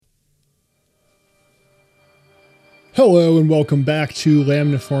Hello and welcome back to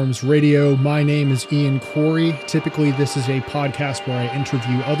Lamniforms Radio. My name is Ian Corey. Typically, this is a podcast where I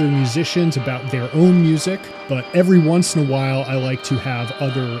interview other musicians about their own music, but every once in a while, I like to have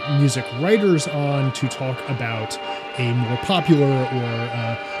other music writers on to talk about a more popular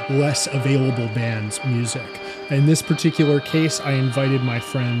or less available band's music. In this particular case, I invited my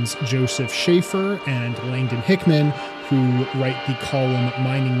friends Joseph Schaefer and Langdon Hickman, who write the column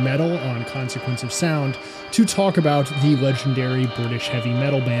Mining Metal on Consequence of Sound, to talk about the legendary British heavy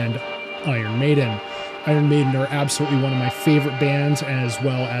metal band Iron Maiden. Iron Maiden are absolutely one of my favorite bands, as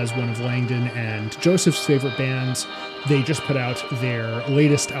well as one of Langdon and Joseph's favorite bands. They just put out their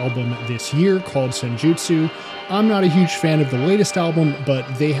latest album this year called Senjutsu. I'm not a huge fan of the latest album, but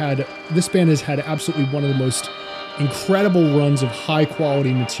this band has had absolutely one of the most incredible runs of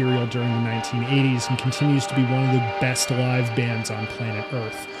high-quality material during the 1980s and continues to be one of the best live bands on planet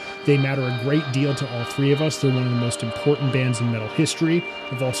Earth. They matter a great deal to all three of us. They're one of the most important bands in metal history.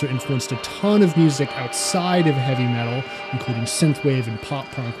 They've also influenced a ton of music outside of heavy metal, including synthwave and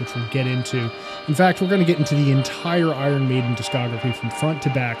pop-punk, which we'll get into. In fact, we're going to get into the entire Iron Maiden discography from front to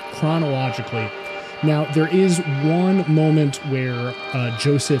back, chronologically. Now, there is one moment where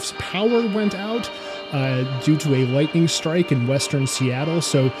Joseph's power went out, due to a lightning strike in western Seattle,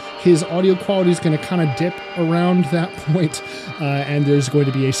 so his audio quality is going to kind of dip around that point, and there's going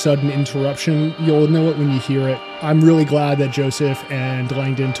to be a sudden interruption. You'll know it when you hear it. I'm really glad that Joseph and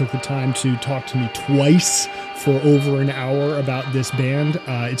Langdon took the time to talk to me twice for over an hour about this band.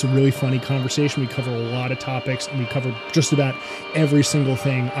 It's a really funny conversation. We cover a lot of topics, and we cover just about every single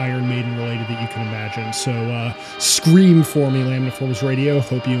thing Iron Maiden related that you can imagine. So scream for me, Lamniforms Radio.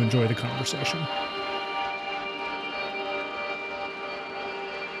 Hope you enjoy the conversation.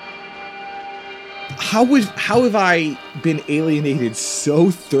 How have I been alienated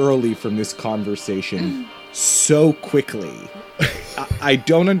so thoroughly from this conversation so quickly? I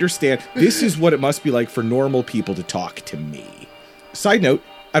don't understand. This is what it must be like for normal people to talk to me. Side note,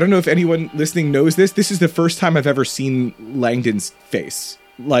 I don't know if anyone listening knows this. This is the first time I've ever seen Langdon's face.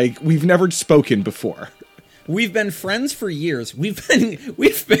 Like, we've never spoken before. We've been friends for years. We've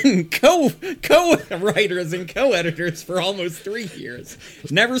been co-writers and co-editors for almost 3 years.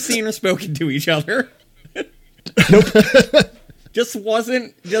 Never seen or spoken to each other. Nope.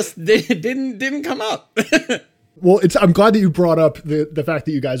 Didn't come up. Well, I'm glad that you brought up the fact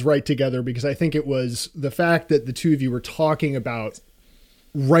that you guys write together, because I think it was the fact that the two of you were talking about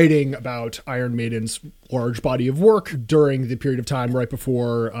writing about Iron Maiden's large body of work during the period of time right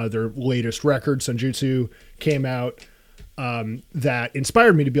before their latest record, Senjutsu, came out, that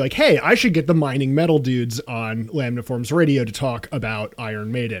inspired me to be like, hey, I should get the Mining Metal dudes on Lamniforms Radio to talk about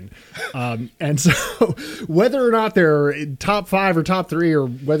Iron Maiden. And so whether or not they're top 5 or top 3, or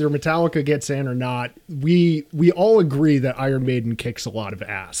whether Metallica gets in or not, we all agree that Iron Maiden kicks a lot of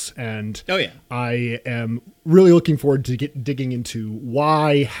ass. And oh yeah, I am really looking forward to digging into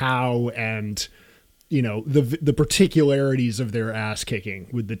why, how, and the particularities of their ass kicking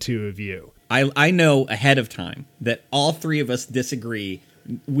with the two of you. I know ahead of time that all three of us disagree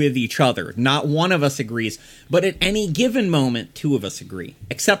with each other. Not one of us agrees, but at any given moment, two of us agree,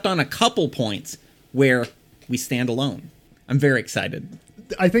 except on a couple points where we stand alone. I'm very excited.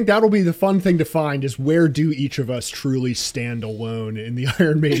 I think that'll be the fun thing to find, is where do each of us truly stand alone in the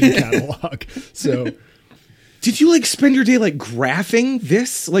Iron Maiden catalog. So... Did you spend your day graphing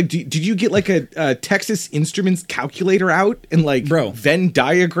this? Did you get a Texas Instruments calculator out and Venn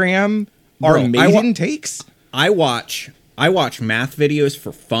diagram our Maiden takes? I watch math videos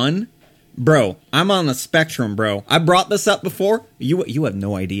for fun. Bro, I'm on the spectrum, bro. I brought this up before. You have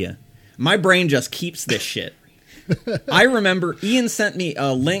no idea. My brain just keeps this shit. I remember Ian sent me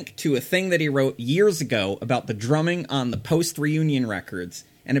a link to a thing that he wrote years ago about the drumming on the post-reunion records,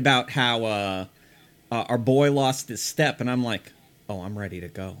 and about how our boy lost his step, and I'm like, oh, I'm ready to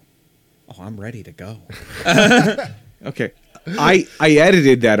go. Okay. I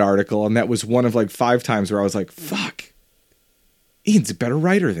edited that article, and that was one of 5 times where I was like, fuck, Ian's a better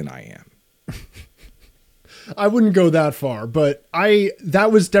writer than I am. I wouldn't go that far, but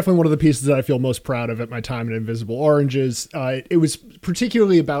that was definitely one of the pieces that I feel most proud of at my time in Invisible Oranges. It was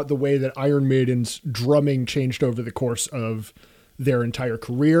particularly about the way that Iron Maiden's drumming changed over the course of their entire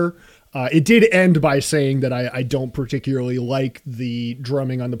career. It did end by saying that I don't particularly like the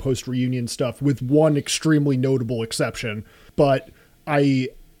drumming on the post-reunion stuff, with one extremely notable exception. But by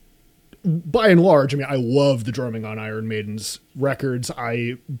and large, I love the drumming on Iron Maiden's records.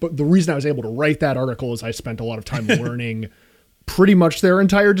 But the reason I was able to write that article is I spent a lot of time learning pretty much their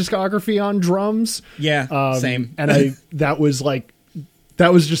entire discography on drums. Yeah, same. And that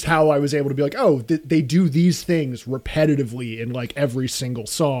that was just how I was able to be like, oh, they do these things repetitively in like every single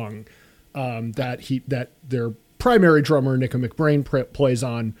song that their primary drummer Nico McBrain plays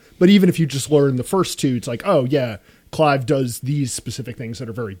on. But even if you just learn the first two, it's like, oh yeah, Clive does these specific things that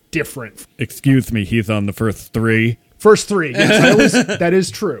are very different. Excuse me, he's on the first three. First three, yes, that is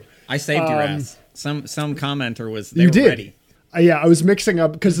true. I saved your ass. Some commenter was you did. Ready. Yeah, I was mixing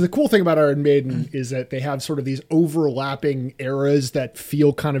up because the cool thing about Iron Maiden is that they have sort of these overlapping eras that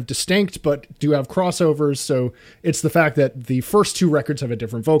feel kind of distinct, but do have crossovers. So it's the fact that the first two records have a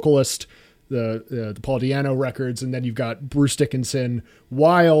different vocalist, the Paul Di'Anno records, and then you've got Bruce Dickinson,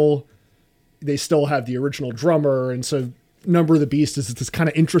 while they still have the original drummer. And so Number of the Beast is this kind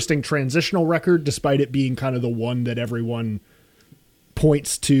of interesting transitional record, despite it being kind of the one that everyone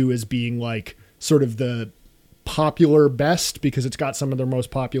points to as being like sort of the popular best, because it's got some of their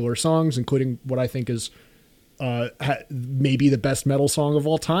most popular songs, including what I think is maybe the best metal song of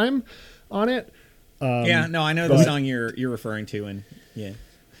all time on it. Yeah, no, I know the song you're referring to, and yeah.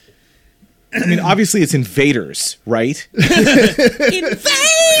 I mean, obviously it's Invaders, right? Invaders!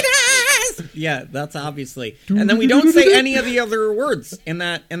 Yeah, that's obviously. And then we don't say any of the other words in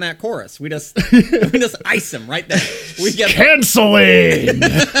that chorus. We just ice them right there. We get canceling.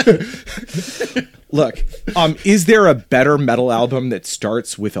 Look, is there a better metal album that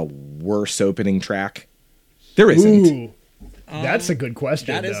starts with a worse opening track? There isn't. Ooh, that's a good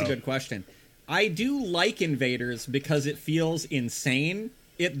question. That is a good question. I do like Invaders because it feels insane.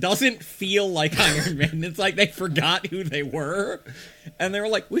 It doesn't feel like Iron Maiden. It's like they forgot who they were, and they were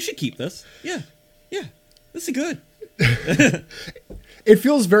like, "We should keep this. Yeah, this is good." It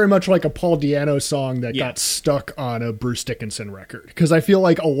feels very much like a Paul Di'Anno song that got stuck on a Bruce Dickinson record. Because I feel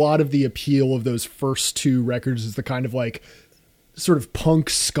like a lot of the appeal of those first two records is the kind of like sort of punk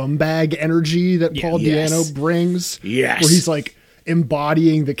scumbag energy that Paul Di'Anno brings. Yes. Where he's like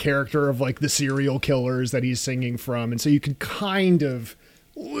embodying the character of like the serial killers that he's singing from. And so you can kind of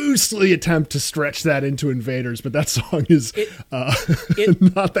loosely attempt to stretch that into Invaders, but that song is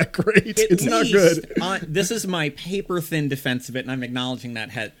not that great. It's not good. This is my paper-thin defense of it, and I'm acknowledging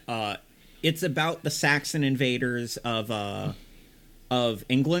that. It's about the Saxon invaders of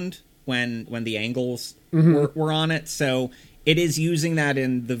England when the Angles were on it. So it is using that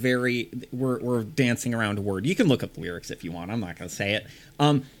in the very... We're dancing around a word. You can look up the lyrics if you want. I'm not going to say it.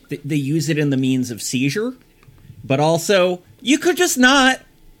 They use it in the means of seizure, but also you could just not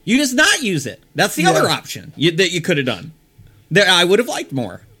use it. That's the other option that you could have done. That I would have liked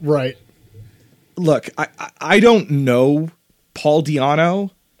more. Right. Look, I don't know Paul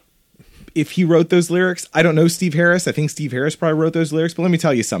Di'Anno, if he wrote those lyrics. I don't know Steve Harris. I think Steve Harris probably wrote those lyrics. But let me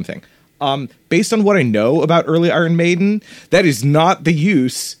tell you something. Based on what I know about early Iron Maiden, that is not the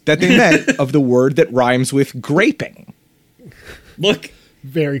use that they meant of the word that rhymes with graping. Look.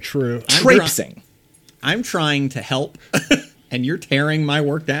 Very true. Traipsing. I'm trying to help, and you're tearing my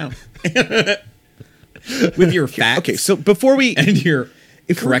work down with your facts. Okay, so before we and your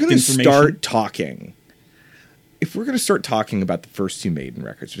correct information, if we're going to start talking about the first two Maiden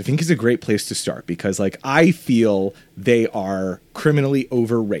records, which I think is a great place to start, because like I feel they are criminally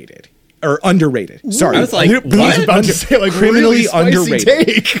overrated or underrated. Sorry, I was like, what? I was about to say, like, criminally really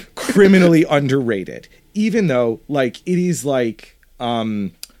underrated. Take. Criminally underrated, even though like it is like.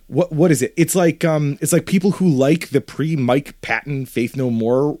 What is it? It's like people who like the pre-Mike Patton Faith No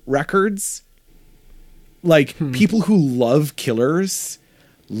More records. Like people who love Killers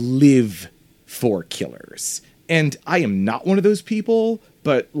live for Killers. And I am not one of those people,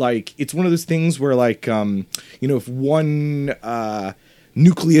 but like it's one of those things where like if one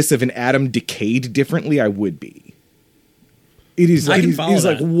nucleus of an atom decayed differently, I would be. It is like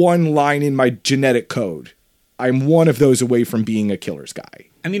one line in my genetic code. I'm one of those away from being a Killers guy.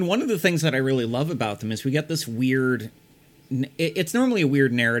 I mean, one of the things that I really love about them is we get this weird... It's normally a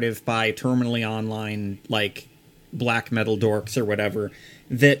weird narrative by terminally online, like, black metal dorks or whatever,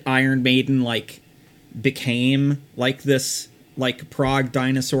 that Iron Maiden, like, became, like, this, like, prog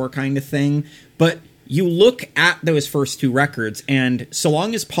dinosaur kind of thing. But you look at those first two records, and so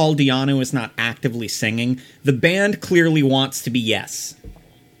long as Paul Di'Anno is not actively singing, the band clearly wants to be Yes.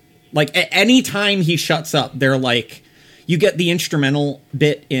 Like, at any time he shuts up, they're like... You get the instrumental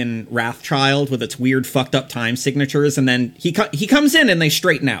bit in Wrathchild with its weird fucked up time signatures, and then he comes in and they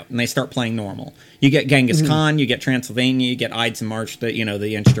straighten out and they start playing normal. You get Genghis Khan, you get Transylvania, you get Ides and March, the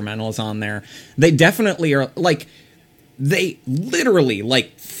instrumentals on there. They definitely are, like, they literally,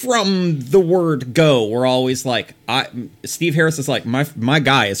 like, from the word go, we're always like, Steve Harris is like, my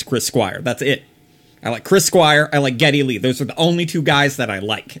guy is Chris Squire. That's it. I like Chris Squire, I like Geddy Lee. Those are the only two guys that I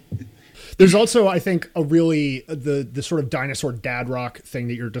like. There's also, I think, a really the sort of dinosaur dad rock thing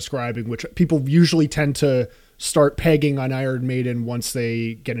that you're describing, which people usually tend to start pegging on Iron Maiden once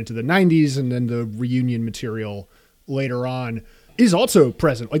they get into the 90s, and then the reunion material later on is also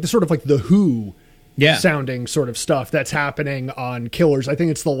present. Like the sort of like the Who sounding sort of stuff that's happening on Killers. I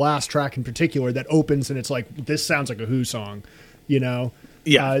think it's the last track in particular that opens and it's like, this sounds like a Who song, you know?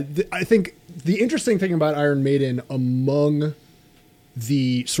 Yeah. I think the interesting thing about Iron Maiden among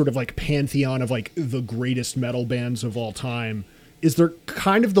the sort of like pantheon of like the greatest metal bands of all time is they're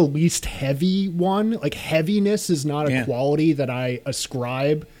kind of the least heavy one. Like heaviness is not a quality that I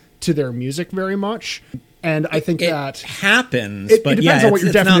ascribe to their music very much. And I think that happens, it but depends on what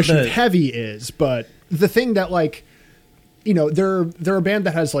your definition of heavy is. But the thing that like, you know, they're a band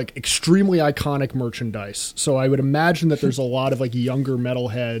that has like extremely iconic merchandise. So I would imagine that there's a lot of like younger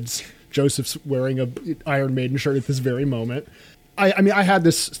metalheads. Joseph's wearing a Iron Maiden shirt at this very moment. I mean, I had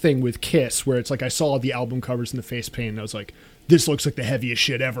this thing with Kiss where it's like I saw the album covers and the face paint and I was like, this looks like the heaviest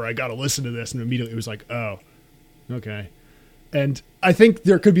shit ever. I got to listen to this. And immediately it was like, oh, okay. And I think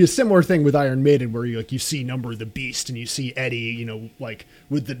there could be a similar thing with Iron Maiden where you see Number of the Beast and you see Eddie, you know, like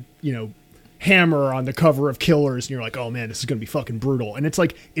with the, you know, hammer on the cover of Killers and you're like, oh man, this is going to be fucking brutal. And it's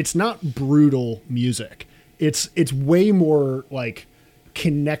like, it's not brutal music. It's way more like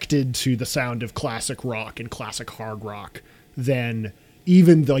connected to the sound of classic rock and classic hard rock than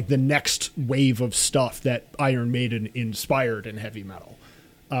even like the next wave of stuff that Iron Maiden inspired in heavy metal,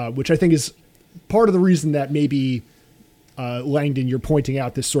 which I think is part of the reason that maybe Langdon, you're pointing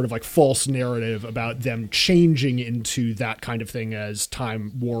out this sort of like false narrative about them changing into that kind of thing as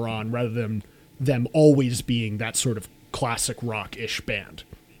time wore on, rather than them always being that sort of classic rock-ish band.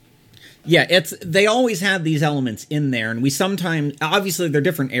 Yeah, they always had these elements in there, and we sometimes, obviously they're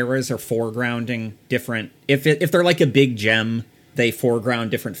different eras or foregrounding different, if they're like a big gem, they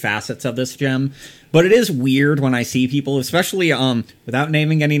foreground different facets of this gem. But it is weird when I see people, especially without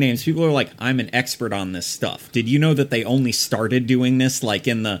naming any names, people are like, I'm an expert on this stuff. Did you know that they only started doing this like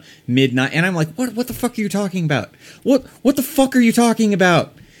in the mid-90s? And I'm like, what the fuck are you talking about? What the fuck are you talking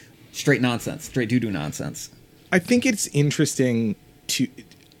about? Straight nonsense. Straight doo-doo nonsense. I think it's interesting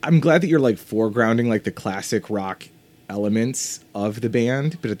I'm glad that you're like foregrounding like the classic rock elements of the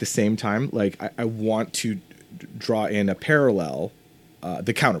band, but at the same time, like I want to draw in a parallel,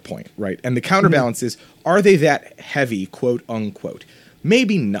 the counterpoint, right? And the counterbalance is, are they that heavy, quote unquote?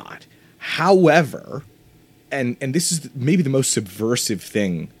 Maybe not. However, and this is maybe the most subversive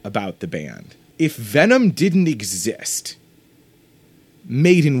thing about the band. If Venom didn't exist,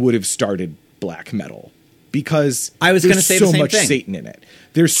 Maiden would have started black metal, because I was going to say so the same much thing. Satan in it.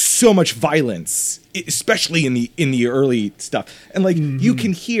 There's so much violence, especially in the early stuff. And like you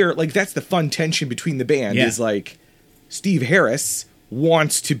can hear, like, that's the fun tension between the band is like Steve Harris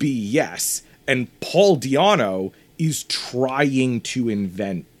wants to be Yes, and Paul Di'Anno is trying to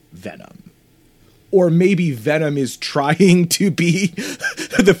invent Venom. Or maybe Venom is trying to be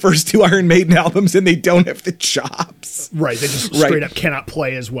the first two Iron Maiden albums and they don't have the chops. Right, they just straight up cannot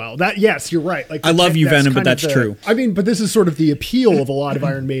play as well. That, yes, you're right. Like, I love you, Venom, but that's true. I mean, but this is sort of the appeal of a lot of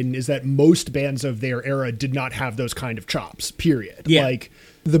Iron Maiden, is that most bands of their era did not have those kind of chops, period. Yeah. Like,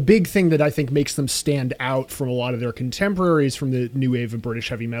 the big thing that I think makes them stand out from a lot of their contemporaries from the new wave of British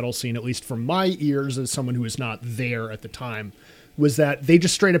heavy metal scene, at least from my ears as someone who was not there at the time, was that they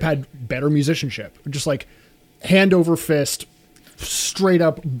just straight up had better musicianship. Just like hand over fist, straight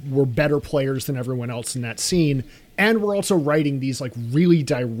up were better players than everyone else in that scene. And we're also writing these like really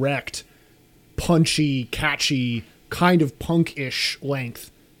direct, punchy, catchy, kind of punk-ish length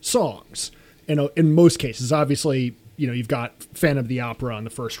songs. In most cases, obviously, you know, you've got Phantom of the Opera on the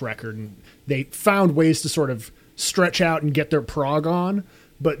first record, and they found ways to sort of stretch out and get their prog on,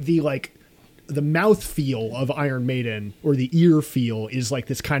 but the mouth feel of Iron Maiden, or the ear feel, is like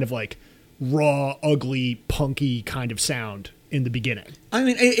this kind of like raw, ugly, punky kind of sound in the beginning. I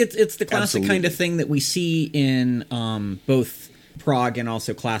mean, it's the classic Absolutely. kind of thing that we see in both prog and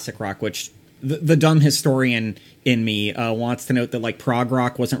also classic rock, which the dumb historian in me wants to note that like prog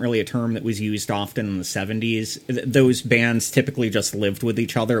rock wasn't really a term that was used often in the 70s. Those bands typically just lived with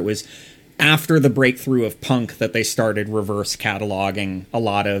each other. It was after the breakthrough of punk that they started reverse cataloging a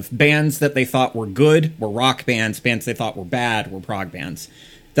lot of bands that they thought were good were rock bands they thought were bad were prog bands.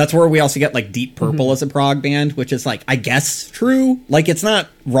 That's where we also get like Deep Purple as a prog band, which is like, I guess, true. Like, it's not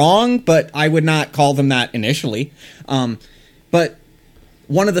wrong, but I would not call them that initially. But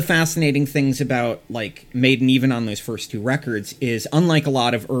one of the fascinating things about like Maiden, even on those first two records, is unlike a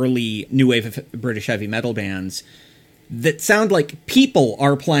lot of early new wave of British heavy metal bands that sound like people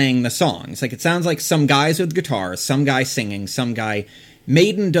are playing the songs. Like, it sounds like some guys with guitars, some guy singing, some guy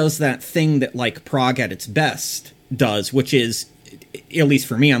Maiden does that thing that like prog at its best does, which is, at least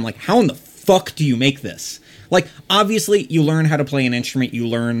for me, I'm like, how in the fuck do you make this? Like, obviously, you learn how to play an instrument. You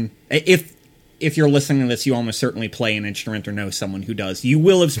learn, if you're listening to this, you almost certainly play an instrument or know someone who does. You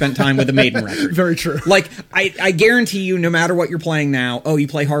will have spent time with a Maiden record. Very true. Like, I guarantee you, no matter what you're playing now, oh, you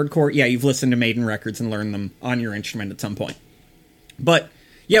play hardcore? Yeah, you've listened to Maiden records and learned them on your instrument at some point. But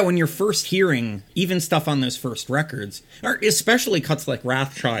yeah, when you're first hearing even stuff on those first records, or especially cuts like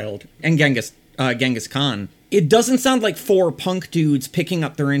Wrathchild and Genghis Khan, it doesn't sound like four punk dudes picking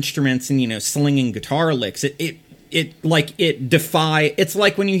up their instruments and, you know, slinging guitar licks. It's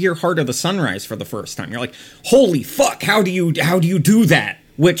like when you hear Heart of the Sunrise for the first time. You're like, holy fuck, how do you do that?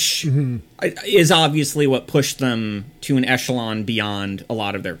 Which is obviously what pushed them to an echelon beyond a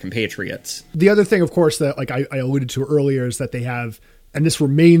lot of their compatriots. The other thing, of course, that like I alluded to earlier is that they have, and this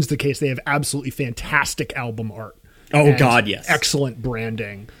remains the case, they have absolutely fantastic album art. Oh, God, yes. Excellent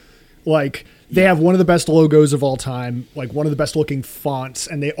branding. Like, they have one of the best logos of all time, like one of the best looking fonts,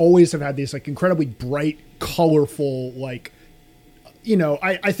 and they always have had these like incredibly bright, colorful, like, you know,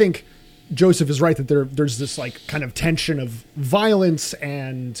 I think Joseph is right that there's this like kind of tension of violence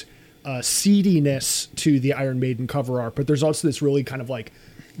and seediness to the Iron Maiden cover art, but there's also this really kind of like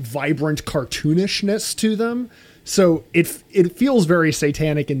vibrant cartoonishness to them. So it feels very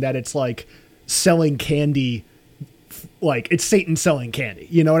satanic in that it's like selling candy, like it's Satan selling candy.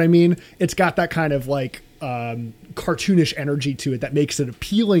 You know what I mean? It's got that kind of like cartoonish energy to it that makes it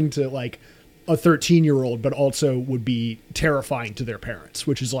appealing to like a 13-year-old, but also would be terrifying to their parents,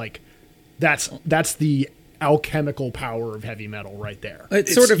 which is like, that's the alchemical power of heavy metal right there.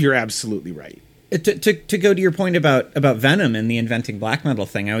 It's sort of, you're absolutely right. To go to your point about Venom and the inventing black metal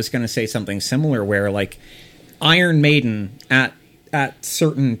thing, I was going to say something similar where like Iron Maiden at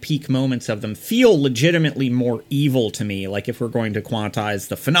certain peak moments of them feel legitimately more evil to me. Like if we're going to quantize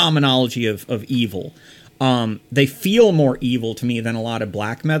the phenomenology of evil, they feel more evil to me than a lot of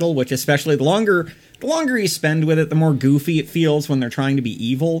black metal, which especially the longer you spend with it, the more goofy it feels when they're trying to be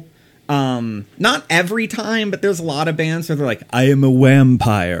evil. Not every time, but there's a lot of bands where they're like, I am a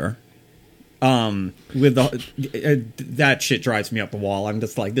vampire. With that shit drives me up the wall. I'm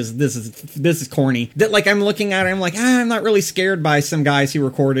just like, this is corny. That like I'm looking at it, I'm like, I'm not really scared by some guys who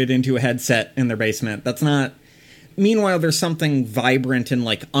recorded into a headset in their basement. That's not. Meanwhile, there's something vibrant and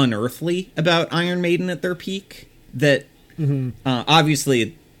like unearthly about Iron Maiden at their peak. That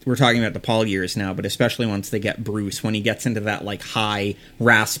obviously we're talking about the Paul years now, but especially once they get Bruce, when he gets into that like high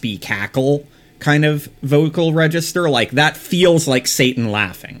raspy cackle kind of vocal register, like that feels like Satan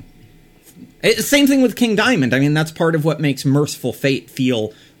laughing. Same thing with King Diamond. I mean, that's part of what makes Merciful Fate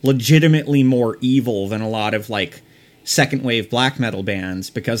feel legitimately more evil than a lot of, like, second wave black metal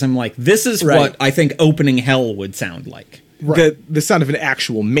bands, because I'm like, this is what I think Opening Hell would sound like. Right. The sound of an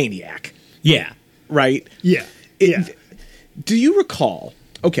actual maniac. Yeah. Right? Yeah. Do you recall...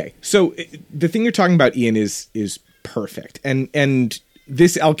 Okay, so the thing you're talking about, Ian, is perfect. And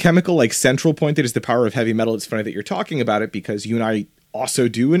this alchemical, like, central point that is the power of heavy metal, it's funny that you're talking about it, because you and I also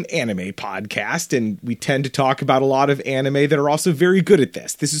do an anime podcast, and we tend to talk about a lot of anime that are also very good at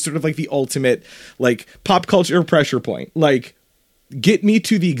this. This is sort of like the ultimate, like, pop culture pressure point. Like, get me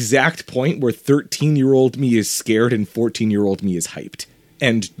to the exact point where 13-year-old me is scared and 14-year-old me is hyped.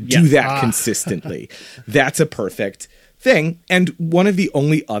 And do that consistently. That's a perfect thing. And one of the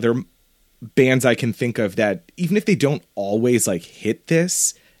only other bands I can think of that, even if they don't always, like, hit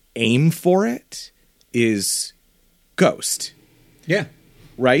this, aim for it, is Ghost. Yeah.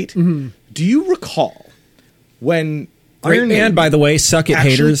 Right? Mm-hmm. Do you recall when Iron Maiden, by the way, suck it,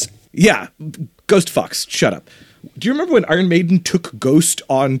 haters. Yeah. Ghost fucks. Shut up. Do you remember when Iron Maiden took Ghost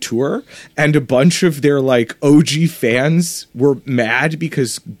on tour and a bunch of their like OG fans were mad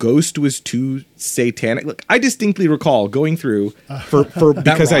because Ghost was too satanic? Look, I distinctly recall going through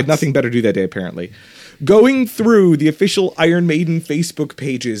because I had nothing better to do that day, apparently. Going through the official Iron Maiden Facebook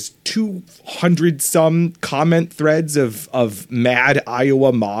pages, 200 some comment threads of mad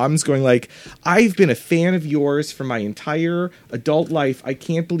Iowa moms going like, I've been a fan of yours for my entire adult life. I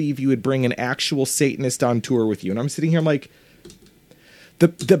can't believe you would bring an actual Satanist on tour with you. And I'm sitting here, I'm like,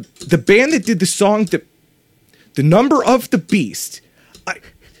 the band that did the song, the Number of the Beast.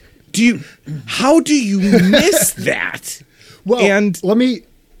 How do you miss that? Well, and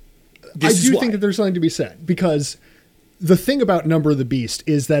I do think that there's something to be said, because the thing about Number of the Beast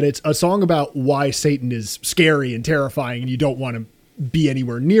is that it's a song about why Satan is scary and terrifying and you don't want to be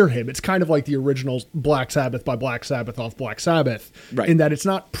anywhere near him. It's kind of like the original Black Sabbath by Black Sabbath off Black Sabbath, right, in that it's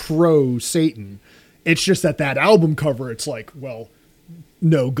not pro-Satan. It's just that album cover, it's like, well,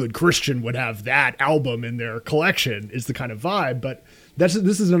 no good Christian would have that album in their collection is the kind of vibe. But this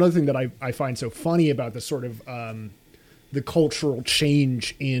is another thing that I find so funny about the sort of the cultural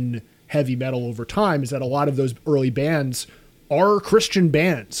change in heavy metal over time, is that a lot of those early bands are Christian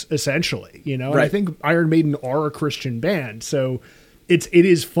bands, essentially, you know. And I think Iron Maiden are a Christian band, so it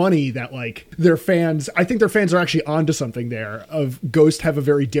is funny that like their fans, I think their fans are actually onto something there. Of Ghost have a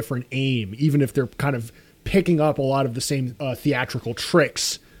very different aim, even if they're kind of picking up a lot of the same theatrical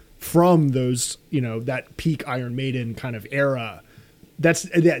tricks from those, you know, that peak Iron Maiden kind of era. That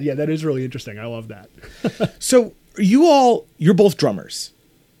is really interesting. I love that. So you're both drummers.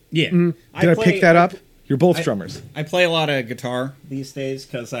 Yeah. Did I pick that up? You're both drummers. I play a lot of guitar these days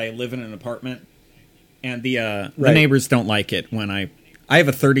because I live in an apartment, and the neighbors don't like it when I have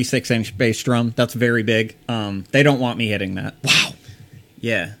a 36-inch bass drum. That's very big. They don't want me hitting that. Wow.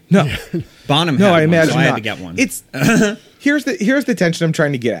 Yeah. No. Bonham No, had I one, imagine so I had not. to get one. It's here's the tension I'm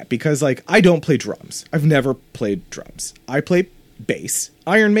trying to get at, because like I don't play drums. I've never played drums. I play bass.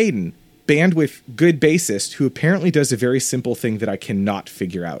 Iron Maiden, band with good bassist who apparently does a very simple thing that I cannot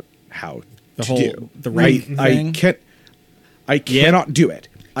figure out how to do. The right thing? I cannot do it.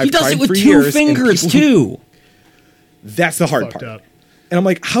 He does it with 2 fingers too. That's the hard Fucked part. up. And I'm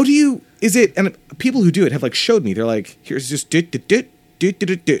like, how do you? Is it? And people who do it have like showed me. They're like, here's just dit, dit, dit, dit, dit,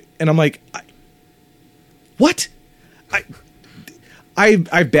 dit, dit. And I'm like, what? I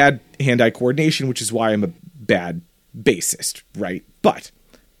have bad hand-eye coordination, which is why I'm a bad bassist, right? But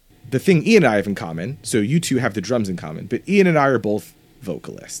the thing Ian and I have in common, so you two have the drums in common, but Ian and I are both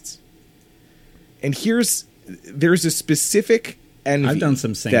vocalists. And there's a specific envy. I've done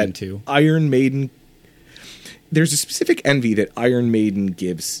some singing too. Iron Maiden. There's a specific envy that Iron Maiden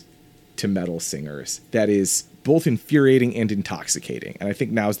gives to metal singers that is both infuriating and intoxicating. And I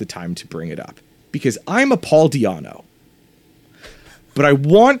think now's the time to bring it up. Because I'm a Paul Di'Anno, but I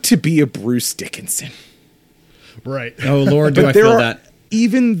want to be a Bruce Dickinson. Right. Oh Lord, do I feel that?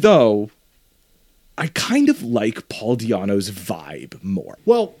 Even though I kind of like Paul Di'Anno's vibe more.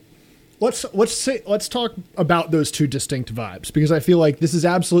 Well, let's talk about those two distinct vibes, because I feel like this is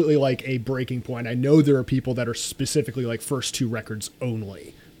absolutely like a breaking point. I know there are people that are specifically like first 2 records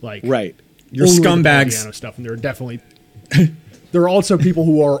only, like right. You're only the scumbags. Paul Di'Anno stuff, and there are definitely there are also people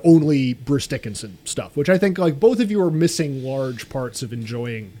who are only Bruce Dickinson stuff, which I think like both of you are missing large parts of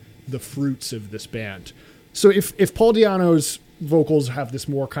enjoying the fruits of this band. So if Paul Di'Anno's vocals have this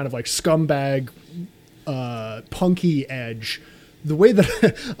more kind of like scumbag, punky edge, the way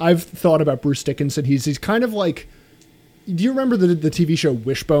that I've thought about Bruce Dickinson, he's kind of like, do you remember the TV show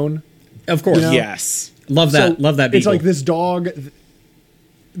Wishbone? Of course. You know? Yes. Love that. So Love that. It's Beagle. like this dog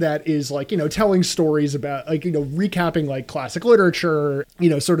that is like, you know, telling stories about like, you know, recapping like classic literature, you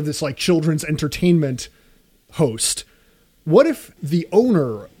know, sort of this like children's entertainment host. What if the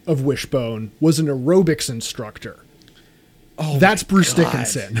owner of Wishbone was an aerobics instructor? Oh, that's Bruce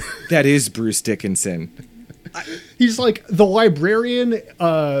Dickinson. That is Bruce Dickinson. He's like the librarian,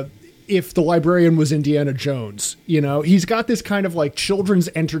 if the librarian was Indiana Jones, you know? He's got this kind of like children's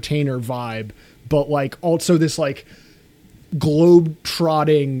entertainer vibe, but like also this like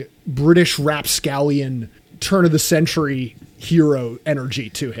globe-trotting British rapscallion turn of the century hero energy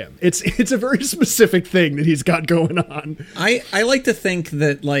to him. It's a very specific thing that he's got going on. I like to think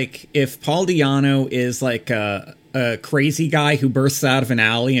that like if Paul Di'Anno is like a crazy guy who bursts out of an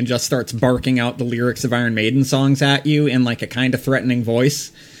alley and just starts barking out the lyrics of Iron Maiden songs at you in like a kind of threatening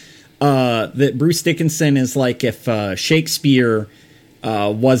voice, that Bruce Dickinson is like if Shakespeare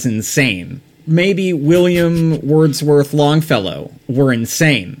was insane. Maybe William Wordsworth Longfellow were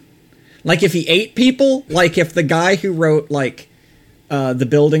insane. Like if he ate people, like if the guy who wrote like The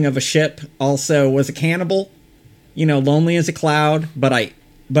Building of a Ship also was a cannibal, you know, Lonely as a Cloud, but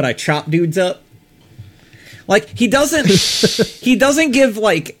I chop dudes up. Like he doesn't give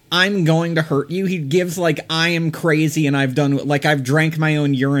like I'm going to hurt you. He gives like I am crazy and I've drank my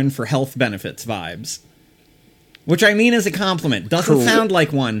own urine for health benefits vibes. Which I mean is a compliment. Doesn't sound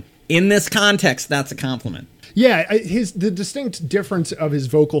like one. In this context, that's a compliment. Yeah, the distinct difference of his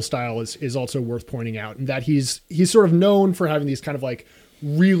vocal style is also worth pointing out, in that he's sort of known for having these kind of like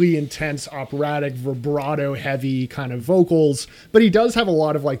really intense operatic vibrato heavy kind of vocals, but he does have a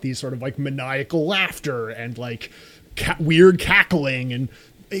lot of like these sort of like maniacal laughter and like weird cackling, and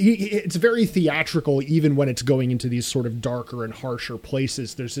it's very theatrical even when it's going into these sort of darker and harsher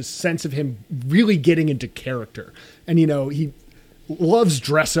places. There's this sense of him really getting into character, and you know, he loves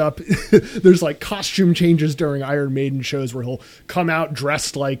dress up. There's like costume changes during Iron Maiden shows where he'll come out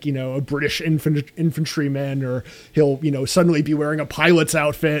dressed like, you know, a British infantryman, or he'll, you know, suddenly be wearing a pilot's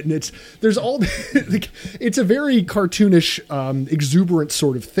outfit, and it's a very cartoonish, exuberant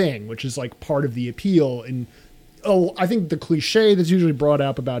sort of thing, which is like part of the appeal. And I think the cliche that's usually brought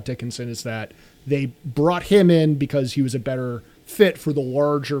up about Dickinson is that they brought him in because he was a better fit for the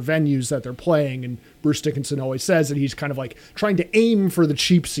larger venues that they're playing. And Bruce Dickinson always says that he's kind of like trying to aim for the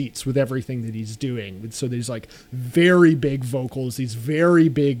cheap seats with everything that he's doing. So there's like very big vocals, these very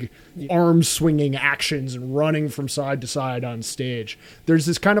big arm swinging actions and running from side to side on stage. There's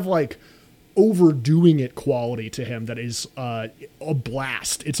this kind of like overdoing it quality to him that is a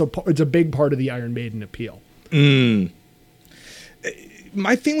blast. It's a big part of the Iron Maiden appeal.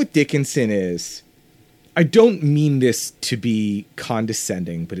 My thing with Dickinson is, I don't mean this to be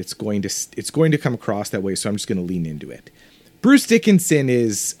condescending, but it's going to come across that way, so I'm just going to lean into it. Bruce Dickinson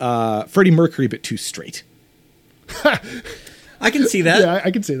is Freddie Mercury, but too straight. I can see that. Yeah,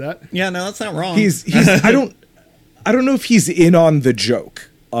 I can see that. Yeah, no, that's not wrong. He's I don't know if he's in on the joke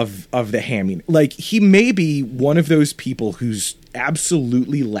of the hamming. Like, he may be one of those people who's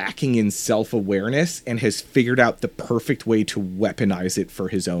absolutely lacking in self-awareness and has figured out the perfect way to weaponize it for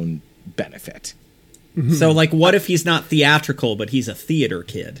his own benefit. So, like, what if he's not theatrical, but he's a theater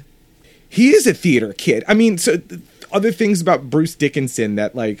kid? He is a theater kid. I mean, so other things about Bruce Dickinson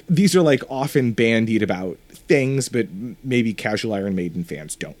that, like, these are, like, often bandied about things, but maybe casual Iron Maiden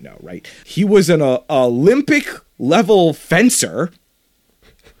fans don't know, right? He was an Olympic-level fencer,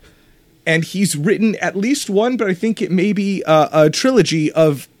 and he's written at least one, but I think it may be a trilogy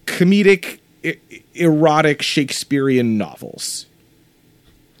of comedic, erotic Shakespearean novels.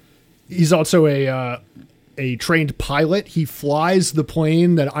 He's also a trained pilot. He flies the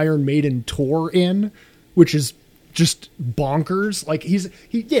plane that Iron Maiden tour in, which is just bonkers. Like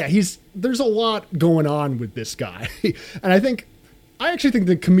there's a lot going on with this guy. And I actually think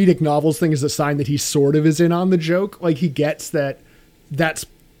the comedic novels thing is a sign that he sort of is in on the joke. Like, he gets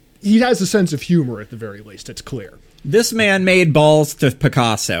he has a sense of humor at the very least. It's clear. This man made balls to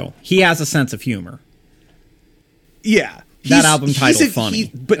Picasso. He has a sense of humor. Yeah. That album title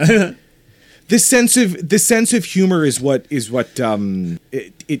funny. But the sense of humor is what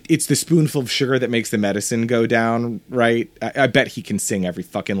it's the spoonful of sugar that makes the medicine go down, right? I bet he can sing every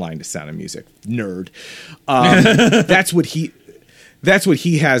fucking line to Sound of Music. Nerd. That's what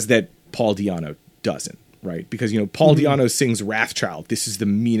he has that Paul Di'Anno doesn't, right? Because, Paul Di'Anno sings Wrathchild. This is the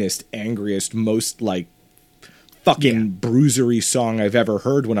meanest, angriest, most like fucking bruisery song I've ever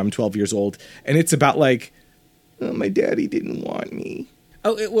heard when I'm 12 years old, and it's about like, oh, my daddy didn't want me.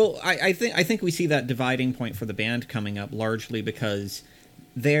 Oh, I think we see that dividing point for the band coming up largely because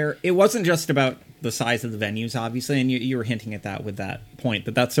it wasn't just about the size of the venues, obviously, and you were hinting at that with that point,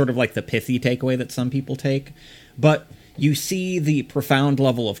 that that's sort of like the pithy takeaway that some people take. But you see the profound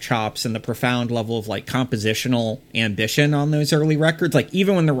level of chops and the profound level of, like, compositional ambition on those early records. Like,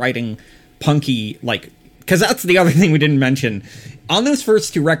 even when they're writing punky, like, because that's the other thing we didn't mention. On those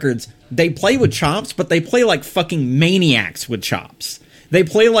first two records, they play with chops, but they play like fucking maniacs with chops. They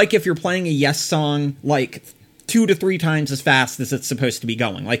play like if you're playing a Yes song, like 2 to 3 times as fast as it's supposed to be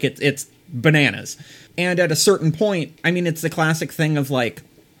going. Like, it's bananas. And at a certain point, I mean, it's the classic thing of, like,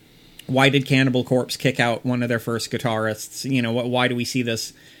 why did Cannibal Corpse kick out one of their first guitarists? Why do we see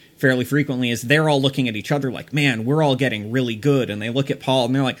this fairly frequently? Is they're all looking at each other like, man, we're all getting really good. And they look at Paul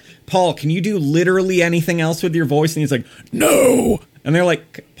and they're like, Paul, can you do literally anything else with your voice? And he's like, no. And they're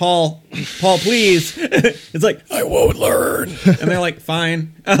like, Paul, please. It's like, I won't learn. And they're like,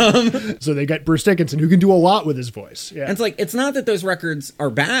 fine. So they get Bruce Dickinson, who can do a lot with his voice. Yeah. And it's like, it's not that those records are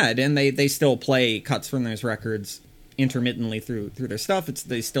bad, and they still play cuts from those records intermittently through their stuff.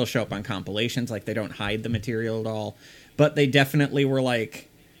 They still show up on compilations. Like, they don't hide the material at all. But they definitely were like,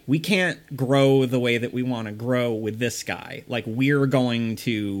 we can't grow the way that we want to grow with this guy. Like, we're going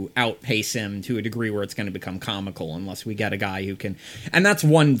to outpace him to a degree where it's going to become comical unless we get a guy who can. And that's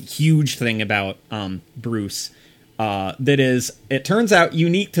one huge thing about Bruce that is, it turns out,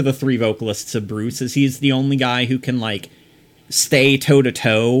 unique to the 3 vocalists of Bruce, is he's the only guy who can, like, stay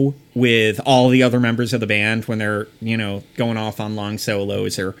toe-to-toe with all the other members of the band when they're, going off on long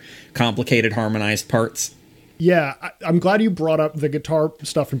solos or complicated harmonized parts. Yeah, I'm glad you brought up the guitar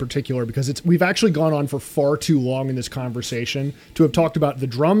stuff in particular, because we've actually gone on for far too long in this conversation to have talked about the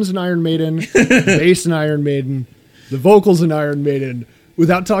drums in Iron Maiden, the bass in Iron Maiden, the vocals in Iron Maiden,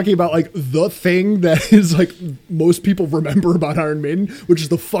 without talking about, like, the thing that is, like, most people remember about Iron Maiden, which is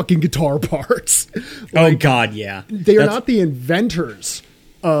the fucking guitar parts. Like, oh, God, yeah. They are not the inventors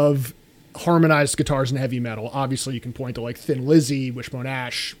of harmonized guitars in heavy metal. Obviously, you can point to, like, Thin Lizzy, Wishbone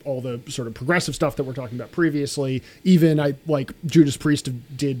Ash, all the sort of progressive stuff that we're talking about previously. Even, Judas Priest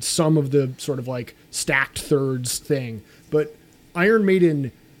did some of the sort of, like, stacked thirds thing. But Iron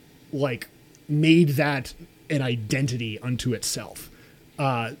Maiden, like, made that an identity unto itself.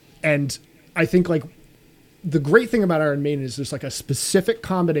 And I think, like, the great thing about Iron Maiden is there's like a specific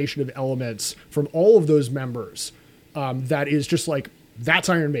combination of elements from all of those members that is just like, that's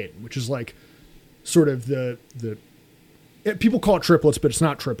Iron Maiden, which is like sort of people call it triplets, but it's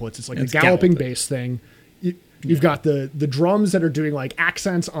not triplets. It's like a galloping bass thing. You've got the drums that are doing like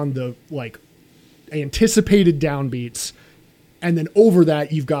accents on the like anticipated downbeats. And then over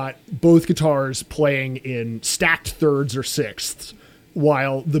that, you've got both guitars playing in stacked thirds or sixths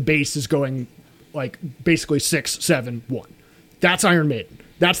while the bass is going like basically 6, 7, 1. That's Iron Maiden.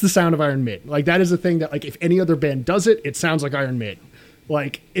 That's the sound of Iron Maiden. Like that is a thing that like if any other band does it, it sounds like Iron Maiden.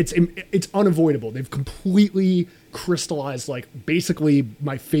 Like it's unavoidable. They've completely crystallized like basically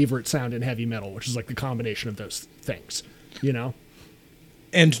my favorite sound in heavy metal, which is like the combination of those things, you know?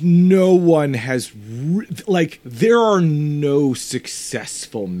 And no one has there are no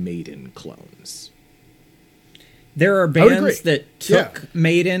successful Maiden clones. There are bands that took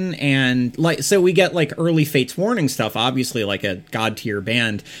Maiden and like, so we get like early Fates Warning stuff, obviously like a god tier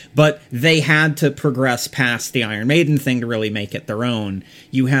band, but they had to progress past the Iron Maiden thing to really make it their own.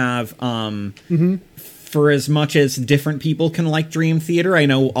 You have, for as much as different people can like Dream Theater, I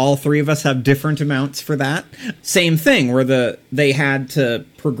know all three of us have different amounts for that. Same thing where they had to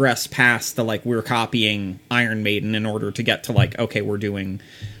progress past the like, we're copying Iron Maiden in order to get to like, okay, we're doing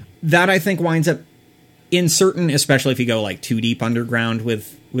that. I think winds up in certain, especially if you go like too deep underground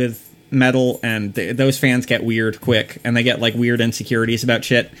with metal, and those fans get weird quick and they get like weird insecurities about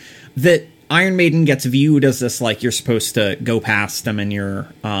shit, that Iron Maiden gets viewed as this like you're supposed to go past them and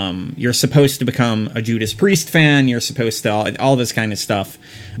you're supposed to become a Judas Priest fan, you're supposed to all this kind of stuff.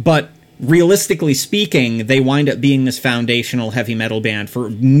 But realistically speaking, they wind up being this foundational heavy metal band for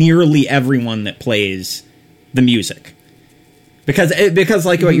nearly everyone that plays the music. Because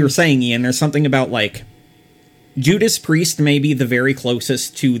like what you were saying, Ian, there's something about like Judas Priest may be the very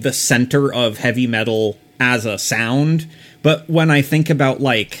closest to the center of heavy metal as a sound, but when I think about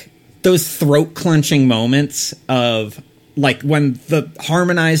like those throat clenching moments of like when the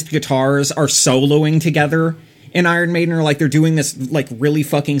harmonized guitars are soloing together in Iron Maiden, or like they're doing this like really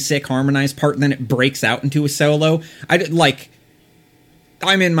fucking sick harmonized part and then it breaks out into a solo, I'm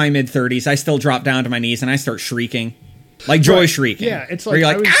in my mid 30s, I still drop down to my knees and I start shrieking, like joy shrieking. Yeah, it's like, where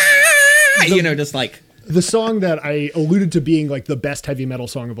you're like, just like the song that I alluded to being like the best heavy metal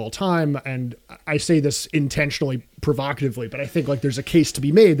song of all time, and I say this intentionally provocatively, but I think like there's a case to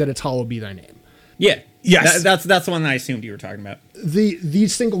be made that it's Hallowed Be Thy Name. Yeah. Yes. That's the one that I assumed you were talking about. The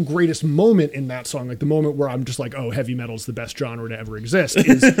single greatest moment in that song, like the moment where I'm just like, oh, heavy metal is the best genre to ever exist,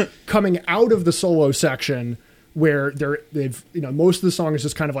 is coming out of the solo section where they've most of the song is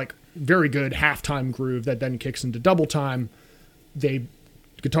just kind of like very good halftime groove that then kicks into double time.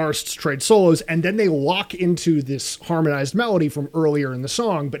 Guitarists trade solos, and then they lock into this harmonized melody from earlier in the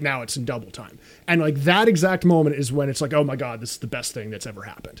song, but now it's in double time. And like that exact moment is when it's like, oh my God, this is the best thing that's ever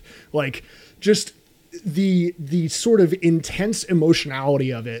happened. Like just the sort of intense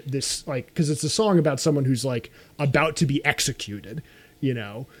emotionality of it, this like, because it's a song about someone who's like about to be executed,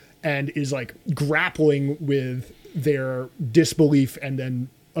 and is like grappling with their disbelief and then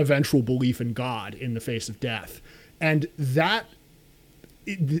eventual belief in God in the face of death. And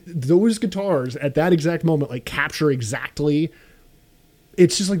those guitars at that exact moment like capture exactly,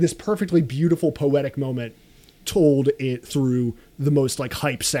 it's just like this perfectly beautiful poetic moment told it through the most like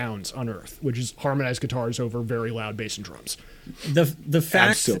hype sounds on earth, which is harmonized guitars over very loud bass and drums. The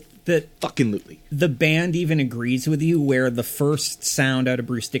fact that fucking the band even agrees with you, where the first sound out of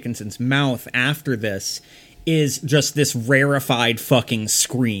Bruce Dickinson's mouth after this is just this rarefied fucking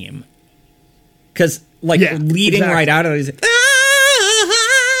scream, because leading right out of it is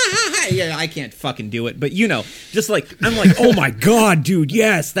yeah, I can't fucking do it, but just like I'm like, oh my God, dude,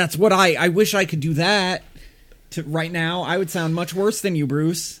 yes, that's what I wish I could do that. Right now, I would sound much worse than you,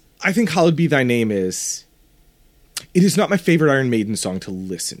 Bruce. I think Hallowed Be Thy Name it is not my favorite Iron Maiden song to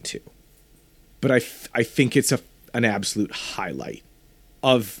listen to, but I think it's an absolute highlight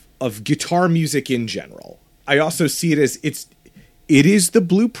of guitar music in general. I also see it as it is the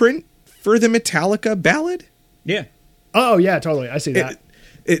blueprint for the Metallica ballad. Yeah. Oh yeah, totally. I see that.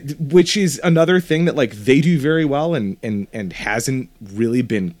 Which is another thing that like they do very well and hasn't really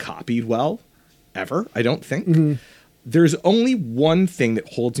been copied well ever, I don't think. Mm-hmm. There's only one thing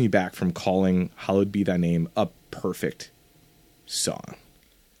that holds me back from calling Hallowed Be Thy Name a perfect song.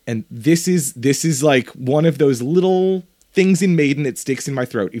 And this is like one of those little things in Maiden that sticks in my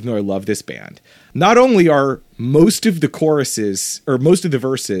throat, even though I love this band. Not only are most of the choruses or most of the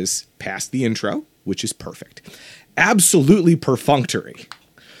verses past the intro, which is perfect, absolutely perfunctory,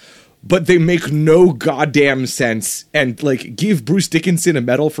 but they make no goddamn sense and like give Bruce Dickinson a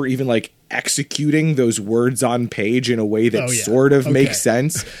medal for even like executing those words on page in a way that Oh, yeah. sort of Okay. makes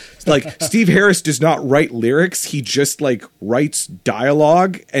sense. Like, Steve Harris does not write lyrics. He just like writes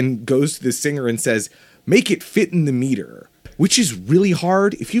dialogue and goes to the singer and says, make it fit in the meter, which is really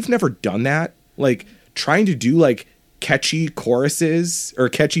hard. If you've never done that, like trying to do like catchy choruses or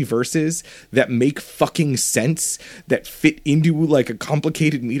catchy verses that make fucking sense, that fit into like a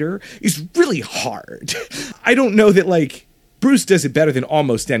complicated meter, is really hard. I don't know that like Bruce does it better than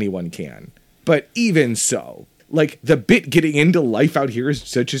almost anyone can, but even so, like the bit getting into life out here is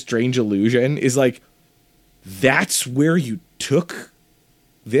such a strange illusion is like, that's where you took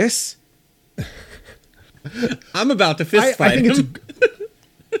this? I'm about to fist fight I think him.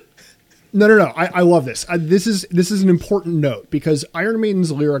 No. I love this. This is an important note because Iron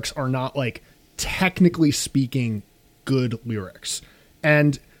Maiden's lyrics are not like technically speaking good lyrics.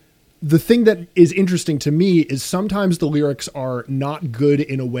 And the thing that is interesting to me is sometimes the lyrics are not good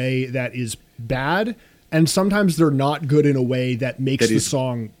in a way that is bad, and sometimes they're not good in a way that makes the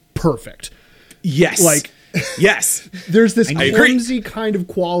song perfect. Yes. Like, yes. there's this agree. clumsy kind of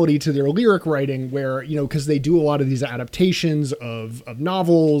quality to their lyric writing where, you know, because they do a lot of these adaptations of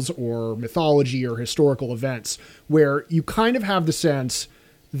novels or mythology or historical events where you kind of have the sense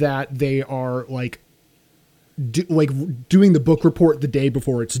that they are like doing the book report the day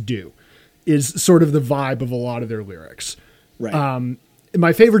before it's due is sort of the vibe of a lot of their lyrics. Right.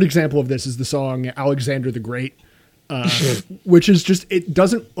 My favorite example of this is the song Alexander the Great, which is just, it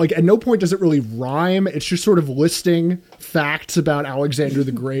doesn't like at no point does it really rhyme. It's just sort of listing facts about Alexander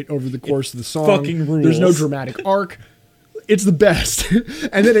the Great over the course of the song. Fucking rules. There's no dramatic arc. It's the best.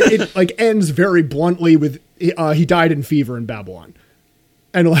 And then it like ends very bluntly with he died in fever in Babylon.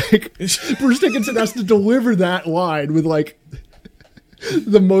 And like Bruce Dickinson has to deliver that line with like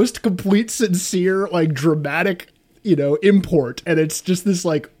the most complete, sincere, like dramatic, you know, import. And it's just this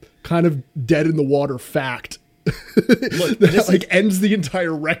like kind of dead in the water fact that like ends the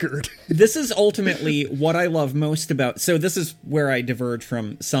entire record. This is ultimately what I love most about. So this is where I diverge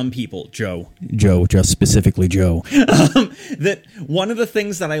from some people, Joe, just specifically Joe. That one of the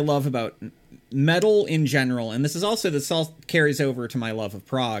things that I love about metal in general, and this all carries over to my love of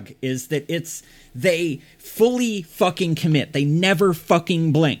prog, is that they fully fucking commit. They never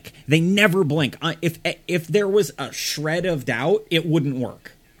fucking blink. They never blink. If there was a shred of doubt, it wouldn't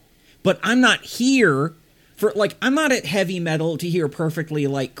work. But I'm not here for, like, I'm not at heavy metal to hear perfectly,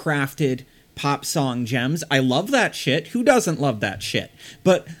 like, crafted pop song gems. I love that shit. Who doesn't love that shit?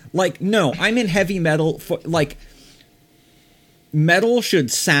 But, like, no, I'm in heavy metal for, like, metal should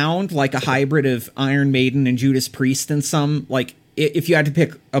sound like a hybrid of Iron Maiden and Judas Priest in some, like, if you had to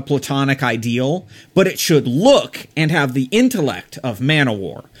pick a platonic ideal, but it should look and have the intellect of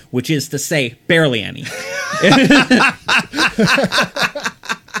Manowar, which is to say, barely any.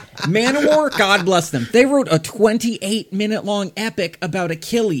 Manowar, God bless them, they wrote a 28-minute long epic about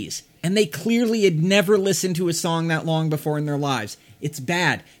Achilles, and they clearly had never listened to a song that long before in their lives. It's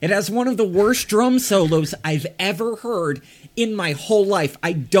bad. It has one of the worst drum solos I've ever heard in my whole life.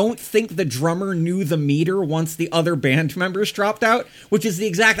 I don't think the drummer knew the meter once the other band members dropped out, which is the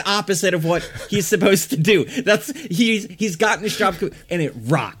exact opposite of what he's supposed to do. He's gotten his job, and it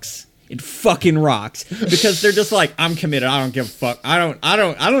rocks. It fucking rocks, because they're just like, I'm committed. I don't give a fuck. I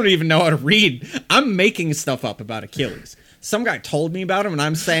don't even know how to read. I'm making stuff up about Achilles. Some guy told me about him, and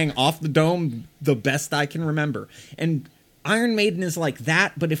I'm saying off the dome the best I can remember. And Iron Maiden is like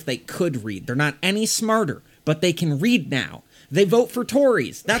that, but if they could read. They're not any smarter, but they can read now. They vote for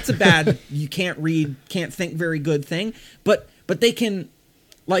Tories. That's a bad, you can't read, can't think very good thing. But they can,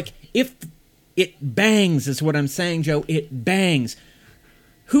 like, if it bangs is what I'm saying, Joe. It bangs.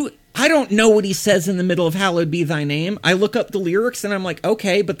 I don't know what he says in the middle of Hallowed Be Thy Name. I look up the lyrics and I'm like,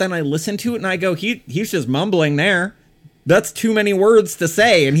 okay, but then I listen to it and I go, he's just mumbling there. That's too many words to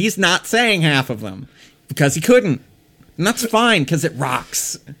say, and he's not saying half of them because he couldn't. And that's fine, because it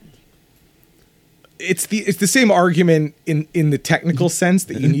rocks. It's the same argument in the technical sense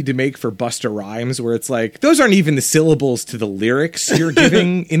that you need to make for Busta Rhymes, where it's like, those aren't even the syllables to the lyrics you're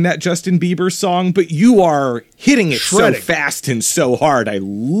giving in that Justin Bieber song, but you are hitting it Shredding. so fast and so hard. I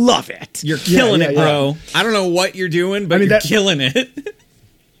love it. You're killing it, bro. I don't know what you're doing, but you're killing it.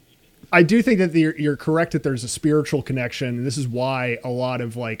 I do think that you're correct that there's a spiritual connection, and this is why a lot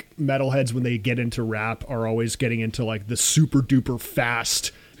of like metalheads, when they get into rap, are always getting into like the super duper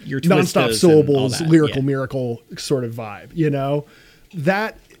fast, Your nonstop twistas syllables, and all that, lyrical yeah. miracle sort of vibe. You know,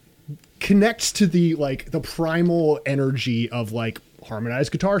 that connects to the like the primal energy of like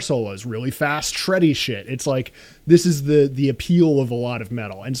harmonized guitar solos, really fast, shreddy shit. It's like this is the appeal of a lot of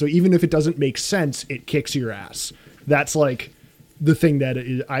metal, and so even if it doesn't make sense, it kicks your ass. That's like the thing that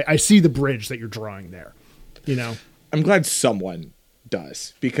is, I see the bridge that you're drawing there, you know? I'm glad someone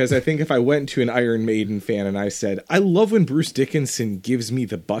does, because I think if I went to an Iron Maiden fan and I said, I love when Bruce Dickinson gives me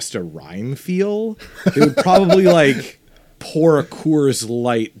the Busta Rhyme feel, they would probably like pour a Coors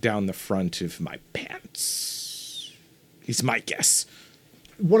Light down the front of my pants. He's my guess.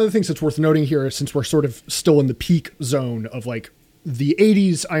 One of the things that's worth noting here, since we're sort of still in the peak zone of like the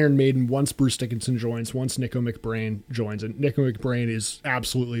 80s Iron Maiden, once Bruce Dickinson joins, once Nicko McBrain joins, and Nicko McBrain is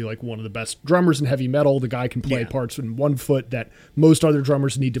absolutely like one of the best drummers in heavy metal. The guy can play parts in one foot that most other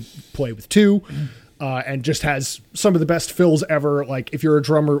drummers need to play with two, and just has some of the best fills ever. Like if you're a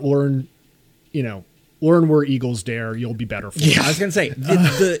drummer, learn Where Eagles Dare, you'll be better for it. I was gonna say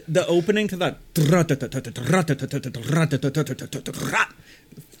the opening to that.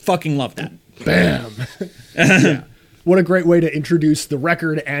 Fucking love that. Bam. Yeah. What a great way to introduce the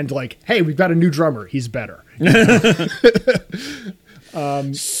record and like, hey, we've got a new drummer. He's better. This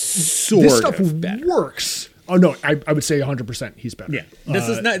stuff works. Oh no, I would say 100% he's better. Yeah, this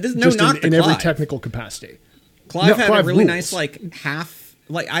is no knock in every technical capacity. Clive had a really nice like half,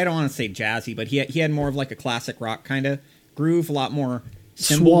 like I don't want to say jazzy, but he had more of like a classic rock kind of groove, a lot more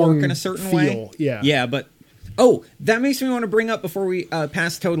cymbal work in a certain way. Yeah, but. Oh, that makes me want to bring up before we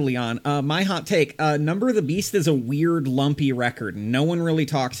pass totally on. My hot take, Number of the Beast is a weird, lumpy record. No one really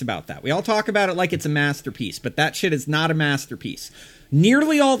talks about that. We all talk about it like it's a masterpiece, but that shit is not a masterpiece.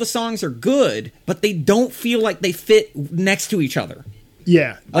 Nearly all the songs are good, but they don't feel like they fit next to each other.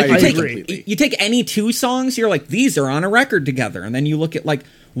 Yeah, like I agree. You take any two songs, you're like, these are on a record together. And then you look at, like,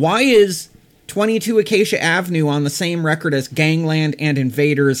 why is 22 Acacia Avenue on the same record as Gangland and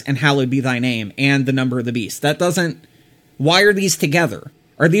Invaders and Hallowed Be Thy Name and The Number of the Beast? That doesn't... Why are these together?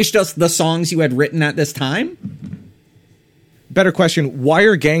 Are these just the songs you had written at this time? Better question, why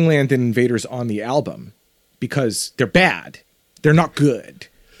are Gangland and Invaders on the album? Because they're bad. They're not good.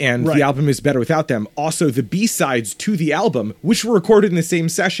 And the album is better without them. Also, the B-sides to the album, which were recorded in the same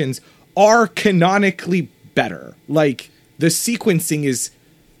sessions, are canonically better. Like, the sequencing is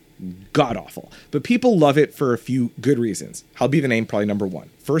god-awful. But people love it for a few good reasons. Hallowed Be the Name, probably number one.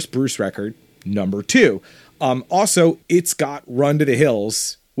 First Bruce record, number two. Also, it's got Run to the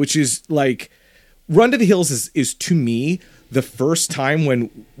Hills, which is like... Run to the Hills is to me, the first time when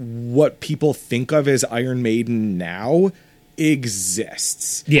what people think of as Iron Maiden now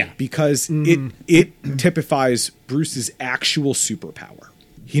exists. Yeah. Because it typifies Bruce's actual superpower.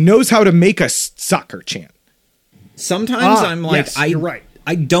 He knows how to make a soccer chant. Sometimes I'm like, yes, you're right.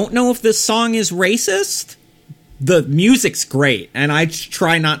 I don't know if this song is racist. The music's great, and I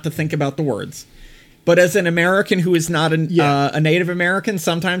try not to think about the words. But as an American who is not a Native American,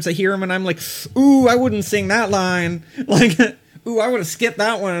 sometimes I hear him and I'm like, ooh, I wouldn't sing that line. Like, ooh, I would have skipped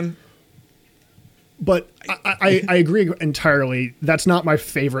that one. But I agree entirely. That's not my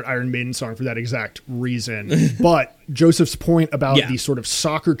favorite Iron Maiden song for that exact reason. But Joseph's point about the sort of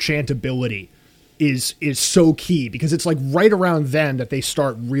soccer chantability is so key, because it's like right around then that they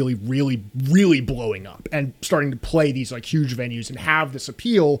start really, really, really blowing up and starting to play these like huge venues and have this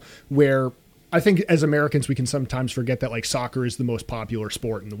appeal where I think as Americans we can sometimes forget that like soccer is the most popular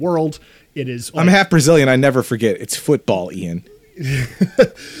sport in the world. It is. Like, I'm half Brazilian. I never forget. It's football, Ian.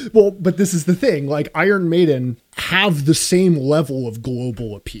 Well, but this is the thing. Like Iron Maiden have the same level of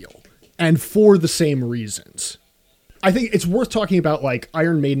global appeal, and for the same reasons. I think it's worth talking about like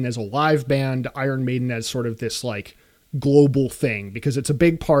Iron Maiden as a live band, Iron Maiden as sort of this like global thing, because it's a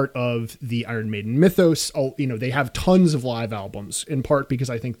big part of the Iron Maiden mythos. Oh, you know, they have tons of live albums, in part because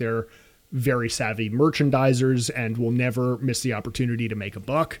I think they're very savvy merchandisers and will never miss the opportunity to make a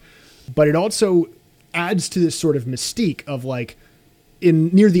buck. But it also adds to this sort of mystique of like,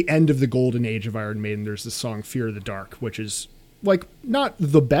 near the end of the golden age of Iron Maiden, there's this song Fear of the Dark, which is like not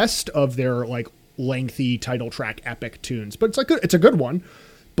the best of their like lengthy title track epic tunes, but it's a good one.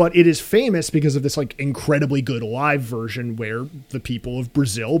 But it is famous because of this like incredibly good live version where the people of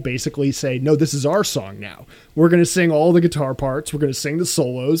Brazil basically say, no, this is our song now. We're going to sing all the guitar parts. We're going to sing the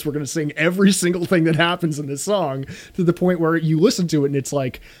solos. We're going to sing every single thing that happens in this song, to the point where you listen to it and it's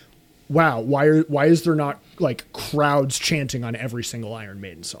like, wow, why is there not like crowds chanting on every single Iron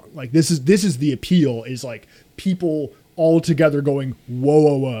Maiden song? Like this is the appeal, is like people all together going, whoa,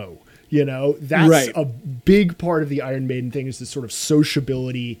 whoa, whoa. You know, that's a big part of the Iron Maiden thing, is this sort of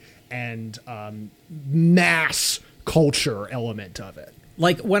sociability and mass culture element of it.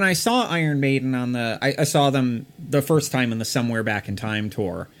 Like when I saw Iron Maiden on I saw them the first time in the Somewhere Back in Time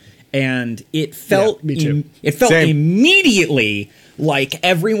tour, and it felt me too. It felt immediately like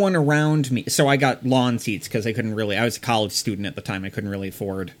everyone around me. So I got lawn seats because I was a college student at the time. I couldn't really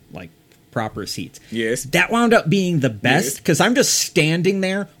afford like proper seats. Yes. That wound up being the best because I'm just standing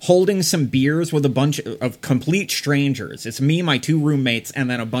there holding some beers with a bunch of complete strangers. It's me, my 2 roommates, and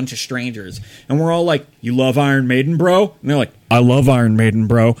then a bunch of strangers. And we're all like, "You love Iron Maiden, bro?" And they're like, "I love Iron Maiden,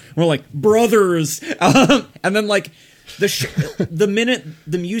 bro." And we're like, "Brothers." And then like the minute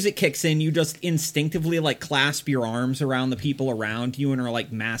the music kicks in, you just instinctively like clasp your arms around the people around you and are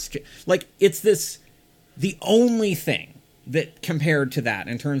like masked. Like it's the only thing that compared to that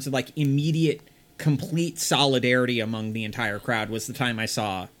in terms of like immediate complete solidarity among the entire crowd was the time I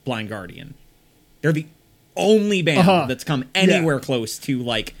saw Blind Guardian. They're the only band that's come anywhere close to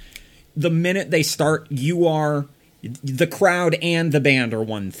like the minute they start, you are the crowd and the band are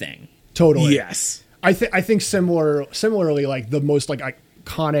one thing. Totally. Yes. I think similarly, like the most like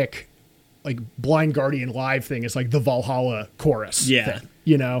iconic like Blind Guardian live thing is like the Valhalla chorus thing,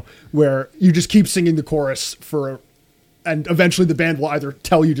 you know, where you just keep singing the chorus and eventually the band will either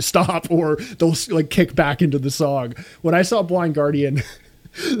tell you to stop or they'll like kick back into the song. When I saw Blind Guardian,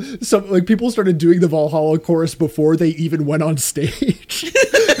 some like people started doing the Valhalla chorus before they even went on stage.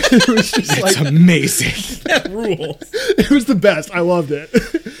 It was just It's amazing. That rules. It was the best. I loved it.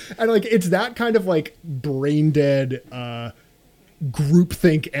 And like it's that kind of like brain dead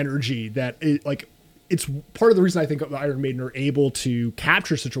groupthink energy that it's part of the reason I think Iron Maiden are able to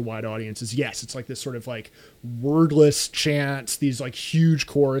capture such a wide audience is yes, it's like this sort of like wordless chants, these like huge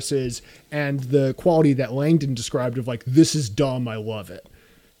choruses, and the quality that Langdon described of like, this is dumb, I love it.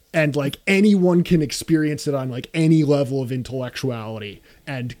 And like anyone can experience it on like any level of intellectuality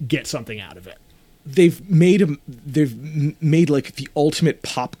and get something out of it. They've made like the ultimate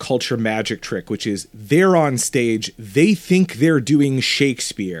pop culture magic trick, which is they're on stage, they think they're doing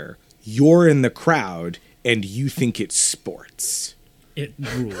Shakespeare, you're in the crowd, and you think it's sports. It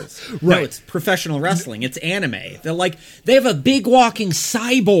rules. Right. No, it's professional wrestling. It's anime. They're like, they have a big walking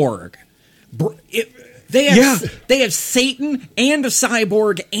cyborg. They have Satan and a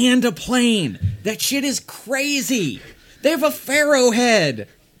cyborg and a plane. That shit is crazy. They have a pharaoh head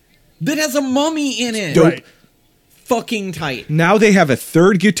that has a mummy in it. Right. Fucking tight. Now they have a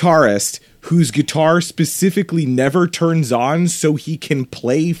third guitarist whose guitar specifically never turns on so he can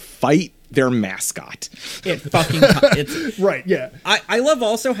fight their mascot. It fucking it's Right, yeah. I love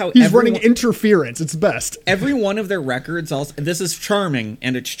also how He's running interference. It's best. every one of their records also, this is charming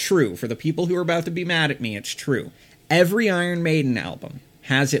and it's true for the people who are about to be mad at me, it's true. Every Iron Maiden album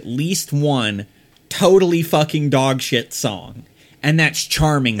has at least one totally fucking dog shit song, and that's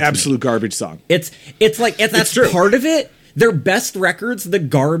charming to Absolute me. garbage song. That's true. part of it. Their best records, the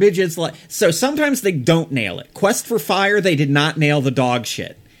garbage is like, so sometimes they don't nail it. Quest for Fire, they did not nail the dog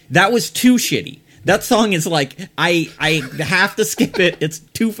shit. That was too shitty. That song is like, I have to skip it. It's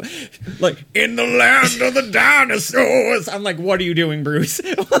too, like, in the land of the dinosaurs. I'm like, what are you doing, Bruce?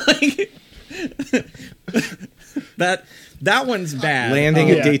 Like, that one's bad. Landing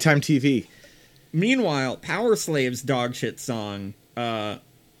at daytime TV. Meanwhile, Power Slave's dog shit song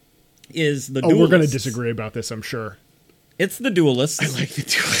is the Oh, Duelists. we're going to disagree about this, I'm sure. It's the Duelists. I like the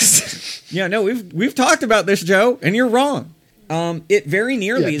Duelists. Yeah, no, we've talked about this, Joe, and you're wrong. It very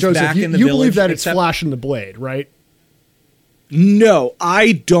nearly is Joseph, back in the you village. believe that it's except Flash and the Blade, right? No,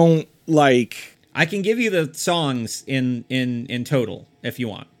 I don't like. I can give you the songs in total if you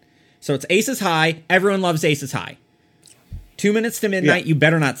want. So it's Aces High. Everyone loves Aces High. 2 Minutes to Midnight. Yeah. You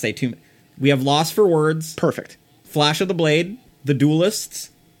better not say 2 minutes. We have Lost for Words. Perfect. Flash of the Blade. The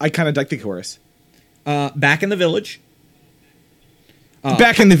Duelists. I kind of like the chorus. Back in the Village.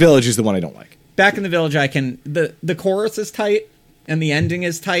 Back in the Village is the one I don't like. Back in the Village, I can... The chorus is tight, and the ending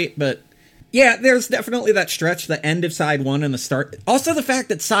is tight, but... Yeah, there's definitely that stretch, the end of side 1 and the start. Also the fact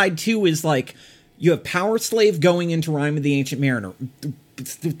that side 2 is like... You have Power Slave going into Rime of the Ancient Mariner.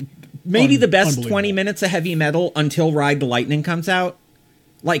 Maybe the best 20 minutes of heavy metal until Ride the Lightning comes out.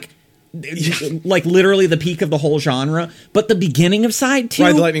 Like literally the peak of the whole genre. But the beginning of side 2...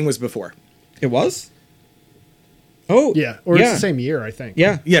 Ride the Lightning was before. It was? Oh. Yeah, or it's the same year, I think.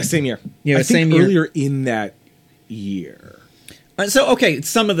 Yeah. Yeah, same year. Yeah, I think same year. earlier in that year. So, okay,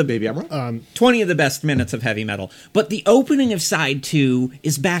 some of the... Maybe I'm wrong. 20 of the best minutes of heavy metal. But the opening of side 2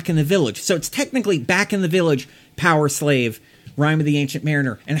 is Back in the Village. So it's technically Back in the Village, Power Slave, Rime of the Ancient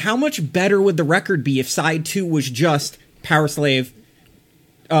Mariner. And how much better would the record be if side 2 was just Power Slave,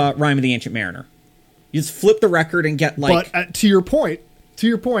 Rime of the Ancient Mariner? You just flip the record and get like... But to your point,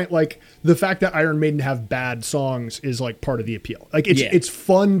 like the fact that Iron Maiden have bad songs is like part of the appeal. Like it's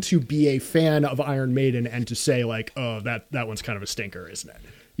fun to be a fan of Iron Maiden and to say like, oh, that one's kind of a stinker, isn't it?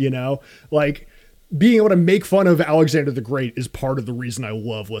 You know, like being able to make fun of Alexander the Great is part of the reason I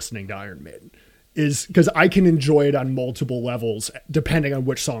love listening to Iron Maiden. is because I can enjoy it on multiple levels depending on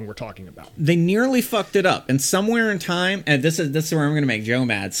which song we're talking about. They nearly fucked it up, and somewhere in time, and this is where I'm going to make Joe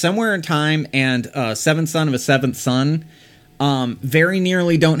mad. Somewhere in time, and Seventh Son of a Seventh Son, very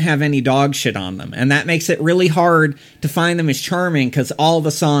nearly don't have any dog shit on them, and that makes it really hard to find them as charming because all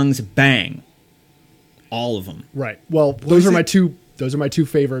the songs bang, all of them. Right. Well, those are my two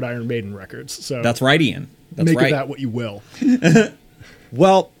favorite Iron Maiden records. So that's right, Ian. That's make right. of that what you will.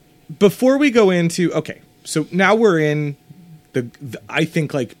 Well, before we go into, okay, so now we're in the I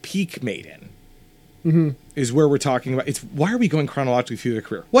think like peak Maiden is where we're talking about. It's why are we going chronologically through their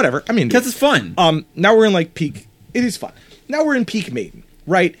career? Whatever. I mean, Because it's fun. now we're in like peak. It is fun. Now we're in peak Maiden,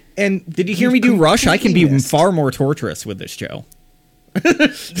 right? And Did you hear me do Rush? I can be far more torturous with this, Joe.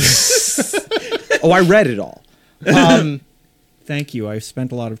 Oh, I read it all. Thank you. I've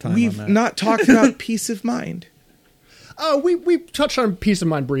spent a lot of time on We've that. not talked about Peace of Mind. We touched on Peace of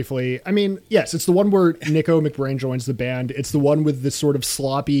Mind briefly. I mean, yes, it's the one where Nico McBrain joins the band. It's the one with this sort of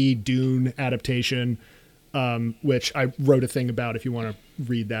sloppy Dune adaptation, which I wrote a thing about. If you want to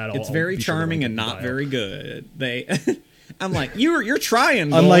read that, It's I'll very be sure to charming link it and in the not bio. very good. I'm like, you're trying,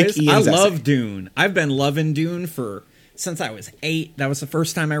 boys. Unlike Ian's I love essay. Dune. I've been loving Dune since I was 8. That was the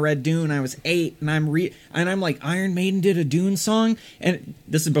first time I read Dune. I was 8, and I'm like, Iron Maiden did a Dune song, and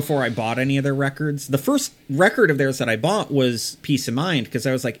this is before I bought any of their records. The first record of theirs that I bought was Peace of Mind, because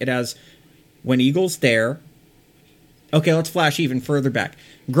I was like, it has When Eagles Dare. Okay, let's flash even further back.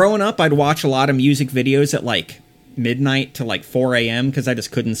 Growing up, I'd watch a lot of music videos at like midnight to like 4 a.m. because I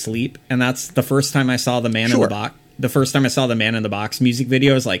just couldn't sleep, and that's the first time I saw the Man in the Box. The first time I saw the Man in the Box music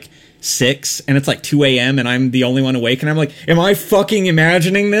video was like 6, and it's like 2 a.m. and I'm the only one awake, and I'm like, am I fucking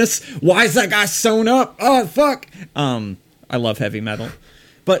imagining this? Why is that guy sewn up? Oh, fuck. I love heavy metal.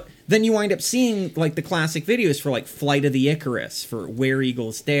 But then you wind up seeing like the classic videos for like Flight of the Icarus, for Where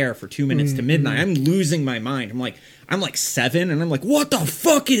Eagles Dare, for 2 Minutes to Midnight. I'm losing my mind. I'm like 7, and I'm like, what the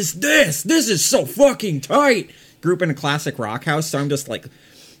fuck is this? This is so fucking tight. Grew up in a classic rock house, so I'm just like...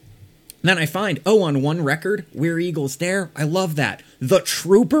 Then I find, on one record, Where Eagles Dare, I love that. The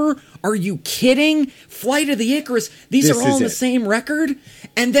Trooper? Are you kidding? Flight of the Icarus, these are all on the same record?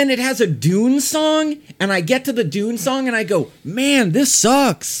 And then it has a Dune song, and I get to the Dune song, and I go, man, this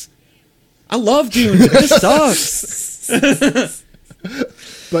sucks. I love Dune, but this sucks.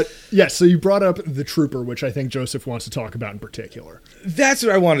 But yeah, so you brought up The Trooper, which I think Joseph wants to talk about in particular. That's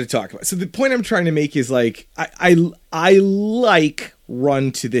what I wanted to talk about. So the point I'm trying to make is like I like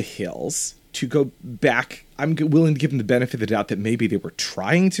Run to the Hills. To go back, I'm willing to give them the benefit of the doubt that maybe they were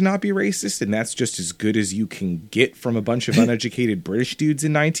trying to not be racist, and that's just as good as you can get from a bunch of uneducated British dudes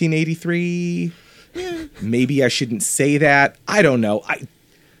in 1983. Maybe I shouldn't say that. I don't know.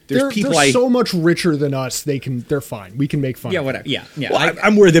 They're so much richer than us. They're fine. We can make fun. Yeah, of whatever. them. Yeah. Well,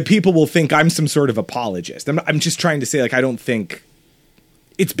 I'm worried that people will think I'm some sort of apologist. I'm just trying to say, like, I don't think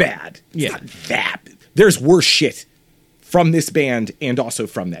it's bad. It's not that. There's worse shit from this band and also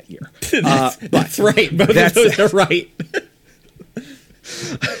from that year. That's right. Both of those are right.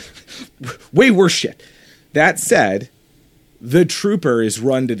 Way worse shit. That said, The Trooper is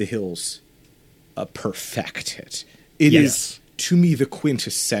Run to the Hills perfected. It is, to me, the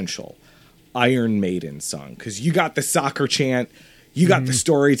quintessential Iron Maiden song. Because you got the soccer chant, you got the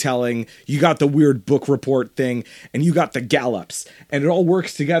storytelling, you got the weird book report thing, and you got the gallops. And it all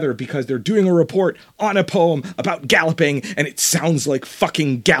works together because they're doing a report on a poem about galloping, and it sounds like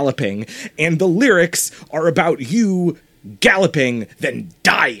fucking galloping. And the lyrics are about you galloping, then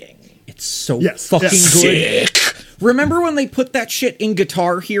dying. It's so Yes. fucking good. Sick. Remember when they put that shit in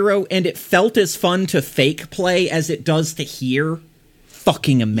Guitar Hero and it felt as fun to fake play as it does to hear?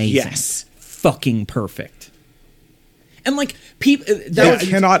 Fucking amazing. Yes. Fucking perfect. And like people I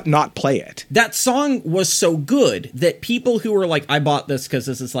cannot not play it. that song was so good that people who were like, I bought this because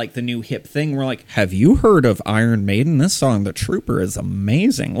this is like the new hip thing, were like, have you heard of Iron Maiden? This song, The Trooper, is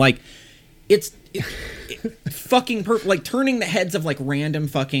amazing. Like, it's fucking perfect. Like, turning the heads of like random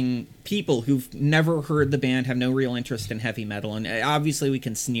fucking people who've never heard the band, have no real interest in heavy metal. And obviously we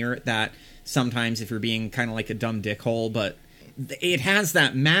can sneer at that sometimes if you're being kind of like a dumb dickhole, but it has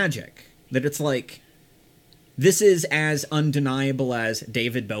that magic that it's like, this is as undeniable as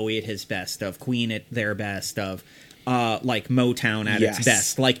David Bowie at his best, of Queen at their best, of like Motown at its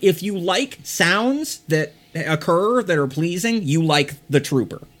best. Like, if you like sounds that occur that are pleasing, you like The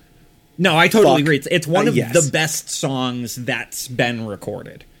Trooper. No, I totally agree. It's one of the best songs that's been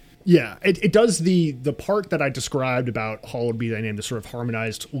recorded. Yeah, it does the part that I described about Hallowed Be Thy Name, the sort of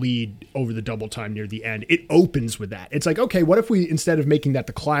harmonized lead over the double time near the end. It opens with that. It's like, okay, what if we, instead of making that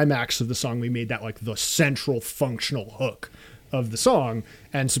the climax of the song, we made that like the central functional hook of the song,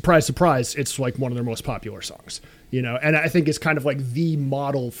 and surprise, surprise, it's like one of their most popular songs, you know, and I think it's kind of like the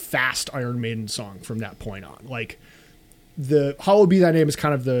model fast Iron Maiden song from that point on. Like, the Hallowed Be Thy Name is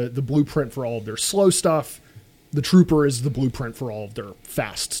kind of the blueprint for all of their slow stuff. The Trooper is the blueprint for all of their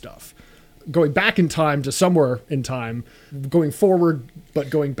fast stuff. Going back in time to somewhere in time, going forward, but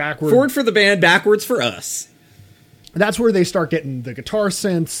going backward. Forward for the band, backwards for us. That's where they start getting the guitar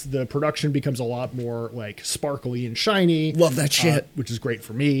synths. The production becomes a lot more like sparkly and shiny. Love that shit. Which is great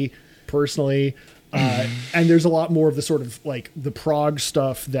for me personally. And there's a lot more of the sort of like the prog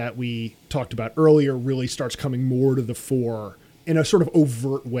stuff that we talked about earlier really starts coming more to the fore in a sort of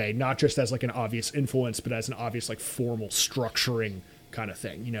overt way, not just as like an obvious influence, but as an obvious like formal structuring kind of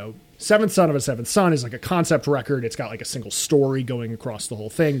thing. You know, Seventh Son of a Seventh Son is like a concept record. It's got like a single story going across the whole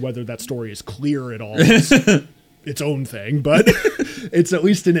thing. Whether that story is clear at all is its own thing, but it's at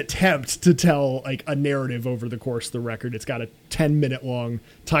least an attempt to tell like a narrative over the course of the record. It's got a 10-minute long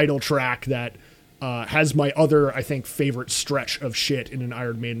title track that has my other, I think, favorite stretch of shit in an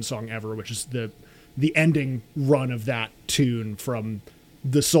Iron Maiden song ever, which is the ending run of that tune from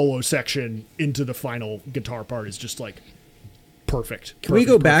the solo section into the final guitar part is just like perfect. Can we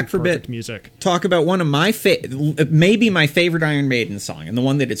go back for a bit? Music. Talk about one of my maybe my favorite Iron Maiden song, and the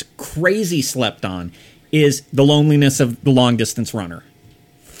one that is crazy slept on is "The Loneliness of the Long Distance Runner."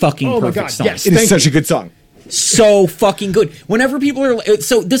 Fucking perfect my God, song. yes. It is such a good song. So fucking good. Whenever people are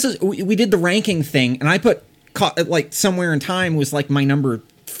so, this is we did the ranking thing, and I put like Somewhere in Time was like my number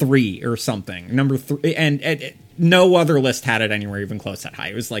 3 or something. Number 3, and no other list had it anywhere even close that high.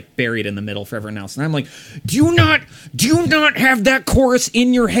 It was like buried in the middle for everyone else. And I'm like, do you not have that chorus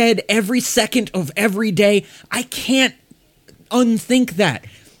in your head every second of every day? I can't unthink that.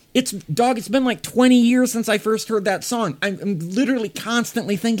 It's been like 20 years since I first heard that song. I'm literally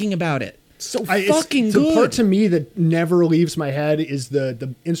constantly thinking about it. So fucking good. The part to me that never leaves my head is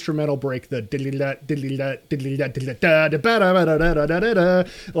the instrumental break, the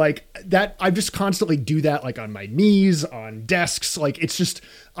like that. I just constantly do that, like on my knees, on desks. Like it's just,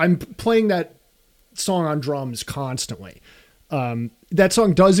 I'm playing that song on drums constantly. That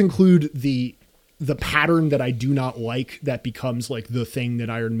song does include the pattern that I do not like that becomes like the thing that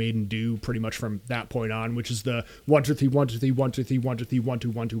Iron Maiden do pretty much from that point on, which is the 1 2 3 1 2 3 1 2 3 1 2 3 1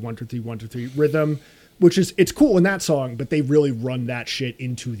 2 1 2 1 2 3 1 2 3 rhythm, which is, it's cool in that song, but they really run that shit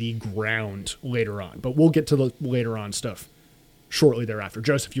into the ground later on. But we'll get to the later on stuff shortly thereafter.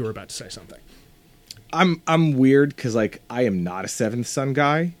 Joseph, you were about to say something. I'm weird because like I am not a Seventh Son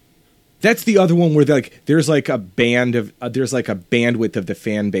guy. That's the other one where like there's like a band of there's like a bandwidth of the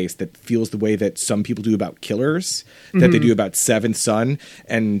fan base that feels the way that some people do about Killers, that they do about Seventh Son,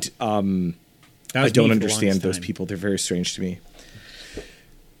 and I don't understand those people. They're very strange to me.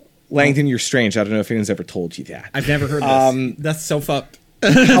 Langdon, you're strange. I don't know if anyone's ever told you that. I've never heard this. That's so fucked.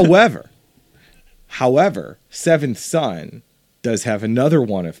 However, Seventh Son does have another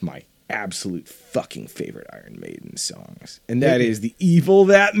one of my absolute fucking favorite Iron Maiden songs, and that is The Evil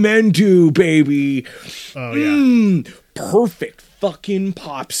That Men Do, baby. Oh yeah. Perfect fucking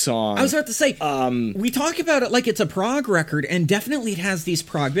pop song. I was about to say, we talk about it like it's a prog record, and definitely it has these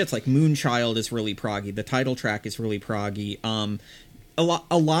prog bits, like Moonchild is really proggy, the title track is really proggy,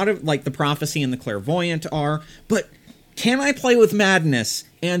 a lot of like the Prophecy and the Clairvoyant are, but Can I Play With Madness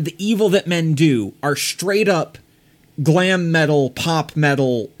and The Evil That Men Do are straight up glam metal, pop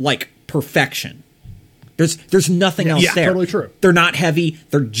metal, like perfection. There's nothing else there. Totally true. They're not heavy.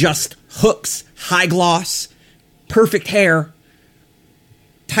 They're just hooks, high gloss, perfect hair,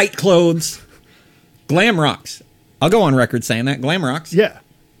 tight clothes, glam rocks. I'll go on record saying that. Glam rocks. Yeah.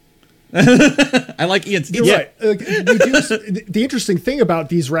 I like Ian's. You're right. The interesting thing about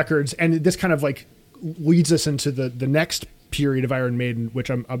these records, and this kind of like leads us into the next period of Iron Maiden,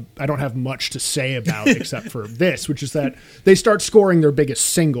 which I don't have much to say about except for this, which is that they start scoring their biggest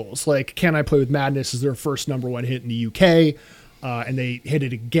singles. Like Can I Play With Madness is their first #1 hit in the UK, and they hit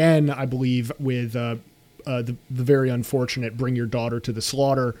it again, I believe, with the very unfortunate Bring Your Daughter to the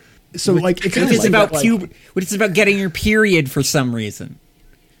Slaughter. So like it's about getting your period for some reason.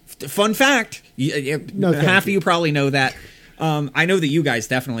 Fun fact, half of you probably know that. I know that you guys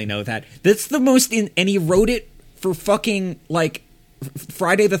definitely know that. That's the most and he wrote it for fucking like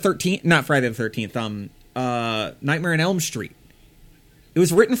Friday the 13th, not Friday the 13th, Nightmare on Elm Street. It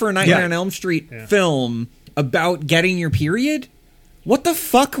was written for a Nightmare on Elm Street film about getting your period. What the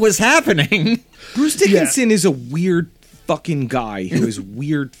fuck was happening? Bruce Dickinson is a weird fucking guy who has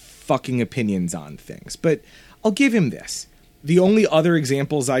weird fucking opinions on things, but I'll give him this. The only other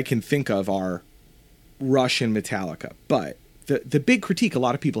examples I can think of are Rush and Metallica, but the big critique a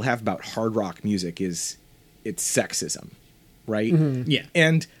lot of people have about hard rock music is its sexism, right? Yeah.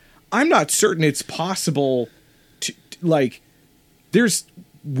 And I'm not certain it's possible to like, there's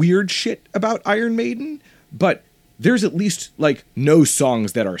weird shit about Iron Maiden, but there's at least like no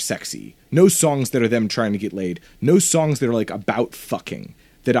songs that are sexy, no songs that are them trying to get laid, no songs that are like about fucking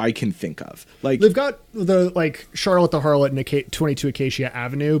that I can think of. Like, They've got the like Charlotte the Harlot and 22 Acacia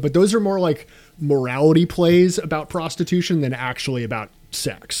Avenue, but those are more like morality plays about prostitution than actually about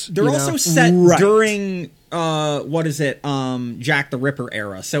sex. They're you also know? set Right. during what is it? Jack the Ripper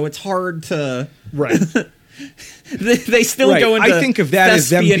era. So it's hard to Right. they still Right. go into I think of that as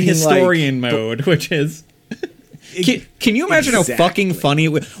them thespian being historian mode, which is can you imagine how fucking Exactly. funny it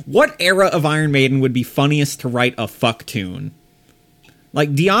would, what era of Iron Maiden would be funniest to write a fuck tune?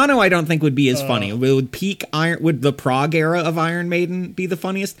 Like Diano, I don't think would be as funny. Would the prog era of Iron Maiden be the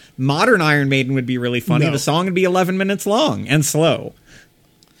funniest? Modern Iron Maiden would be really funny. No. The song would be 11 minutes long and slow.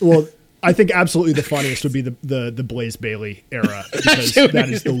 Well, I think absolutely the funniest would be the Blaze Bailey era, because that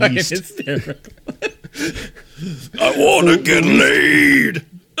is the least. Hysterical. I want to get laid.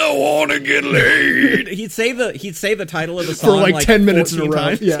 I want to get laid. He'd say the title of the song For like 10 minutes in a 14 row.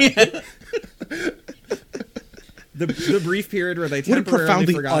 times. Yeah. The brief period where they what a temporarily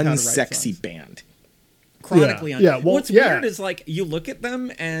profoundly forgot how to write unsexy songs. band. Chronically Yeah, well, What's yeah. weird is like you look at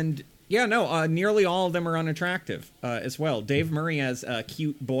them and nearly all of them are unattractive as well. Dave Murray has a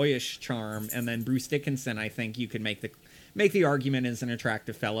cute boyish charm, and then Bruce Dickinson, I think you could make the argument is an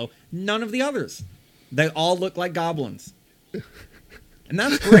attractive fellow. None of the others. They all look like goblins. And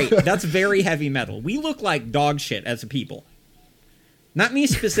that's great. That's very heavy metal. We look like dog shit as a people. Not me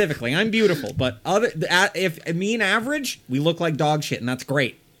specifically. I'm beautiful, but if me and average, we look like dog shit, and that's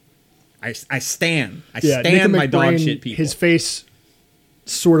great. I stand Nathan my dog McBrain, shit people. His face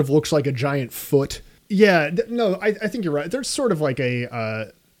sort of looks like a giant foot. Yeah, no, I think you're right. There's sort of like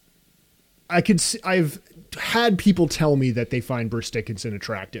a. I've had people tell me that they find Bruce Dickinson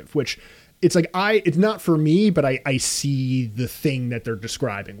attractive, which it's like it's not for me, but I see the thing that they're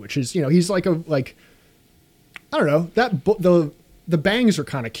describing, which is, you know, he's like I don't know, the bangs are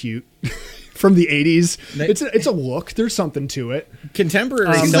kind of cute. From the 80s. It's a look. There's something to it.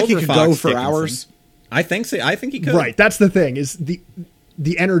 Contemporary Seems Silver like he could Fox go for Dickinson. hours. I think so. I think he could. Right. That's the thing, is the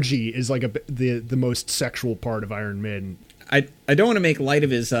energy is like the most sexual part of Iron Maiden. I don't want to make light of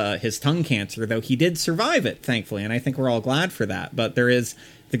his tongue cancer, though he did survive it, thankfully, and I think we're all glad for that. But there is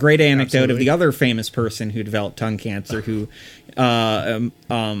the great anecdote of Absolutely. the other famous person who developed tongue cancer, who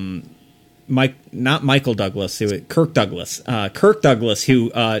not Michael Douglas, Kirk Douglas. Kirk Douglas, who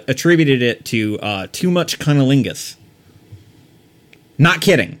attributed it to too much cunnilingus. Not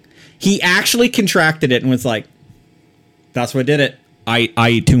kidding. He actually contracted it and was like, "That's what did it. I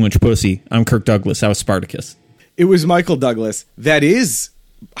eat too much pussy. I'm Kirk Douglas. I was Spartacus." It was Michael Douglas. That is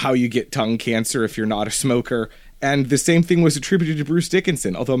how you get tongue cancer if you're not a smoker. And the same thing was attributed to Bruce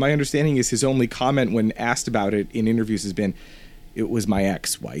Dickinson, although my understanding is his only comment when asked about it in interviews has been, "It was my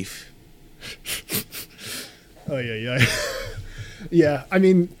ex-wife." Oh yeah. Yeah, I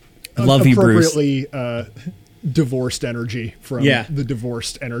mean, Love you, Bruce. appropriately divorced energy from the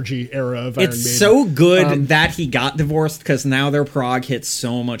divorced energy era of Iron Maiden. It's so good that he got divorced, because now their prog hits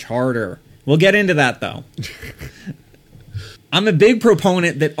so much harder. We'll get into that, though. I'm a big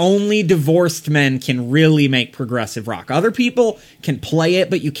proponent that only divorced men can really make progressive rock. Other people can play it,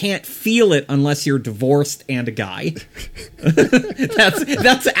 but you can't feel it unless you're divorced and a guy.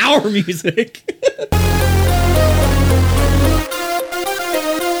 That's our music.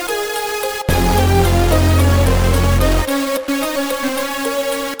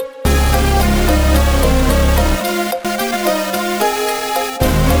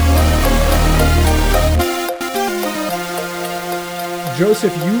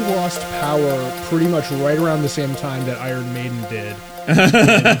 Joseph, you lost power pretty much right around the same time that Iron Maiden did.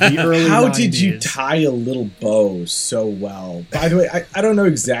 In the early How 90s. did you tie a little bow so well? By the way, I don't know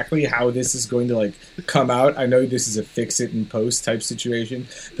exactly how this is going to like come out. I know this is a fix it and post type situation.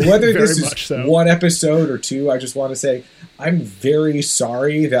 But whether Very this much is so. one episode or two, I just want to say I'm very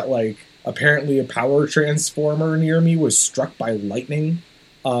sorry that like apparently a power transformer near me was struck by lightning.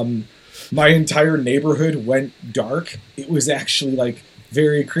 My entire neighborhood went dark. It was actually like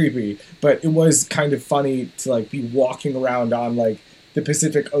very creepy, but it was kind of funny to like be walking around on like the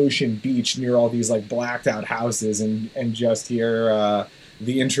Pacific Ocean beach near all these like blacked out houses and just hear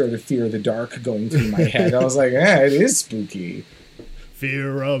the intro to Fear of the Dark going through my head. I was like, it is spooky.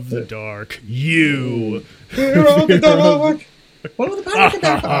 Fear of the dark. You. Fear of the dark. What was the power of the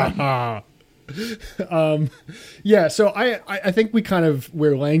dark? Yeah, so I think we kind of,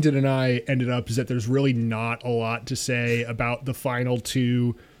 where Langdon and I ended up is that there's really not a lot to say about the final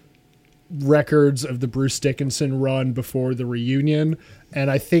two records of the Bruce Dickinson run before the reunion.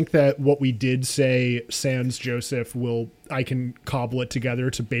 And I think that what we did say, sans Joseph, I can cobble it together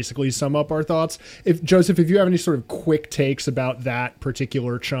to basically sum up our thoughts. Joseph, if you have any sort of quick takes about that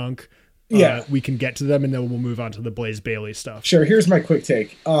particular chunk, we can get to them, and then we'll move on to the Blaze Bayley stuff. Sure. Here's my quick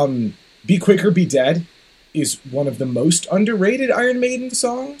take. Be Quick or Be Dead is one of the most underrated Iron Maiden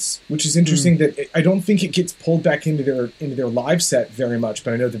songs, which is interesting that I don't think it gets pulled back into their live set very much,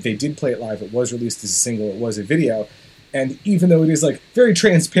 but I know that they did play it live. It was released as a single. It was a video. And even though it is like very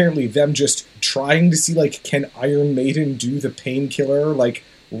transparently them just trying to see like, can Iron Maiden do the Painkiller, like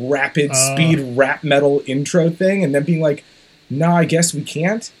rapid speed rap metal intro thing? And then being like, nah, I guess we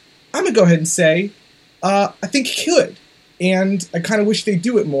can't. I'm going to go ahead and say, I think it could. And I kind of wish they'd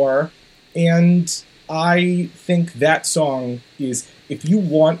do it more. And I think that song is,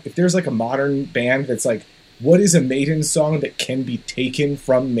 if there's like a modern band that's like, what is a Maiden song that can be taken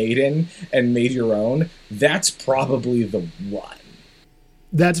from Maiden and made your own? That's probably the one.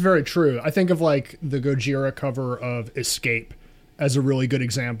 That's very true. I think of like the Gojira cover of Escape as a really good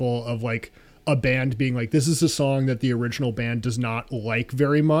example of like a band being like, this is a song that the original band does not like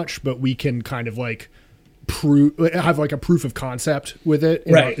very much, but we can kind of like have like a proof of concept with it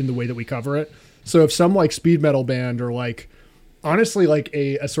in the way that we cover it. So if some like speed metal band or like, honestly, like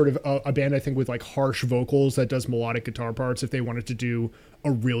a sort of a band, I think, with like harsh vocals that does melodic guitar parts, if they wanted to do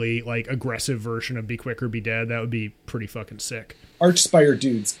a really like aggressive version of Be Quick or Be Dead, that would be pretty fucking sick. Archspire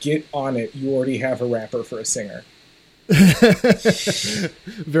dudes, get on it. You already have a rapper for a singer.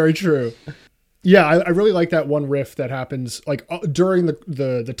 Very true. Yeah, I really like that one riff that happens like during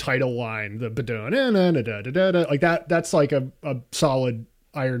the title line, the ba-da-na-na-na-da-da-da, like that. That's like a solid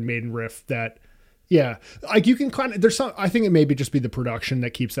Iron Maiden riff that. Yeah, like you can kind of, I think it maybe just be the production that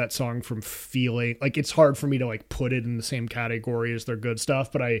keeps that song from feeling like it's hard for me to like put it in the same category as their good stuff,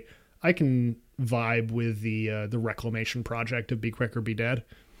 but I can vibe with the Reclamation project of Be Quick or Be Dead.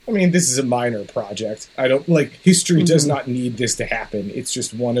 I mean, this is a minor project. I don't like history does not need this to happen. It's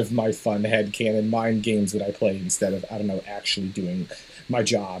just one of my fun headcanon mind games that I play instead of, I don't know, actually doing my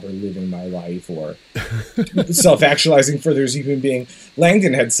job or living my life or self-actualizing further as a human being.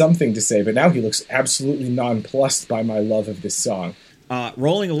 Langdon had something to say, but now he looks absolutely nonplussed by my love of this song.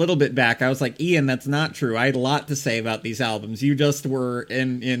 Rolling a little bit back, I was like, Ian, that's not true. I had a lot to say about these albums. You just were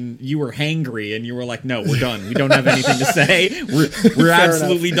you were hangry, and you were like, no, we're done. We don't have anything to say. We're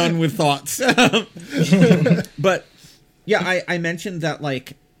absolutely done with thoughts. But yeah, I mentioned that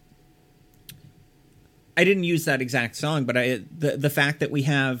like I didn't use that exact song, but the fact that we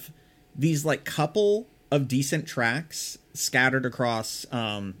have these like couple of decent tracks scattered across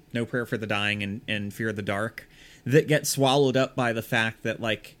No Prayer for the Dying and Fear of the Dark that get swallowed up by the fact that,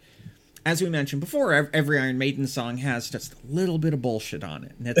 like, as we mentioned before, every Iron Maiden song has just a little bit of bullshit on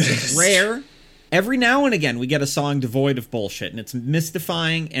it. And it's rare. Every now and again, we get a song devoid of bullshit, and it's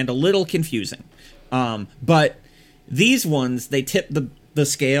mystifying and a little confusing. But these ones, they tip the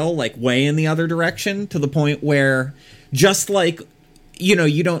scale, like, way in the other direction to the point where just, like, you know,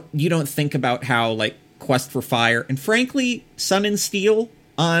 you don't think about how, like, Quest for Fire and, frankly, Sun and Steel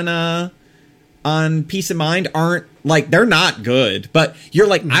on Peace of Mind aren't, like, they're not good, but you're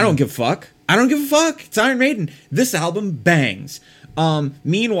like, I don't give a fuck. I don't give a fuck. It's Iron Maiden. This album bangs.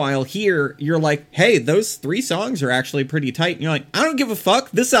 Meanwhile, here, you're like, hey, those 3 songs are actually pretty tight. And you're like, I don't give a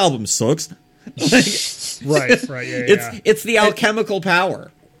fuck. This album sucks. Right, yeah. It's the alchemical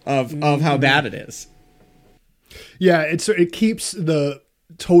power of how bad it is. Yeah, it keeps the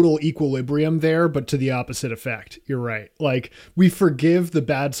total equilibrium there, but to the opposite effect. You're right. Like, we forgive the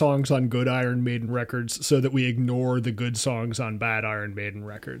bad songs on good Iron Maiden records so that we ignore the good songs on bad Iron Maiden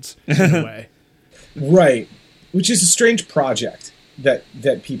records, in a way. Right. Which is a strange project that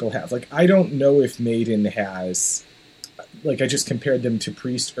people have. Like, I don't know if Maiden has, like, I just compared them to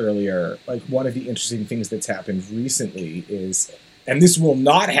Priest earlier. Like, one of the interesting things that's happened recently is, and this will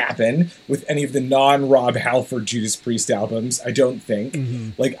not happen with any of the non-Rob Halford Judas Priest albums, I don't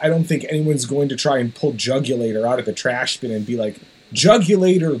think. Like, I don't think anyone's going to try and pull Jugulator out of the trash bin and be like,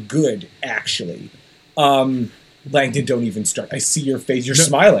 Jugulator good, actually. Langdon, don't even start. I see your face. You're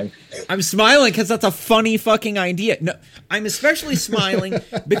smiling. I'm smiling because that's a funny fucking idea. No, I'm especially smiling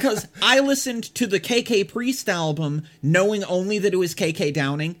because I listened to the KK Priest album knowing only that it was KK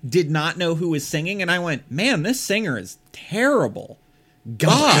Downing, did not know who was singing, and I went, man, this singer is terrible.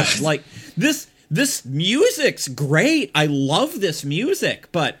 God, like, this music's great. I love this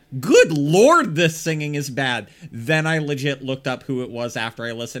music, but good Lord, this singing is bad. Then I legit looked up who it was after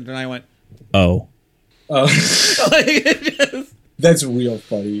I listened, and I went, oh. That's real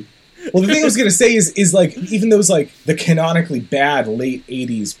funny. Well, the thing I was gonna say is like even those like the canonically bad late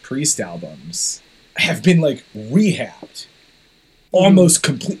 '80s Priest albums have been like rehabbed, almost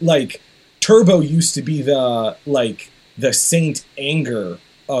complete. Like Turbo used to be the Saint Anger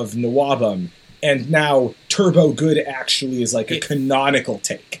of Nawabum, and now Turbo Good actually is like a canonical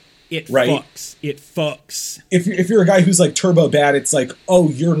take. It right? fucks. It fucks. If you're a guy who's like Turbo Bad, it's like, oh,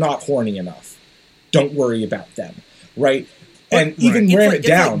 you're not horny enough. Don't worry about them, right? And even Ram It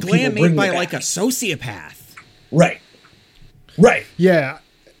Down, it's like glam people bring made by it like a back. sociopath. Right. Yeah,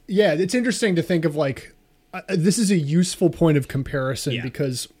 it's interesting to think of like this is a useful point of comparison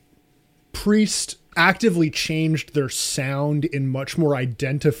because Priest actively changed their sound in much more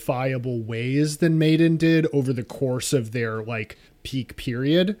identifiable ways than Maiden did over the course of their like peak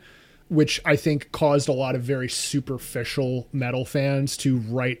period, which I think caused a lot of very superficial metal fans to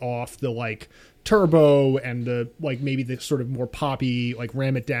write off the like Turbo and the like maybe the sort of more poppy like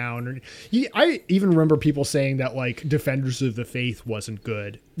Ram It Down. I even remember people saying that like Defenders of the Faith wasn't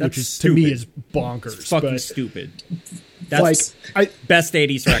good, which is stupid. to me is bonkers. It's fucking but, stupid. That's best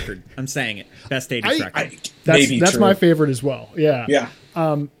 80s record. I'm saying it. Best 80s record. That's my favorite as well. Yeah. Yeah.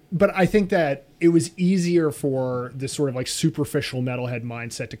 But I think that it was easier for this sort of like superficial metalhead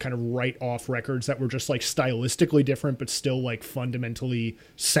mindset to kind of write off records that were just like stylistically different, but still like fundamentally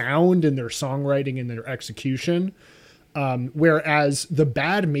sound in their songwriting and their execution. Whereas the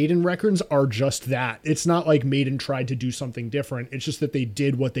bad Maiden records are just that. It's not like Maiden tried to do something different. It's just that they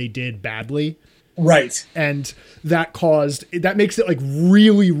did what they did badly. Right. And that makes it like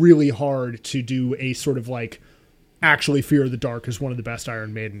really, really hard to do a sort of like actually Fear of the Dark is one of the best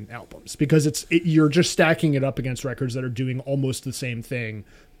Iron Maiden albums because you're just stacking it up against records that are doing almost the same thing,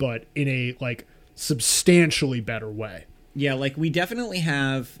 but in a like substantially better way. Yeah, like we definitely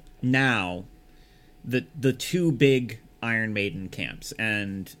have now the two big Iron Maiden camps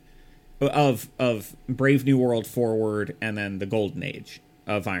and of Brave New World forward and then the Golden Age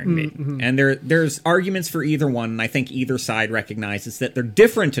of Iron Maiden. And there's arguments for either one, and I think either side recognizes that they're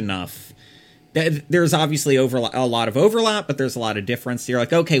different enough. There's obviously a lot of overlap, but there's a lot of difference. You're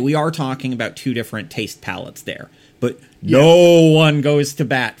like, okay, we are talking about two different taste palettes there, but no one goes to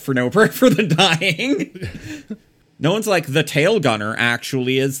bat for No Prayer for the Dying. No one's like, the Tail Gunner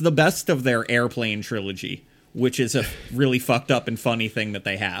actually is the best of their Airplane trilogy, which is a really fucked up and funny thing that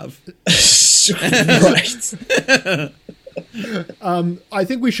they have. Right. I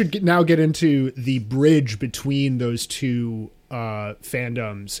think we should now get into the bridge between those two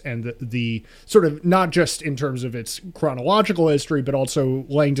fandoms and the sort of not just in terms of its chronological history, but also,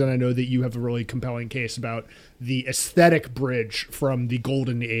 Langdon, I know that you have a really compelling case about the aesthetic bridge from the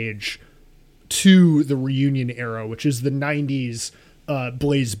Golden Age to the Reunion era, which is the 90s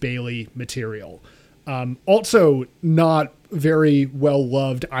Blaze Bayley material. Also not very well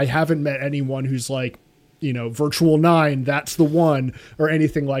loved. I haven't met anyone who's like, Virtual 9, that's the one, or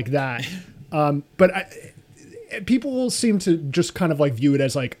anything like that. But people seem to just kind of like view it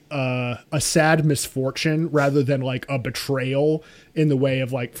as like a sad misfortune rather than like a betrayal in the way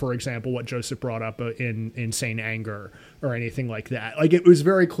of like, for example, what Joseph brought up in Saint Anger or anything like that. Like it was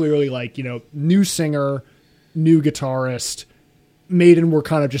very clearly like, new singer, new guitarist. Maiden were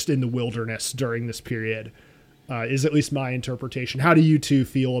kind of just in the wilderness during this period. Is at least my interpretation. How do you two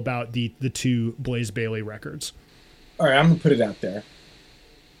feel about the two Blaze Bayley records? All right, I'm gonna put it out there.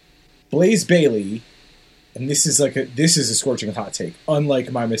 Blaze Bayley, and this is a scorching hot take. Unlike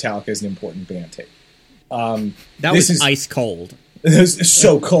my Metallica is an important band take. That was ice cold. This is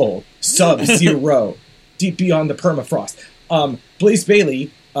so cold. Sub-zero, deep beyond the permafrost. Blaze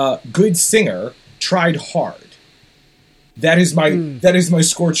Bayley, good singer, tried hard. That is my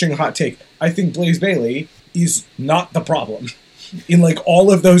scorching hot take. I think Blaze Bayley is not the problem. In like all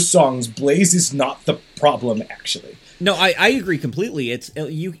of those songs, Blaze is not the problem, actually. No, I agree completely. It's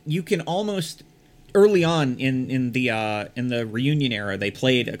you can almost early on in the Reunion era, they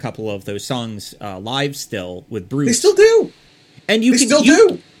played a couple of those songs live still with Bruce. They still do, and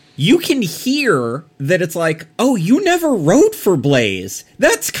you can hear that it's like, oh, you never wrote for Blaze.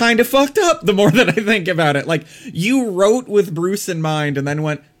 That's kind of fucked up. The more that I think about it, like you wrote with Bruce in mind, and then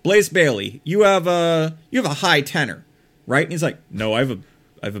went, Blaze Bayley, you have a high tenor, right? And he's like, no, I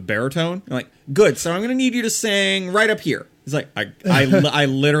have a baritone. I'm like, good. So I'm gonna need you to sing right up here. He's like, I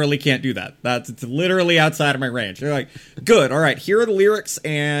literally can't do that. It's literally outside of my range. They're like, good. All right, here are the lyrics,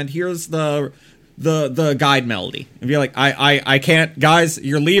 and here's the guide melody. And be like, I can't, guys,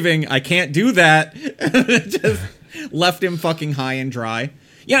 you're leaving. I can't do that. Just left him fucking high and dry.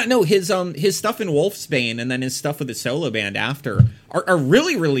 Yeah, no, his stuff in Wolfsbane and then his stuff with his solo band after are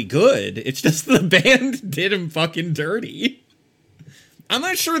really, really good. It's just the band did him fucking dirty. I'm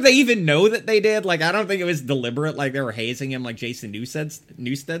not sure they even know that they did. Like, I don't think it was deliberate, like they were hazing him like Jason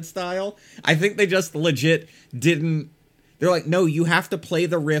Newsted style. I think they just legit didn't. They're like, no, you have to play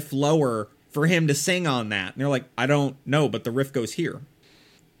the riff lower for him to sing on that. And they're like, I don't know, but the riff goes here.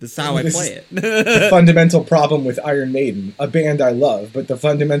 This is how I play it. The fundamental problem with Iron Maiden, a band I love, but the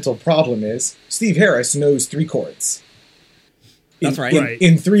fundamental problem is Steve Harris knows 3 chords. That's right.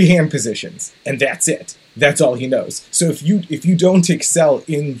 In 3 hand positions, and that's it. That's all he knows. So if you don't excel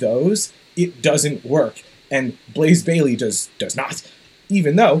in those, it doesn't work. And Blaze Bayley does not.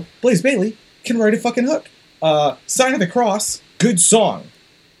 Even though Blaze Bayley can write a fucking hook. Sign of the Cross, good song,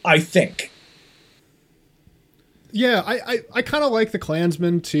 I think. Yeah, I kind of like the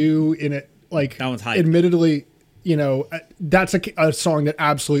Klansman too. In it, like that one's hype. Admittedly, you know, that's a song that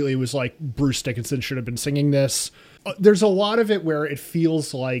absolutely was like Bruce Dickinson should have been singing this. There's a lot of it where it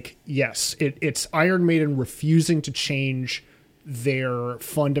feels like, yes, it's Iron Maiden refusing to change their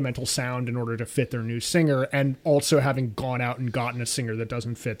fundamental sound in order to fit their new singer, and also having gone out and gotten a singer that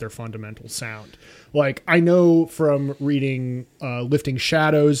doesn't fit their fundamental sound. Like, I know from reading Lifting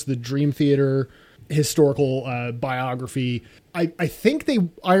Shadows, the Dream Theater historical biography, I think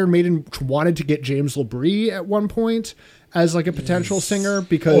Iron Maiden wanted to get James LaBrie at one point as like a potential singer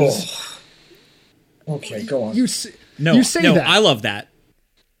because... Okay, go on. You say that. I love that.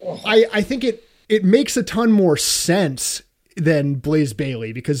 I think it makes a ton more sense than Blaze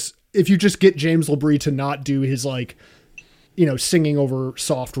Bayley, because if you just get James LaBrie to not do his, like, you know, singing over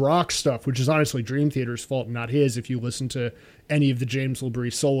soft rock stuff, which is honestly Dream Theater's fault, not his. If you listen to any of the James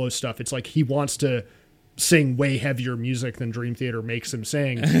LaBrie solo stuff, it's like he wants to sing way heavier music than Dream Theater makes him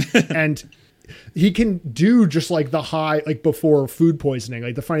sing. And he can do just like the high, like before Food Poisoning.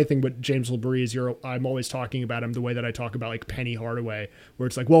 Like, the funny thing with James LaBrie is I'm always talking about him the way that I talk about like Penny Hardaway, where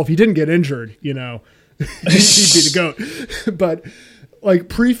it's like, well, if he didn't get injured, you know, he'd be the GOAT. But like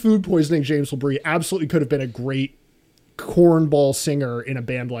pre-Food Poisoning, James LaBrie absolutely could have been a great cornball singer in a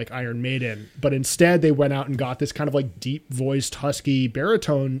band like Iron Maiden. But instead they went out and got this kind of like deep voiced, husky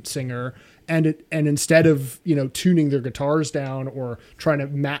baritone singer. And instead of, you know, tuning their guitars down or trying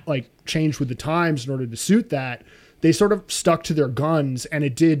to change with the times in order to suit that, they sort of stuck to their guns, and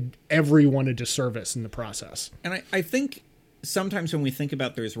it did everyone a disservice in the process. And I think sometimes when we think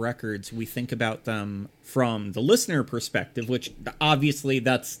about those records, we think about them from the listener perspective, which obviously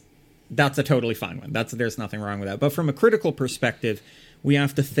that's a totally fine one. There's nothing wrong with that. But from a critical perspective, we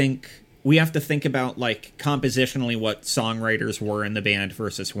have to think about, like, compositionally what songwriters were in the band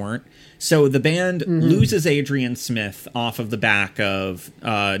versus weren't. So the band loses Adrian Smith off of the back of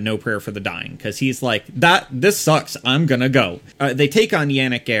No Prayer for the Dying, because he's like, this sucks, I'm gonna go. They take on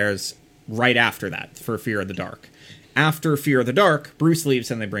Yannick Gers right after that for Fear of the Dark. After Fear of the Dark, Bruce leaves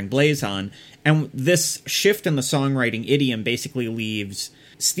and they bring Blaze on. And this shift in the songwriting idiom basically leaves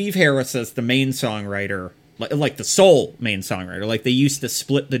Steve Harris as the main songwriter, like the sole main songwriter. Like, they used to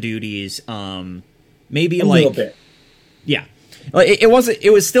split the duties, maybe a like... little bit. Yeah. It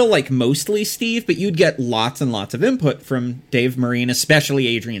was still like mostly Steve, but you'd get lots and lots of input from Dave Murray, and especially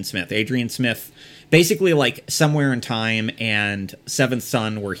Adrian Smith. Adrian Smith, basically, like, Somewhere in Time and Seventh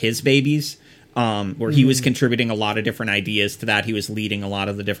Son were his babies, where he was contributing a lot of different ideas to that. He was leading a lot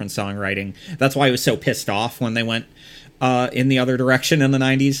of the different songwriting. That's why he was so pissed off when they went in the other direction in the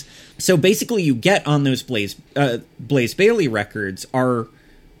 90s. So basically you get on those Blaze Bayley records are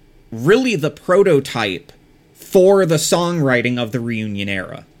really the prototype for the songwriting of the reunion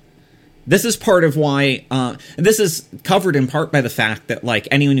era. This is part of why, this is covered in part by the fact that, like,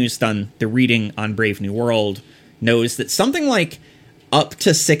 anyone who's done the reading on Brave New World knows that something like up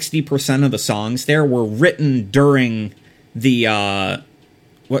to 60% of the songs there were written during the,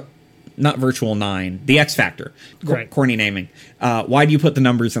 not Virtual 9, the X Factor. Right. Corny naming. Why do you put the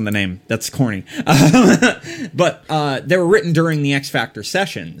numbers in the name? That's corny. But they were written during the X Factor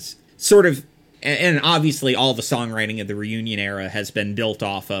sessions. Sort of, and obviously all the songwriting of the reunion era has been built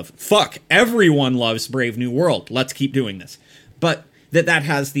off of, fuck, everyone loves Brave New World, let's keep doing this. But that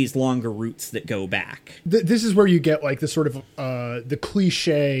has these longer roots that go back. This is where you get, like, the sort of, the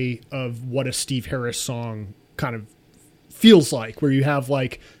cliche of what a Steve Harris song kind of feels like, where you have,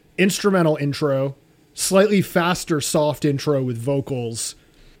 like, instrumental intro, slightly faster soft intro with vocals,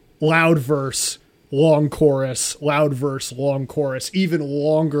 loud verse, long chorus, loud verse, long chorus, even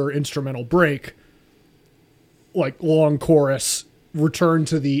longer instrumental break, like long chorus, return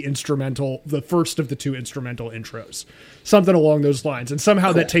to the instrumental, the first of the 2 instrumental intros, something along those lines. And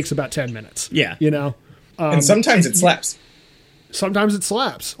somehow that takes about 10 minutes. Yeah. You know? And sometimes it slaps. Sometimes it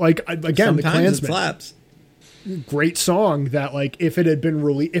slaps. Like, again, Sometimes the Klansman. it slaps. great song that, like, if it had been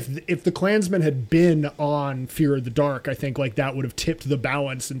if the Klansmen had been on Fear of the Dark, I think like that would have tipped the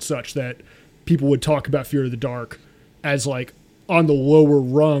balance and such that people would talk about Fear of the Dark as like on the lower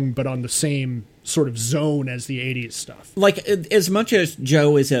rung, but on the same sort of zone as the 80s stuff. Like, as much as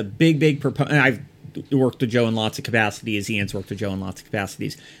Joe is a big proponent, I've worked with Joe in lots of capacities, Ian's worked with Joe in lots of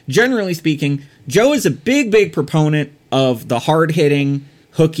capacities. Generally speaking, Joe is a big proponent of the hard-hitting,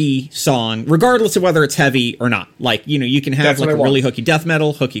 hooky song, regardless of whether it's heavy or not. Like, you know, you can have That's like what a I want. really hooky death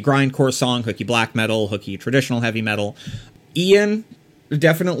metal, hooky grindcore song, hooky black metal, hooky traditional heavy metal. Ian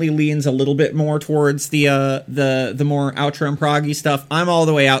definitely leans a little bit more towards the more outro and proggy stuff. I'm all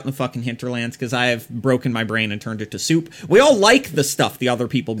the way out in the fucking hinterlands because I have broken my brain and turned it to soup. We all like the stuff the other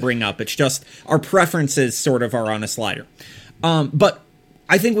people bring up. It's just our preferences sort of are on a slider. But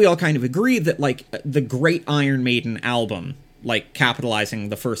I think we all kind of agree that, like, the great Iron Maiden album, like capitalizing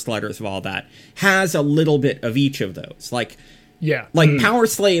the first letters of all that, has a little bit of each of those. Like, Yeah. like Power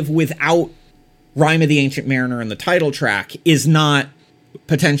Slave without Rime of the Ancient Mariner and the title track is not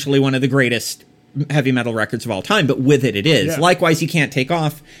potentially one of the greatest heavy metal records of all time, but with it is. Yeah. Likewise, you can't take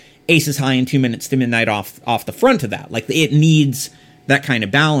off Aces High and 2 Minutes to Midnight off the front of that. Like, it needs that kind of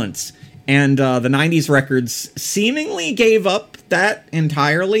balance. And the 90s records seemingly gave up that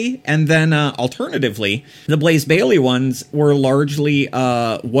entirely. And then alternatively, the Blaze Bayley ones were largely,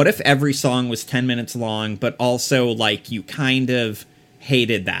 what if every song was 10 minutes long, but also, like, you kind of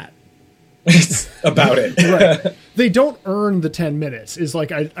hated that. About it. Right. They don't earn the 10 minutes is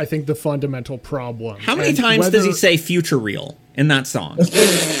like, I think the fundamental problem. How many And times does he whether- say Future Real in that song?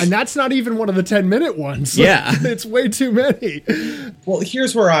 And that's not even one of the 10-minute ones. Yeah. It's way too many. Well,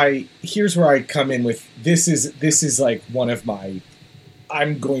 here's where I come in with this is like one of my,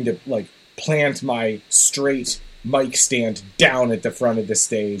 I'm going to like plant my straight mic stand down at the front of the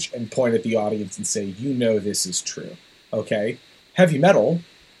stage and point at the audience and say, you know this is true. Okay? Heavy metal,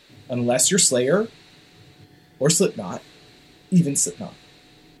 unless you're Slayer or Slipknot, even Slipknot,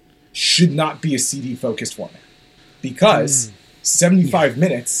 should not be a CD focused format. Because 75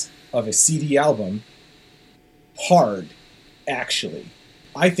 minutes of a CD album, hard, actually.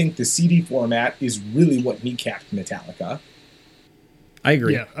 I think the CD format is really what kneecapped Metallica. I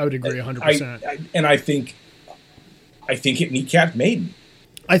agree. Yeah, I would agree 100%. And I think it kneecapped Maiden.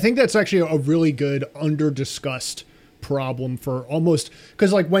 I think that's actually a really good under-discussed problem for almost,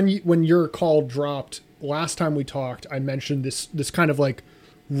 because like when your call dropped last time we talked, I mentioned this kind of like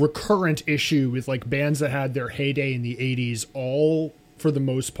recurrent issue with like bands that had their heyday in the 80s all for the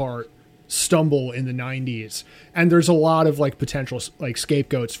most part stumble in the 90s, and there's a lot of like potential like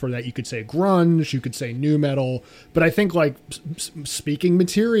scapegoats for that. You could say grunge, you could say nu metal, but I think like speaking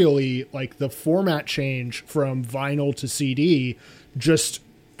materially, like the format change from vinyl to CD just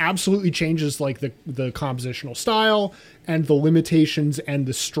absolutely changes like the compositional style and the limitations and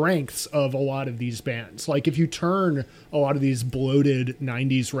the strengths of a lot of these bands. Like if you turn a lot of these bloated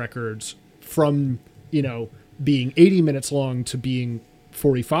 90s records from, you know, being 80 minutes long to being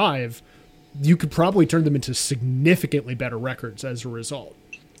 45, you could probably turn them into significantly better records as a result.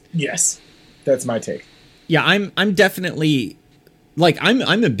 Yes, that's my take. Yeah, I'm definitely, like,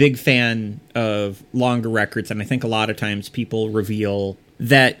 I'm a big fan of longer records, and I think a lot of times people reveal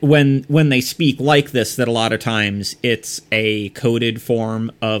that when they speak like this, that a lot of times it's a coded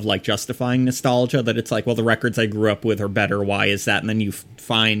form of like justifying nostalgia, that it's like, well, the records I grew up with are better, why is that? And then you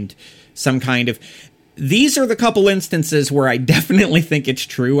find some kind of, these are the couple instances where I definitely think it's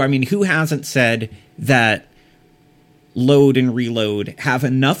true. I mean, who hasn't said that Load and Reload have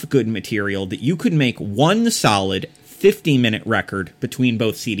enough good material that you could make one solid 50-minute record between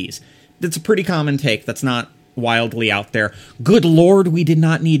both CDs? That's a pretty common take. That's not wildly out there. Good Lord, we did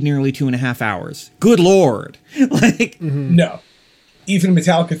not need nearly 2.5 hours. Good Lord. Like, No. Even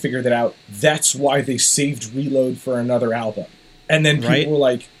Metallica figured that out. That's why they saved Reload for another album. And then people Right. were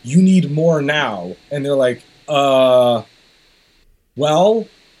like, you need more now. And they're like, well,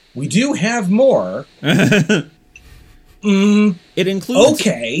 we do have more. it includes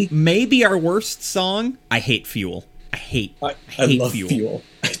Okay. maybe our worst song. I hate Fuel. I hate love Fuel.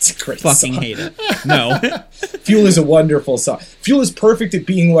 It's a great Fucking song. hate it. No. Fuel is a wonderful song. Fuel is perfect at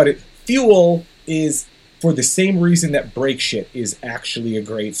being what it... Fuel is, for the same reason that Break Shit is actually a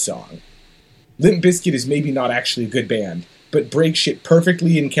great song. Limp Bizkit is maybe not actually a good band, but Break Shit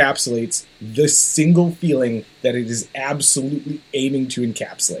perfectly encapsulates the single feeling that it is absolutely aiming to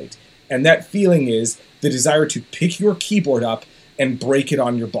encapsulate. And that feeling is the desire to pick your keyboard up and break it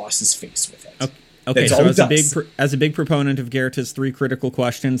on your boss's face with it. Okay, That's so all it does. as a big proponent of Garrett's 3 critical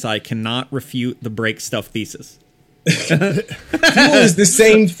questions, I cannot refute the break stuff thesis. Fuel is the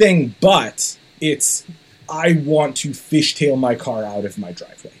same thing, but it's I want to fishtail my car out of my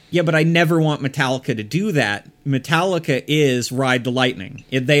driveway. Yeah, but I never want Metallica to do that. Metallica is Ride the Lightning.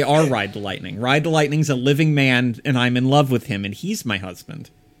 They are Ride the Lightning. Ride the Lightning's a living man, and I'm in love with him, and he's my husband.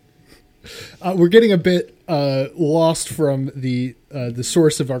 We're getting a bit lost from the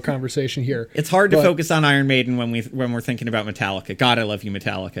source of our conversation here. It's hard to focus on Iron Maiden when we're thinking about Metallica. God, I love you,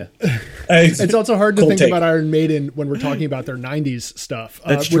 Metallica. It's also hard to think take. about Iron Maiden when we're talking about their 90s stuff.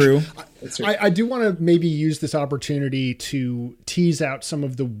 That's true. I do want to maybe use this opportunity to tease out some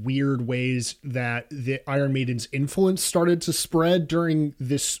of the weird ways that the Iron Maiden's influence started to spread during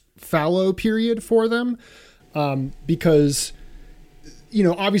this fallow period for them. Because, you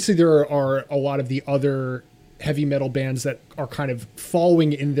know, obviously there are a lot of the other heavy metal bands that are kind of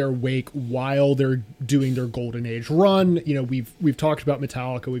following in their wake while they're doing their golden age run. You know, we've talked about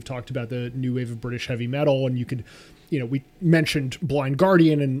Metallica, we've talked about the new wave of British heavy metal, and you could, you know, we mentioned Blind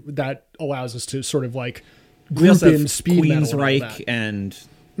Guardian, and that allows us to sort of like group in speed metal, Queensryche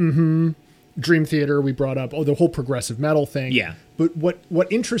and Dream Theater. We brought up the whole progressive metal thing. Yeah. But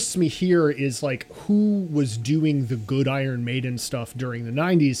what interests me here is like who was doing the good Iron Maiden stuff during the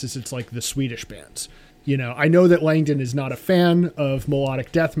 90s. Is it's like the Swedish bands. You know, I know that Langdon is not a fan of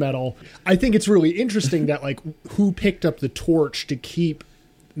melodic death metal. I think it's really interesting that like who picked up the torch to keep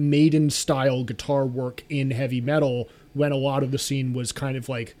Maiden style guitar work in heavy metal when a lot of the scene was kind of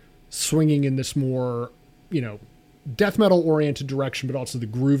like swinging in this more, you know, death metal oriented direction, but also the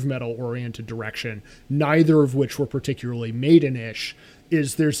groove metal oriented direction, neither of which were particularly Maiden-ish.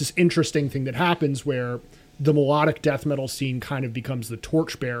 There's this interesting thing that happens where the melodic death metal scene kind of becomes the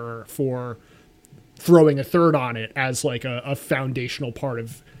torchbearer for throwing a third on it as like a foundational part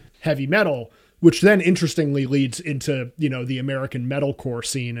of heavy metal, which then interestingly leads into, you know, the American metalcore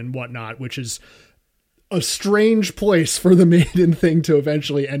scene and whatnot, which is a strange place for the Maiden thing to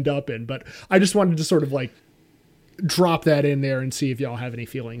eventually end up in. But I just wanted to sort of like drop that in there and see if y'all have any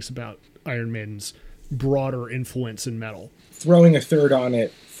feelings about Iron Maiden's broader influence in metal. Throwing a third on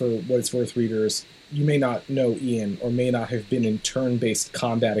it, for what it's worth, readers, you may not know Ian or may not have been in turn-based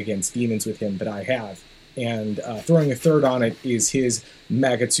combat against demons with him, but I have. And throwing a third on it is his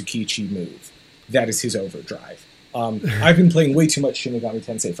Magatsukichi move. That is his overdrive. I've been playing way too much Shin Megami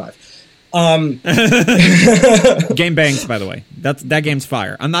Tensei 5. Game bangs, by the way. That game's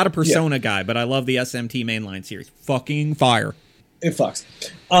fire. I'm not a Persona guy, but I love the SMT mainline series. Fucking fire. It fucks.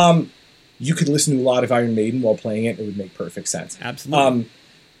 You could listen to a lot of Iron Maiden while playing it. It would make perfect sense. Absolutely.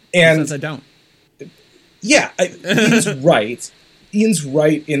 And since I don't. Yeah, Ian's right. Ian's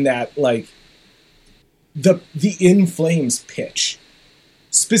right in that, like, the In Flames pitch.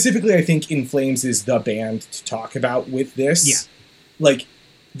 Specifically, I think In Flames is the band to talk about with this. Yeah. Like,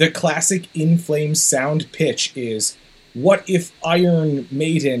 the classic In Flames sound pitch is, what if Iron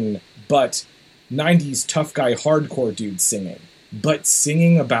Maiden, but 90s tough guy hardcore dude singing? But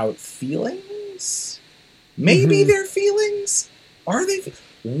singing about feelings? Maybe they're feelings? Are they?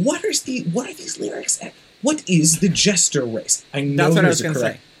 What are these lyrics? What is the jester race? I know That's what I was going to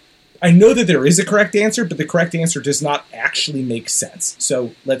say. I know that there is a correct answer, but the correct answer does not actually make sense.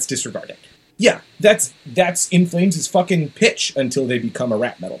 So let's disregard it. Yeah, that's In Flames' fucking pitch until they become a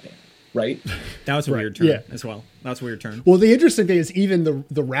rap metal band, right? That was a weird turn as well. That was a weird turn. Well, the interesting thing is even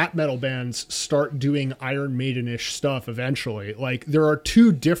the rap metal bands start doing Iron Maiden-ish stuff eventually. Like, there are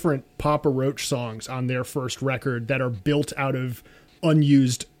two different Papa Roach songs on their first record that are built out of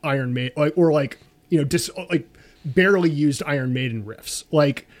unused Iron Maiden, barely used Iron Maiden riffs.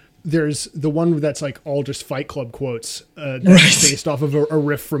 Like, there's the one that's like all just Fight Club quotes that's based off of a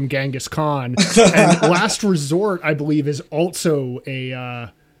riff from Genghis Khan. And Last Resort, I believe, is also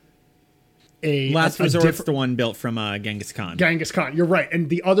Last Resort's the one built from Genghis Khan. Genghis Khan, you're right. And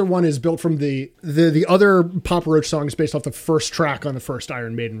the other one is built from the other Papa Roach song is based off the first track on the first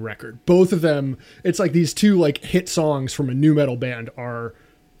Iron Maiden record. Both of them, it's like these two like hit songs from a new metal band are,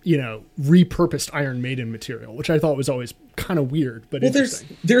 you know, repurposed Iron Maiden material, which I thought was always kind of weird, but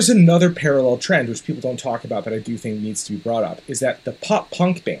interesting. There's another parallel trend which people don't talk about, but I do think needs to be brought up, is that the pop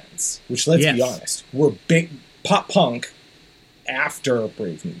punk bands, which let's be honest, were big pop punk after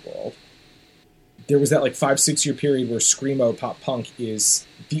Brave New World. There was that like 5-6 year period where screamo pop punk is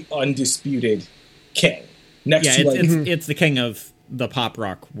the undisputed king. It's the king of the pop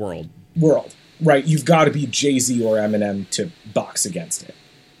rock world. Right? You've got to be Jay-Z or Eminem to box against it.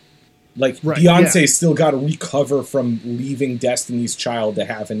 Like, Beyonce's still got to recover from leaving Destiny's Child to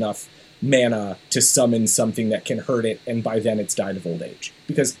have enough mana to summon something that can hurt it, and by then it's died of old age.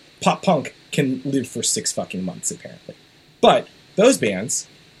 Because pop punk can live for 6 fucking months, apparently. But those bands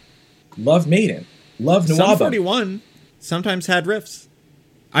love Maiden, love Nwaba. Sum 41 sometimes had riffs.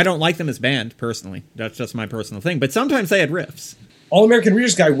 I don't like them as band, personally. That's just my personal thing. But sometimes they had riffs. All American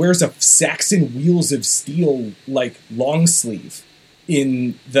Readers guy wears a Saxon Wheels of Steel like long sleeve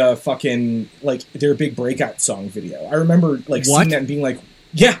in the fucking like their big breakout song video. I remember like seeing that and being like,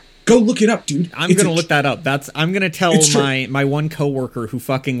 yeah, go look it up, dude. I'm gonna look that up. I'm gonna tell my one coworker who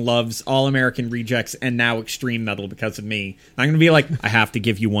fucking loves All American Rejects and now extreme metal because of me. I'm gonna be like, I have to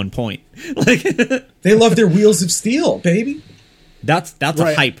give you 1 point. Like they love their Wheels of Steel, baby. That's Right.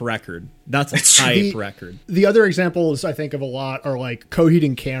 a hype record. That's a hype record. The other examples I think of a lot are like Coheed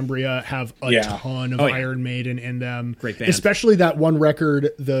and Cambria have a Yeah. ton of Oh, yeah. Iron Maiden in them. Great band. Especially that one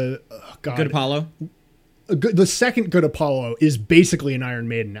record, the Good Apollo. the second Good Apollo is basically an Iron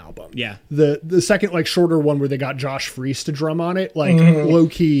Maiden album. Yeah. The second like shorter one where they got Josh Freese to drum on it, like low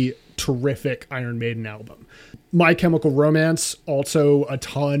key terrific Iron Maiden album. My Chemical Romance, also a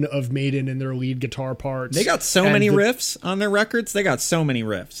ton of Maiden in their lead guitar parts. They got so And many the- riffs on their records. They got so many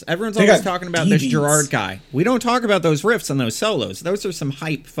riffs. Everyone's They always got talking about this DBs. Gerard guy. We don't talk about those riffs and those solos. Those are some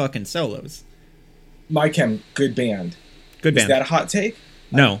hype fucking solos. My Chem, good band. Good Is band. that a hot take?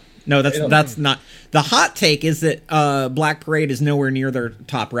 No, I don't that's not. The hot take is that Black Parade is nowhere near their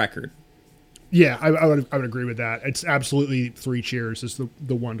top record. Yeah, I would agree with that. It's absolutely Three Cheers is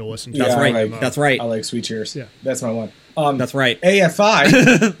the one to listen to. That's right. I like, That's right. I like Sweet Cheers. Yeah. That's my one. That's right.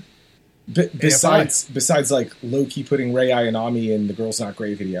 AFI. Besides like low-key putting Ray Ayanami in the Girls Not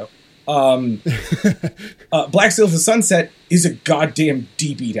Grey video, Black Sails of Sunset is a goddamn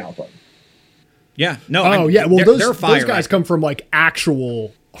D-beat album. Yeah. No. Oh yeah, well they're those fire, guys come from like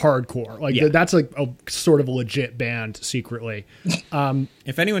actual hardcore. Like Yeah. that's like a sort of a legit band secretly.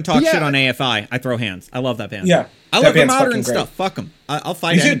 If anyone talks Yeah. shit on AFI, I throw hands. I love that band. Yeah, I that love the band's modern fucking great. stuff. Fuck them. I'll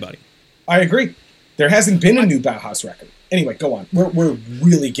fight You should. anybody. I agree. There hasn't been a new Bauhaus record. Anyway, go on. We're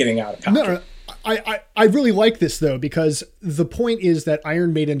really getting out of pocket. No, I really like this though because the point is that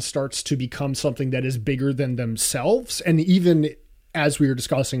Iron Maiden starts to become something that is bigger than themselves, and even as we were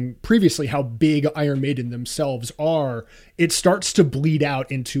discussing previously how big Iron Maiden themselves are, it starts to bleed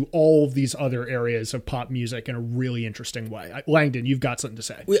out into all of these other areas of pop music in a really interesting way. Langdon, you've got something to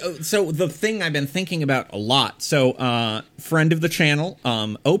say. So the thing I've been thinking about a lot. So friend of the channel,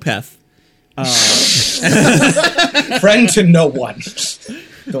 Opeth. Friend to no one.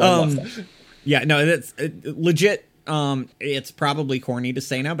 Don't love that. Yeah, no, it's legit. It's probably corny to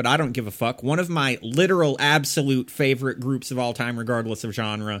say now, but I don't give a fuck. One of my literal absolute favorite groups of all time, regardless of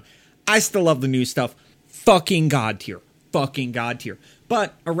genre. I still love the new stuff. Fucking god tier. Fucking god tier.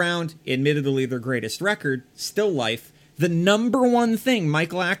 But around, admittedly, their greatest record, Still Life, the number one thing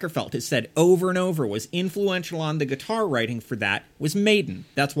Michael Ackerfeld has said over and over was influential on the guitar writing for that was Maiden.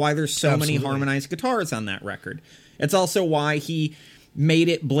 That's why there's so many harmonized guitars on that record. It's also why he made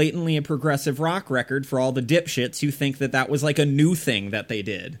it blatantly a progressive rock record for all the dipshits who think that that was like a new thing that they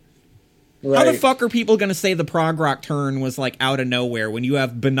did. Right. How the fuck are people going to say the prog rock turn was like out of nowhere when you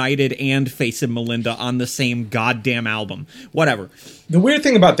have Benighted and Face of Melinda on the same goddamn album? Whatever. The weird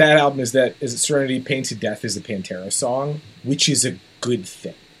thing about that album is that Serenity Painted Death is a Pantera song, which is a good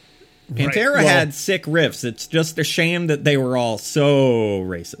thing. Pantera Well- had sick riffs. It's just a shame that they were all so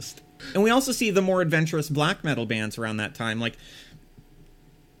racist. And we also see the more adventurous black metal bands around that time, like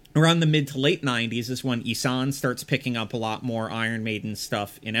around the mid to late 90s is when Isan starts picking up a lot more Iron Maiden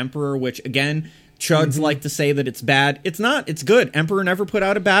stuff in Emperor, which, again, chuds like to say that it's bad. It's not. It's good. Emperor never put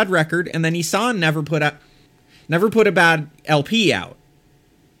out a bad record, and then Isan never put a bad LP out.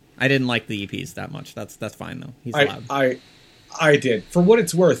 I didn't like the EPs that much. That's fine, though. He's allowed. I did. For what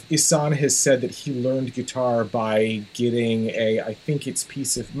it's worth, Isan has said that he learned guitar by getting I think it's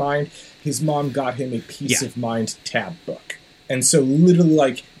Peace of Mind. His mom got him a Peace Yeah. of Mind tab book. And so literally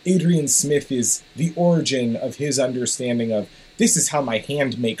like Adrian Smith is the origin of his understanding of this is how my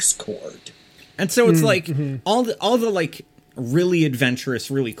hand makes chord. And so it's like all the like really adventurous,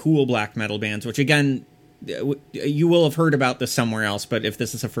 really cool black metal bands, which again, you will have heard about this somewhere else, but if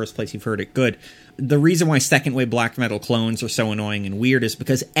this is the first place you've heard it, good. The reason why second wave black metal clones are so annoying and weird is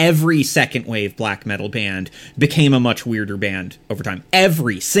because every second wave black metal band became a much weirder band over time.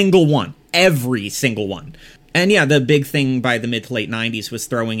 Every single one. And yeah, the big thing by the mid to late 90s was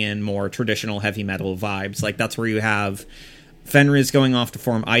throwing in more traditional heavy metal vibes. Like that's where you have Fenriz going off to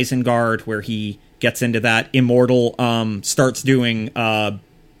form Isengard, where he gets into that. Immortal starts doing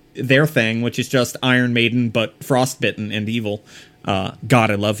their thing, which is just Iron Maiden, but frostbitten and evil. God,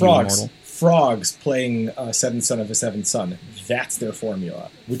 I love you, Immortal. Frogs playing Seventh Son of a Seventh Son. That's their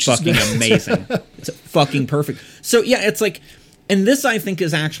formula. Which Fucking is amazing. It's fucking perfect. So yeah, it's like, and this I think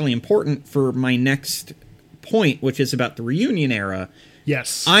is actually important for my next point, which is about the reunion era.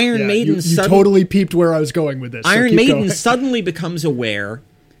 Yes. Iron Maiden You sudden- totally peeped where I was going with this. so Iron keep Maiden going. suddenly becomes aware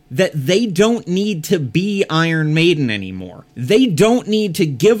that they don't need to be Iron Maiden anymore. They don't need to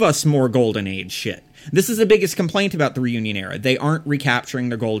give us more Golden Age shit. This is the biggest complaint about the reunion era. They aren't recapturing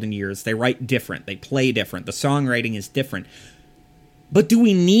their golden years. They write different. They play different. The songwriting is different. But do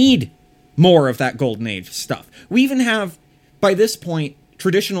we need more of that Golden Age stuff? We even have, by this point,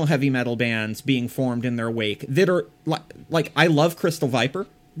 traditional heavy metal bands being formed in their wake that are, like I love Crystal Viper.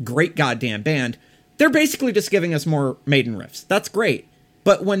 Great goddamn band. They're basically just giving us more Maiden riffs. That's great.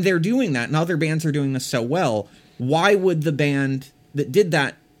 But when they're doing that, and other bands are doing this so well, why would the band that did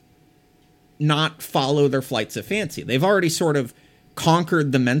that not follow their flights of fancy? They've already sort of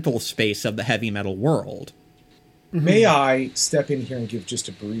conquered the mental space of the heavy metal world. May I step in here and give just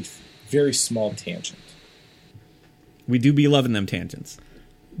a brief, very small tangent? We do be loving them tangents.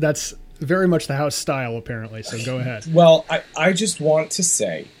 That's very much the house style, apparently, so go ahead. Well, I just want to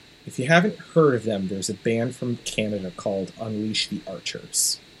say, if you haven't heard of them, there's a band from Canada called Unleash the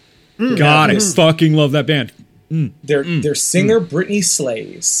Archers. God, I fucking love that band. Their singer, Brittany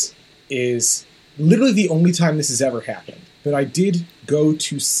Slays, is literally the only time this has ever happened. But I did go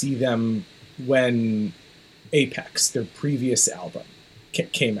to see them when Apex, their previous album,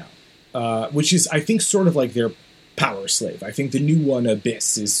 came out, which is, I think, sort of like their power slave. I think the new one,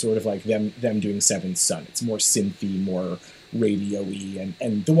 Abyss, is sort of like them doing Seventh Son. It's more synthy, more radio-y,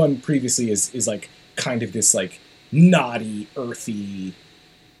 and the one previously is like kind of this like naughty, earthy,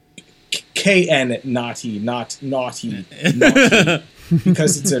 KN naughty, not naughty,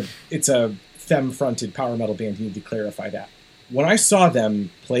 because it's a femme-fronted power metal band. You need to clarify that. When I saw them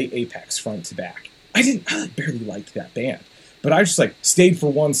play Apex front to back, I barely liked that band, but I just like stayed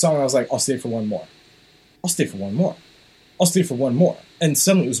for one song. And I was like, I'll stay for one more. I'll stay for one more. I'll stay for one more. And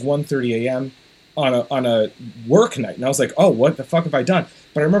suddenly it was 1:30 a.m. on a work night, and I was like, oh, what the fuck have I done?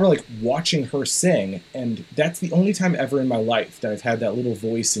 But I remember like watching her sing, and that's the only time ever in my life that I've had that little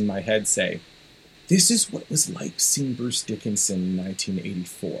voice in my head say, this is what it was like seeing Bruce Dickinson in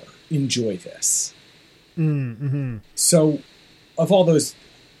 1984. Enjoy this. Mm-hmm. So, of all those,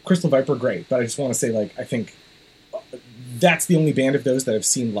 Crystal Viper, great, but I just want to say, like, I think that's the only band of those that I've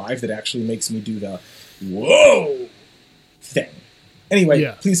seen live that actually makes me do the whoa thing.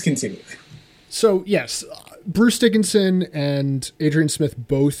 Anyway, Please continue. So, yes, Bruce Dickinson and Adrian Smith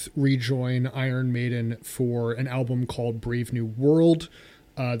both rejoin Iron Maiden for an album called Brave New World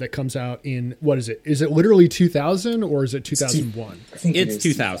that comes out in, what is it? Is it literally 2000 or is it 2001? I think it's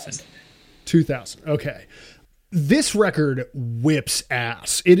 2000. 2000, okay. This record whips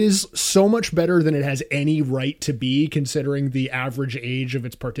ass. It is so much better than it has any right to be, considering the average age of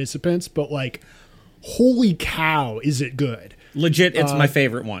its participants, but like, holy cow, is it good. Legit, it's my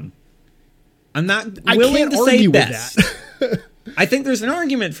favorite one. I'm not willing to say best. I think there's an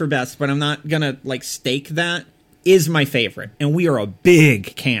argument for best, but I'm not gonna like stake that. Is my favorite, and we are a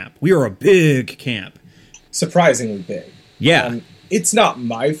big camp. Surprisingly big. Yeah. It's not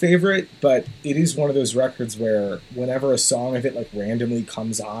my favorite, but it is one of those records where whenever a song of it like randomly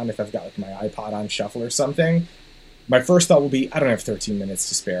comes on, if I've got like my iPod on shuffle or something, my first thought will be, I don't have 13 minutes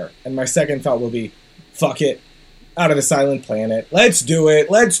to spare. And my second thought will be, fuck it, Out of the Silent Planet. Let's do it.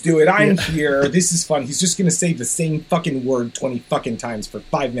 I'm here. This is fun. He's just going to say the same fucking word 20 fucking times for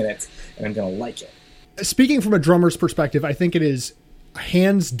 5 minutes, and I'm going to like it. Speaking from a drummer's perspective, I think it is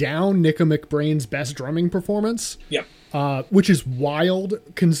hands down Nicka McBrain's best drumming performance. Yep. Which is wild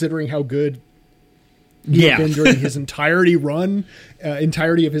considering how good he's been during his entirety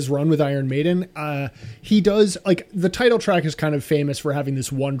of his run with Iron Maiden. He does, like, the title track is kind of famous for having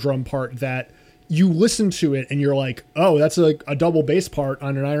this one drum part that you listen to it and you're like, oh, that's like a double bass part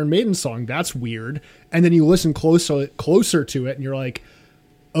on an Iron Maiden song. That's weird. And then you listen closer to it and you're like,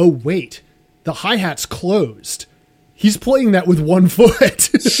 oh, wait, the hi-hat's closed. He's playing that with 1 foot.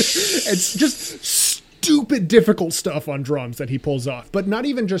 It's just stupid difficult stuff on drums that he pulls off, but not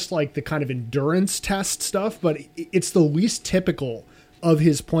even just like the kind of endurance test stuff, but it's the least typical of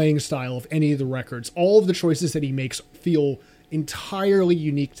his playing style of any of the records. All of the choices that he makes feel entirely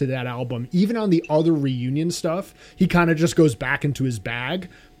unique to that album. Even on the other reunion stuff, he kind of just goes back into his bag.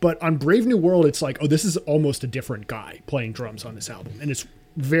 But on Brave New World, it's like, oh, this is almost a different guy playing drums on this album. And it's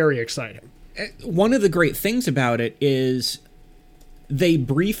very exciting. One of the great things about it is they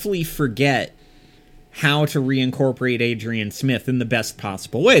briefly forget how to reincorporate Adrian Smith in the best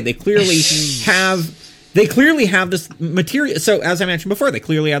possible way. They clearly have this material. So as I mentioned before, they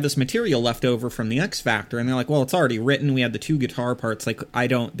clearly have this material left over from the X Factor, and they're like, well, it's already written. We have the 2 guitar parts. Like,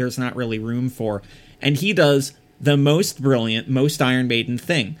 there's not really room for. And he does the most brilliant, most Iron Maiden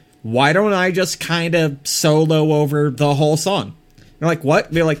thing. Why don't I just kind of solo over the whole song? They're like,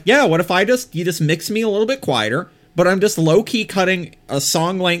 what? They're like, yeah, what if you just mix me a little bit quieter, but I'm just low-key cutting a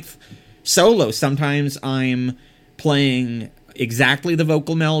song-length solo. Sometimes I'm playing exactly the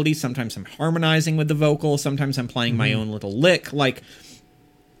vocal melody, sometimes I'm harmonizing with the vocal, sometimes I'm playing my own little lick. Like,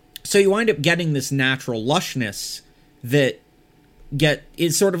 so you wind up getting this natural lushness that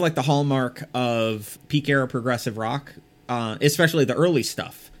is sort of like the hallmark of peak era progressive rock, especially the early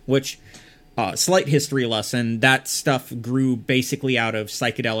stuff, which, slight history lesson, that stuff grew basically out of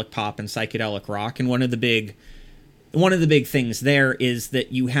psychedelic pop and psychedelic rock. And one of the big things there is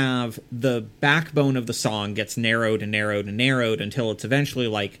that you have the backbone of the song gets narrowed and narrowed and narrowed until it's eventually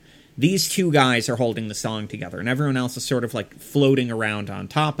like these two guys are holding the song together and everyone else is sort of like floating around on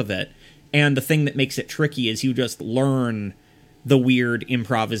top of it. And the thing that makes it tricky is you just learn the weird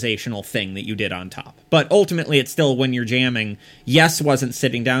improvisational thing that you did on top. But ultimately, it's still, when you're jamming, Yes wasn't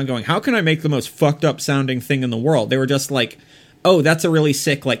sitting down going, how can I make the most fucked up sounding thing in the world? They were just like, oh, that's a really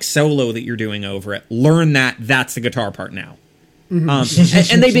sick like solo that you're doing over it. Learn that. That's the guitar part now.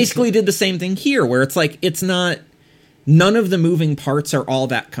 And they basically did the same thing here, where it's like, it's not, none of the moving parts are all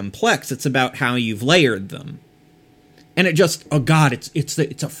that complex. It's about how you've layered them. And it just, oh God, it's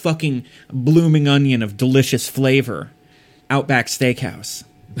a fucking blooming onion of delicious flavor. Outback Steakhouse.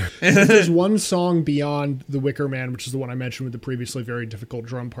 There's one song beyond The Wicker Man, which is the one I mentioned with the previously very difficult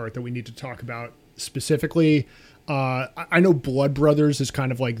drum part, that we need to talk about specifically. I know Blood Brothers is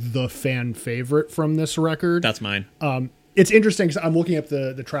kind of like the fan favorite from this record. That's mine. It's interesting because I'm looking up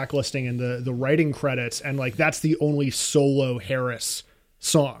the track listing and the writing credits, and like that's the only solo Harris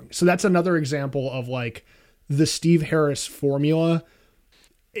song. So that's another example of like the Steve Harris formula.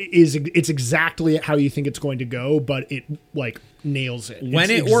 It's exactly how you think it's going to go, but it like nails it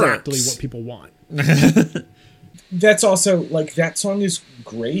when it's it exactly works. what people want. That's also, like, that song is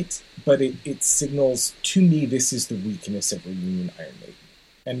great, but it signals, to me, this is the weakness of Reunion Iron Maiden.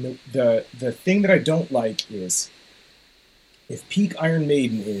 And the thing that I don't like is, if peak Iron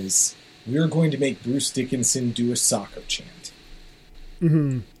Maiden is, we're going to make Bruce Dickinson do a soccer chant.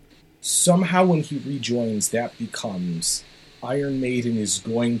 Somehow when he rejoins, that becomes, Iron Maiden is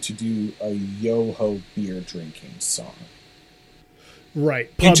going to do a yo-ho beer drinking song.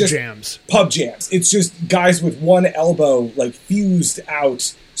 Right. Pub jams. Pub jams. It's just guys with one elbow, like, fused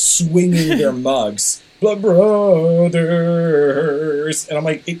out, swinging their mugs. Blood Brothers. And I'm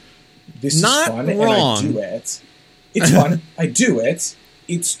like, this is Not fun, wrong. and I do it. It's fun. I do it.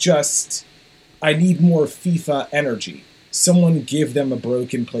 It's just, I need more FIFA energy. Someone give them a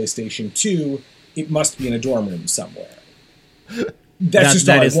broken PlayStation 2. It must be in a dorm room somewhere. That's just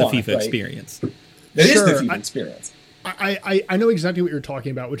that all is I want, the FIFA right? experience. That is Sure, the FIFA experience. I know exactly what you're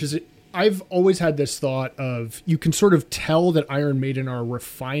talking about, which is I've always had this thought of you can sort of tell that Iron Maiden are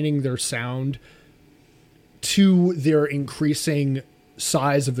refining their sound to their increasing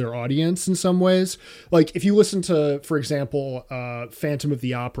size of their audience in some ways. Like if you listen to, for example, Phantom of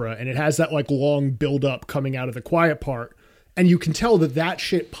the Opera, and it has that like long build up coming out of the quiet part, and you can tell that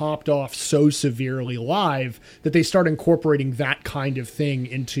shit popped off so severely live that they start incorporating that kind of thing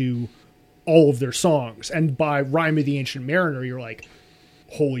into all of their songs. And by Rime of the Ancient Mariner, you're like,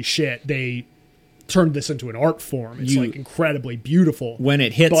 holy shit, they turned this into an art form. It's like incredibly beautiful. When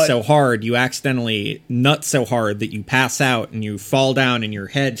it hits so hard, you accidentally nut so hard that you pass out and you fall down and your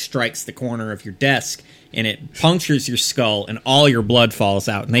head strikes the corner of your desk and it punctures your skull and all your blood falls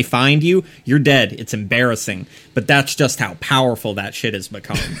out and they find you, you're dead. It's embarrassing. But that's just how powerful that shit has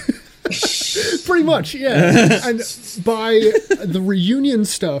become. Pretty much, yeah. And by the reunion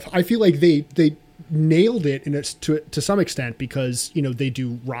stuff, I feel like they nailed it to some extent because, you know, they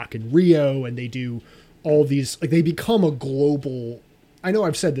do Rock in Rio and they do all these, like they become a global, I know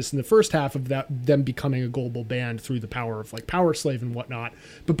I've said this in the first half of them becoming a global band through the power of like Power Slave and whatnot.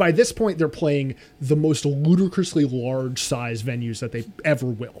 But by this point, they're playing the most ludicrously large size venues that they ever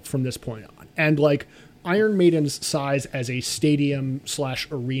will from this point on. And like Iron Maiden's size as a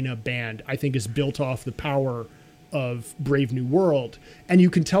stadium/arena band, I think is built off the power of Brave New World. And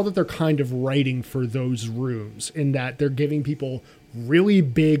you can tell that they're kind of writing for those rooms in that they're giving people really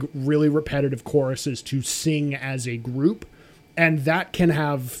big, really repetitive choruses to sing as a group. And that can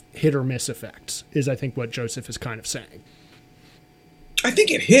have hit or miss effects, is I think what Joseph is kind of saying. I think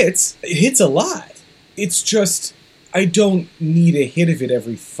it hits. It hits a lot. It's just, I don't need a hit of it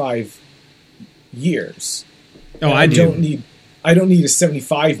every 5 years. Oh, and I do. I don't need a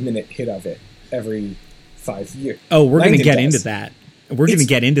 75-minute hit of it every 5 years. Oh, we're going to get does. into that. We're going to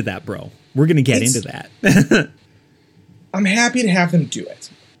get into that, bro. We're going to get into that. I'm happy to have them do it.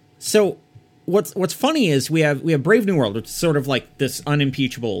 So what's funny is we have Brave New World, which is sort of like this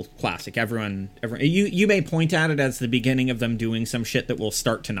unimpeachable classic. Everyone, you may point at it as the beginning of them doing some shit that will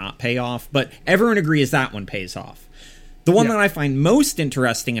start to not pay off, but everyone agrees that one pays off. The one that I find most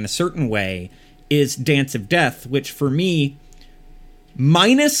interesting in a certain way is Dance of Death, which for me,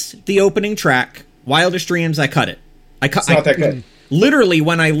 minus the opening track, Wildest Dreams, I cut it. It's not that good. Literally,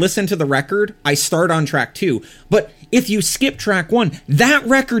 when I listen to the record, I start on track 2. But if you skip track 1, that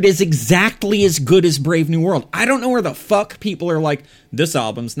record is exactly as good as Brave New World. I don't know where the fuck people are like, this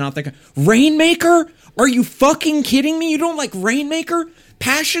album's not that good. Rainmaker? Are you fucking kidding me? You don't like Rainmaker?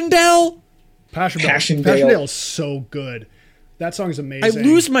 Passchendaele? Passchendaele is so good. That song is amazing. I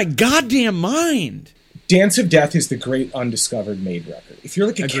lose my goddamn mind. Dance of Death is the great undiscovered Maid record. If you're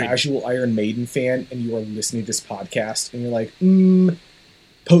like a casual Iron Maiden fan and you are listening to this podcast and you're like,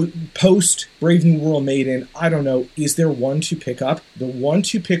 post Brave New World Maiden, I don't know, is there one to pick up? The one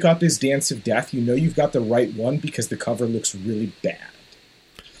to pick up is Dance of Death. You know you've got the right one because the cover looks really bad.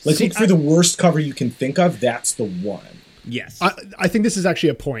 Like, look for the worst cover you can think of, that's the one. Yes. I think this is actually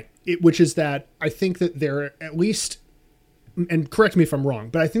a point, which is that I think that there at least, and correct me if I'm wrong,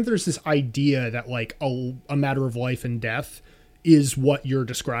 but I think there's this idea that like a matter of life and death is what you're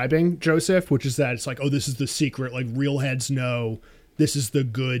describing, Joseph, which is that it's like, oh, this is the secret, like real heads know this is the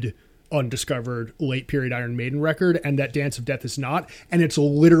good undiscovered late period Iron Maiden record, and that Dance of Death is not. And it's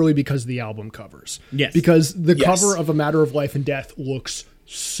literally because of the album covers. Yes. Because the cover of A Matter of Life and Death looks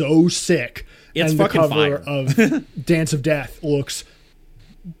so sick. It's and the fucking cover fire. of Dance of Death looks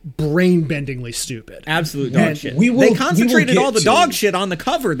brain-bendingly stupid. Absolute dog shit. They concentrated all the dog shit on the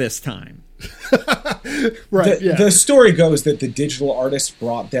cover this time. Right. The story goes that the digital artist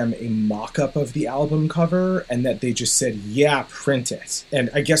brought them a mock-up of the album cover and that they just said, yeah, print it. And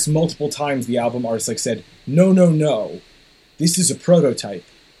I guess multiple times the album artist like said, no, this is a prototype.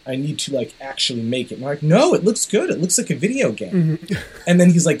 I need to like actually make it. And I'm like, no, it looks good. It looks like a video game. Mm-hmm. And then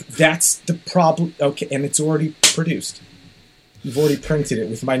he's like, that's the problem. Okay, and it's already produced. You've already printed it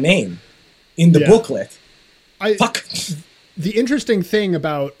with my name in the booklet. Fuck. The interesting thing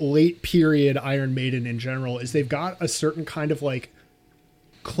about late period Iron Maiden in general is they've got a certain kind of like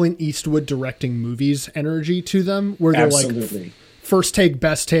Clint Eastwood directing movies energy to them, where they're like first take,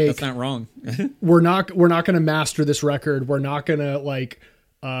 best take. That's not wrong. we're not going to master this record. We're not going to like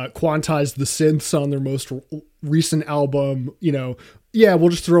quantize the synths on their most recent album. You know, yeah, we'll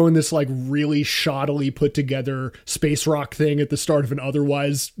just throw in this like really shoddily put together space rock thing at the start of an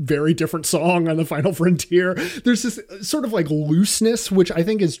otherwise very different song on the Final Frontier. There's this sort of like looseness, which I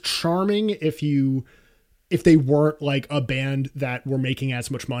think is charming if they weren't like a band that were making as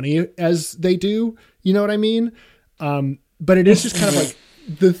much money as they do. You know what I mean? But it is just kind of like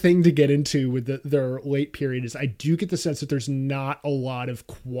the thing to get into with their late period is I do get the sense that there's not a lot of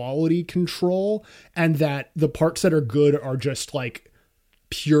quality control, and that the parts that are good are just like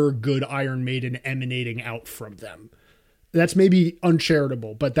pure good Iron Maiden emanating out from them. That's maybe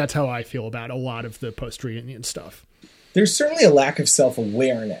uncharitable, but that's how I feel about a lot of the post-reunion stuff. There's certainly a lack of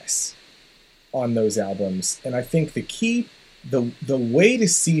self-awareness on those albums, and I think the key, the way to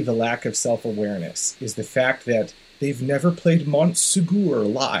see the lack of self-awareness is the fact that they've never played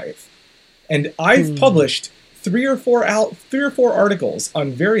Montsegur live. And I've published three or four articles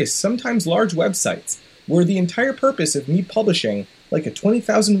on various, sometimes large websites, where the entire purpose of me publishing like a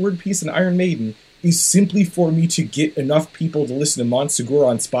 20,000 word piece in Iron Maiden is simply for me to get enough people to listen to Montsegur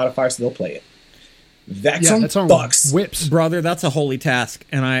on Spotify so they'll play it. That song fucks. Whips. Brother, that's a holy task,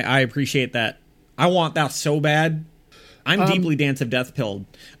 and I appreciate that. I want that so bad. I'm deeply Dance of Death pilled.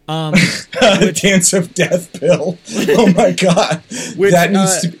 Dance of Death pill. Oh my god. That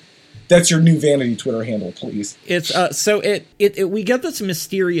needs to be... That's your new vanity Twitter handle, please. It's so we get this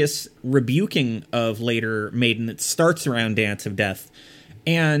mysterious rebuking of later Maiden that starts around Dance of Death,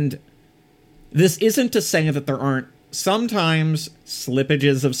 and this isn't to say that there aren't sometimes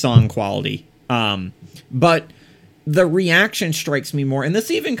slippages of song quality, but the reaction strikes me more, and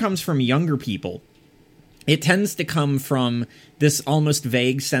this even comes from younger people. It tends to come from this almost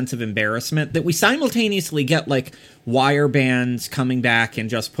vague sense of embarrassment that we simultaneously get, like, wire bands coming back and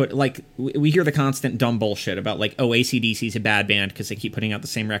just put, like, we hear the constant dumb bullshit about, like, oh, AC/DC's a bad band because they keep putting out the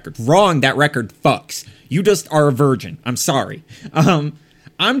same record. Wrong, that record fucks. You just are a virgin. I'm sorry.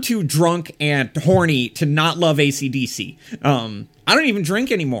 I'm too drunk and horny to not love AC/DC. I don't even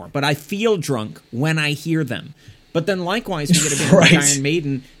drink anymore, but I feel drunk when I hear them. But then likewise, we get a band like Iron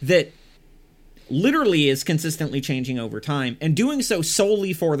Maiden that literally is consistently changing over time and doing so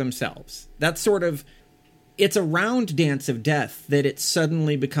solely for themselves. That's sort of it's around Dance of Death that it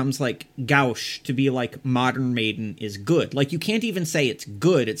suddenly becomes like gauche to be like Modern Maiden is good. Like, you can't even say it's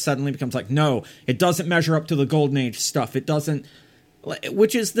good. It suddenly becomes like, no, it doesn't measure up to the Golden Age stuff. It doesn't,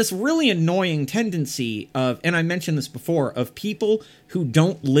 which is this really annoying tendency of, and I mentioned this before, of people who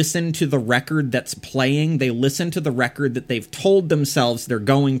don't listen to the record that's playing. They listen to the record that they've told themselves they're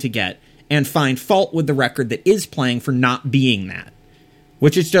going to get and find fault with the record that is playing for not being that.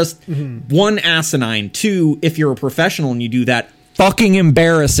 Which is just, one, asinine, two, if you're a professional and you do that, fucking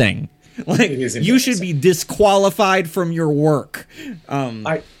embarrassing. Like, you should be disqualified from your work.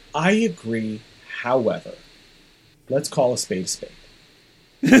 I agree. However, let's call a spade a spade.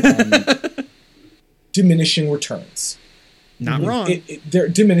 Diminishing returns. Not wrong. They're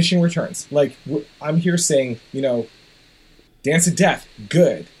diminishing returns. Like, I'm here saying, Dance of Death,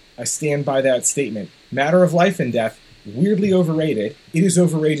 good. I stand by that statement. Matter of Life and Death, weirdly overrated. It is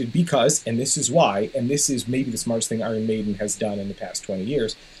overrated because, and this is why, and this is maybe the smartest thing Iron Maiden has done in the past 20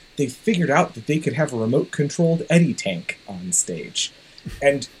 years, they figured out that they could have a remote-controlled Eddie tank on stage.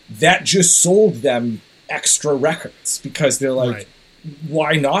 And that just sold them extra records, because they're like,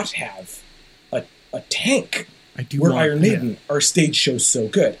 why not have a tank? Where Iron Maiden, our stage show's so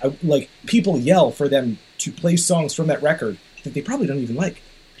good. People yell for them to play songs from that record that they probably don't even like,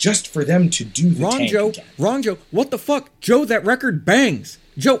 just for them to do the tank again. Wrong, Joe. What the fuck? Joe, that record bangs.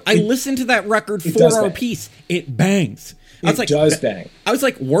 Joe, I listened to that record for our piece. It bangs. It does bang. I was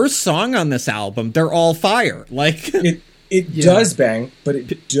like, worst song on this album. They're all fire. Like, it does bang, but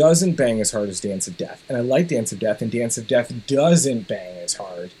it doesn't bang as hard as Dance of Death. And I like Dance of Death, and Dance of Death doesn't bang as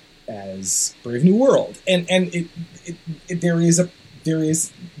hard as Brave New World. And there is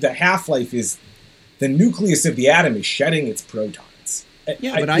the half-life is, the nucleus of the atom is shedding its protons.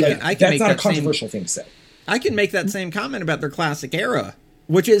 Yeah, but I can that's make not that a controversial thing to say. I can make that same comment about their classic era,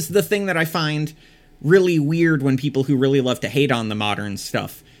 which is the thing that I find really weird when people who really love to hate on the modern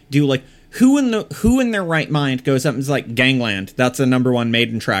stuff do. Like, who in their right mind goes up and is like, Gangland, that's a #1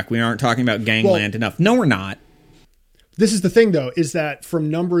 Maiden track. We aren't talking about Gangland enough. No, we're not. This is the thing, though, is that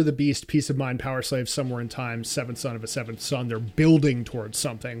from Number of the Beast, Peace of Mind, Power Slave, Somewhere in Time, Seventh Son of a Seventh Son, they're building towards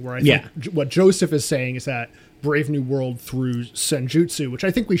something. Where I think what Joseph is saying is that Brave New World through Senjutsu, which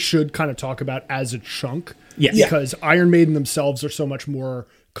I think we should kind of talk about as a chunk, because Iron Maiden themselves are so much more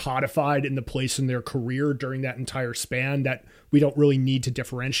codified in the place in their career during that entire span that we don't really need to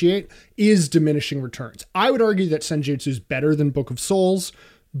differentiate, is diminishing returns. I would argue that Senjutsu is better than Book of Souls,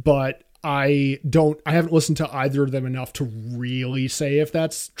 but I haven't listened to either of them enough to really say if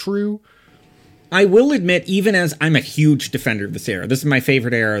that's true. I will admit, even as I'm a huge defender of this era, this is my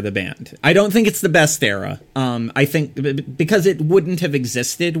favorite era of the band. I don't think it's the best era. I think because it wouldn't have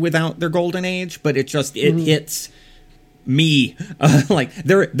existed without their golden age, but it hits me. Like,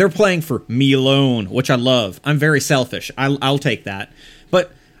 they're playing for me alone, which I love. I'm very selfish. I'll take that.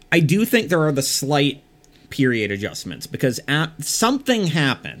 But I do think there are the slight period adjustments, because something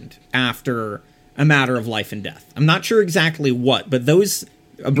happened after A Matter of Life and Death. I'm not sure exactly what, but those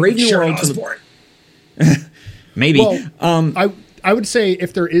Brave New World. Maybe. Well, I would say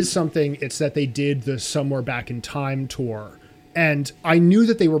if there is something, it's that they did the Somewhere Back in Time tour. And I knew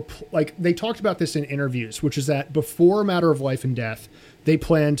that they were, they talked about this in interviews, which is that before A Matter of Life and Death, they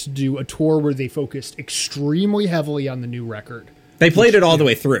planned to do a tour where they focused extremely heavily on the new record. They played it all the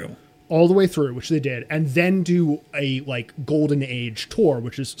way through. All the way through, which they did. And then do a, Golden Age tour,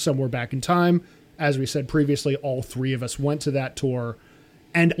 which is Somewhere Back in Time. As we said previously, all three of us went to that tour.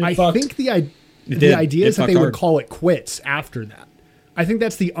 And I think the idea is that they would call it quits after that. I think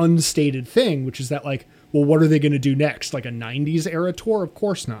that's the unstated thing, which is that, well, what are they going to do next? Like a 90s era tour? Of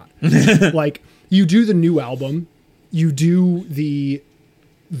course not. You do the new album, you do the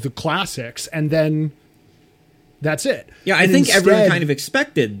classics, and then that's it. Yeah, I think everyone kind of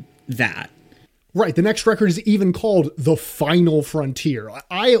expected that. Right. The next record is even called The Final Frontier.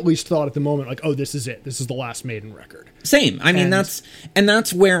 I at least thought at the moment, this is it. This is the last Maiden record. Same. I mean,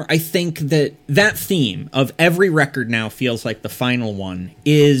 that's where I think that theme of every record now feels like the final one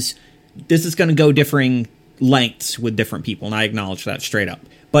is, this is going to go differing lengths with different people, and I acknowledge that straight up.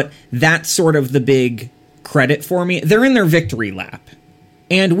 But that's sort of the big credit for me. They're in their victory lap,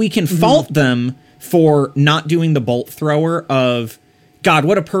 and we can fault them for not doing the bolt thrower of, God,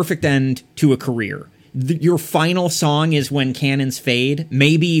 what a perfect end to a career. Your final song is When Cannons Fade,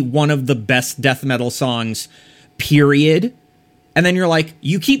 maybe one of the best death metal songs, period. And then you're like,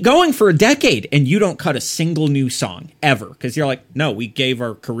 you keep going for a decade and you don't cut a single new song ever. Because you're like, no, we gave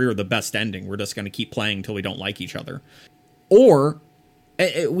our career the best ending. We're just going to keep playing until we don't like each other. Or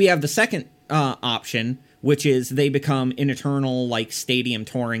we have the second option, which is they become an eternal, like, stadium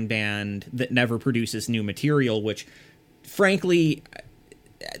touring band that never produces new material, which, frankly,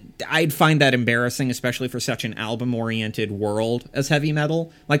 I'd find that embarrassing, especially for such an album-oriented world as heavy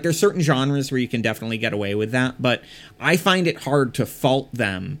metal. Like, there's certain genres where you can definitely get away with that, but I find it hard to fault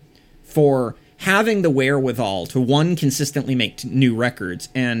them for having the wherewithal to, one, consistently make new records,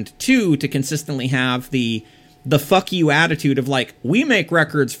 and two, to consistently have the fuck you attitude of, like, we make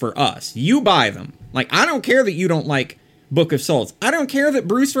records for us. You buy them. Like, I don't care that you don't like Book of Souls. I don't care that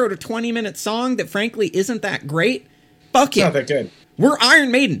Bruce wrote a 20-minute song that, frankly, isn't that great. Fuck it. Not that good. We're Iron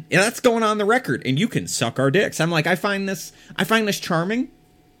Maiden, and that's going on the record, and you can suck our dicks. I'm like, I find this charming.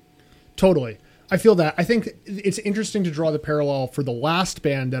 Totally. I feel that. I think it's interesting to draw the parallel for the last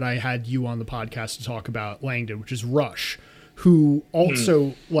band that I had you on the podcast to talk about, Langdon, which is Rush, who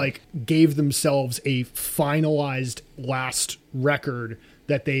also like gave themselves a finalized last record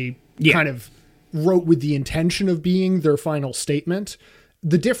that they kind of wrote with the intention of being their final statement.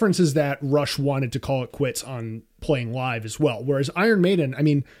 The difference is that Rush wanted to call it quits on playing live as well. Whereas Iron Maiden, I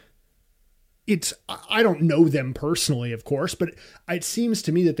mean, I don't know them personally, of course, but it seems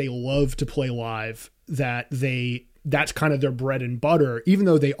to me that they love to play live, that's kind of their bread and butter. Even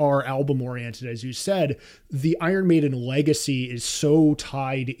though they are album oriented, as you said, the Iron Maiden legacy is so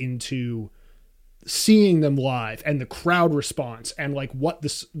tied into seeing them live and the crowd response and like what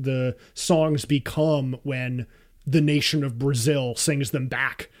the songs become when the nation of Brazil sings them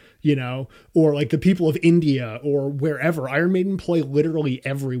back, you know, or like the people of India or wherever. Iron Maiden play literally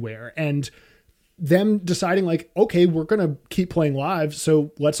everywhere, and them deciding like, okay, we're going to keep playing live,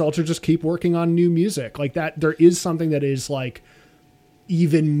 so let's also just keep working on new music like that. There is something that is like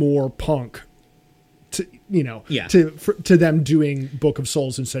even more punk to, you know, to them doing Book of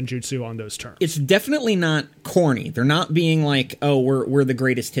Souls and Senjutsu on those terms. It's definitely not corny. They're not being like, oh, we're the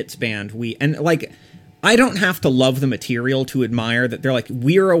greatest hits band. And like, I don't have to love the material to admire that they're like,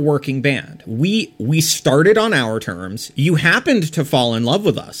 we're a working band. We started on our terms. You happened to fall in love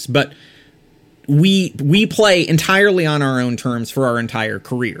with us, but we play entirely on our own terms for our entire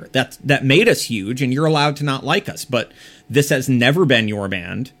career. That made us huge, and you're allowed to not like us, but this has never been your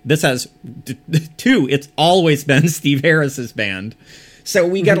band. This has, it's always been Steve Harris's band. So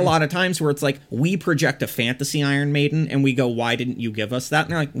we get a lot of times where it's like, we project a fantasy Iron Maiden, and we go, why didn't you give us that?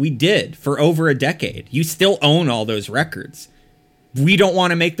 And they're like, we did for over a decade. You still own all those records. We don't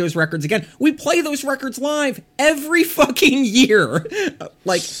want to make those records again. We play those records live every fucking year.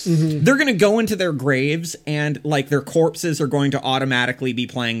 Like, they're going to go into their graves and, like, their corpses are going to automatically be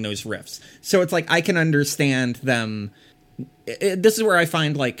playing those riffs. So it's like, I can understand them. This is where I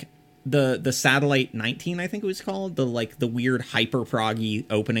find, like, the Satellite 19, I think it was called, the weird hyper-proggy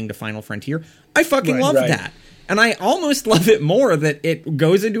opening to Final Frontier. I fucking love that. And I almost love it more that it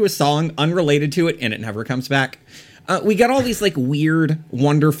goes into a song unrelated to it and it never comes back. We got all these, like, weird,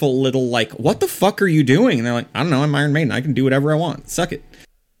 wonderful little, like, what the fuck are you doing? And they're like, I don't know, I'm Iron Maiden. I can do whatever I want. Suck it.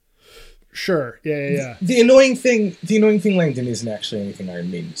 Sure. Yeah. The annoying thing, Langdon, isn't actually anything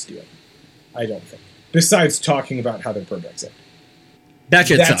Iron Maiden's doing. I don't think. Besides talking about how they're pro-Brexit. That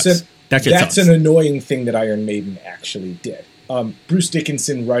shit sucks. That's an annoying thing that Iron Maiden actually did. Bruce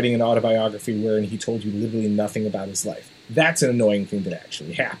Dickinson writing an autobiography wherein he told you literally nothing about his life. That's an annoying thing that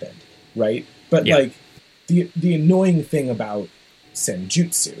actually happened, right? But, like, the annoying thing about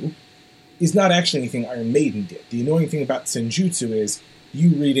Senjutsu is not actually anything Iron Maiden did. The annoying thing about Senjutsu is you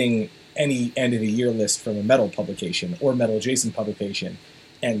reading any end-of-the-year list from a metal publication or metal adjacent publication,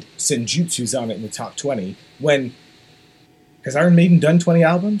 and Senjutsu's on it in the top 20, when... Has Iron Maiden done 20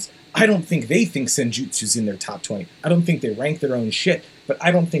 albums? I don't think they think Senjutsu's in their top 20. I don't think they rank their own shit, but I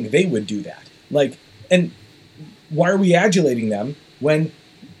don't think they would do that. Like, and why are we adulating them when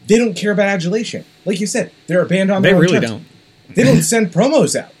they don't care about adulation? Like you said, they're a band on their own terms. They really don't. They don't send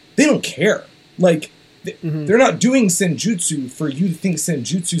promos out. They don't care. Like, they're not doing Senjutsu for you to think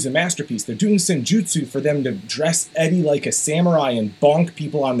Senjutsu's a masterpiece. They're doing Senjutsu for them to dress Eddie like a samurai and bonk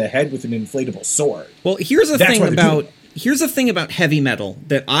people on the head with an inflatable sword. Well, here's the thing about heavy metal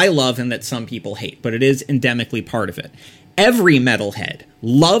that I love and that some people hate, but it is endemically part of it. Every metalhead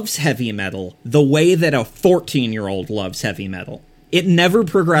loves heavy metal the way that a 14-year-old loves heavy metal. It never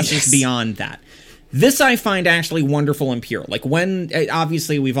progresses beyond that. This I find actually wonderful and pure. Like, when,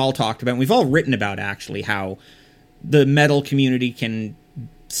 obviously we've all talked about, and we've all written about actually how the metal community can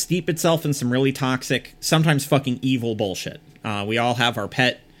steep itself in some really toxic, sometimes fucking evil bullshit. We all have our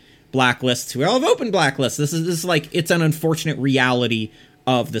pet blacklists. We all have open blacklists. This is like, it's an unfortunate reality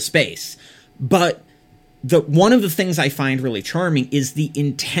of the space. But one of the things I find really charming is the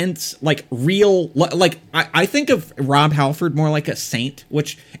intense, like, real, like, I think of Rob Halford more like a saint,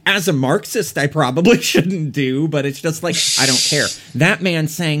 which as a Marxist I probably shouldn't do, but it's just like, I don't care. That man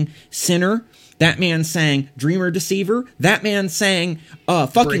sang Sinner. That man sang Dreamer Deceiver. That man sang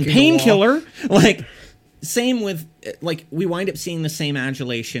fucking Painkiller. Like, same with, like, we wind up seeing the same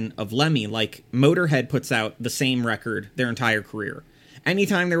adulation of Lemmy. Like, Motorhead puts out the same record their entire career.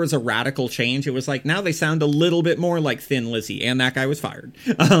 Anytime there was a radical change, it was like, now they sound a little bit more like Thin Lizzy, and that guy was fired.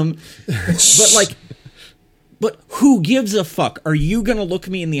 But who gives a fuck? Are you gonna look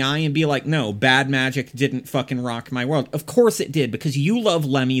me in the eye and be like, no, Bad Magic didn't fucking rock my world? Of course it did, because you love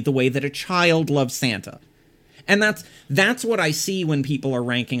Lemmy the way that a child loves Santa. And that's what I see when people are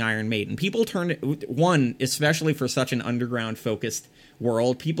ranking Iron Maiden. People especially for such an underground-focused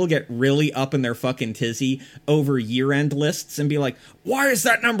world, people get really up in their fucking tizzy over year-end lists and be like, why is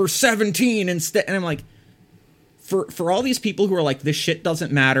that number 17 instead? And I'm like, for all these people who are like, this shit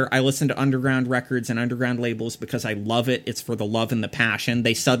doesn't matter, I listen to underground records and underground labels because I love it, it's for the love and the passion,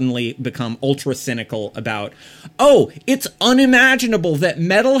 they suddenly become ultra cynical about, oh, it's unimaginable that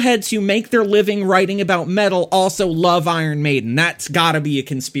metalheads who make their living writing about metal also love Iron Maiden. That's gotta be a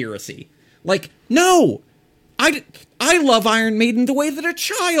conspiracy. Like, no! I love Iron Maiden the way that a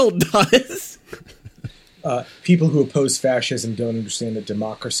child does. People who oppose fascism don't understand that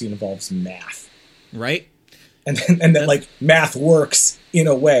democracy involves math. Right? And that, like, math works in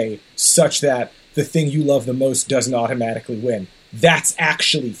a way such that the thing you love the most doesn't automatically win. That's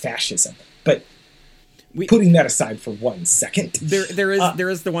actually fascism. But putting that aside for 1 second. There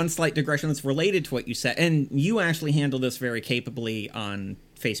is the one slight digression that's related to what you said. And you actually handle this very capably on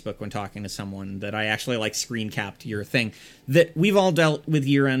Facebook when talking to someone, that I actually like screen capped your thing, that we've all dealt with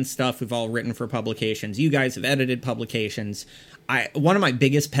year-end stuff. We've all written for publications. You guys have edited publications. One of my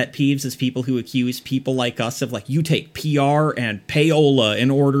biggest pet peeves is people who accuse people like us of, like, you take PR and payola in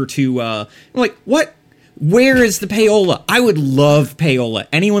order to, I'm like, what? Where is the payola? I would love payola.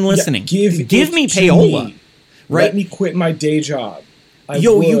 Anyone listening, give me payola. Me. Right? Let me quit my day job.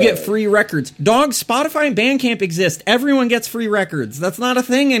 You get free records. Dog, Spotify and Bandcamp exist. Everyone gets free records. That's not a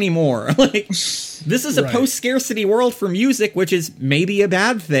thing anymore. Like, this is a post-scarcity world for music, which is maybe a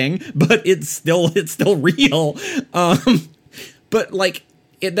bad thing, but it's still real. But, like,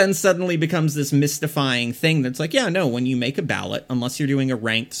 it then suddenly becomes this mystifying thing that's like, yeah, no, when you make a ballot, unless you're doing a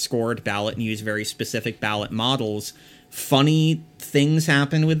ranked, scored ballot and use very specific ballot models, funny things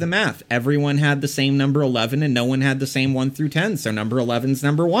happen with the math. Everyone had the same number 11 and no one had the same 1 through 10. So number 11's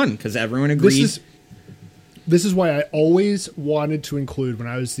number 1 because everyone agreed. This is why I always wanted to include, when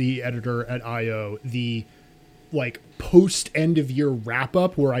I was the editor at IO, the, like, post end of year wrap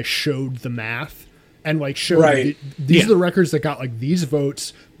up where I showed the math and, like, showed these are the records that got, like, these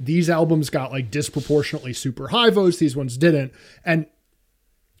votes. These albums got, like, disproportionately super high votes. These ones didn't. And,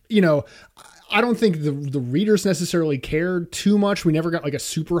 you know, I don't think the readers necessarily cared too much. We never got, like, a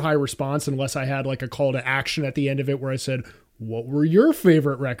super high response unless I had, like, a call to action at the end of it where I said, what were your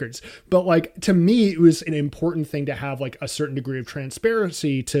favorite records? But, like, to me, it was an important thing to have, like, a certain degree of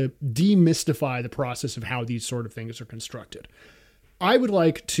transparency to demystify the process of how these sort of things are constructed. I would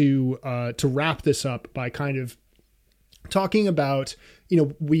like to wrap this up by kind of talking about, you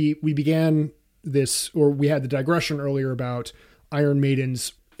know, we began this, or we had the digression earlier about Iron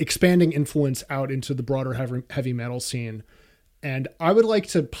Maiden's expanding influence out into the broader heavy metal scene. And I would like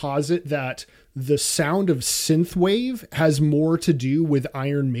to posit that the sound of synthwave has more to do with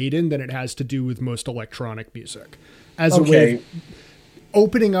Iron Maiden than it has to do with most electronic music. As a way of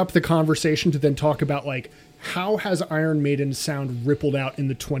opening up the conversation to then talk about, like, how has Iron Maiden's sound rippled out in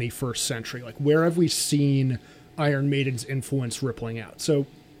the 21st century? Like, where have we seen Iron Maiden's influence rippling out? So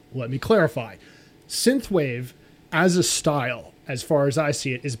let me clarify. Synthwave as a style, as far as I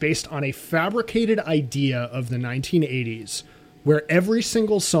see it, is based on a fabricated idea of the 1980s where every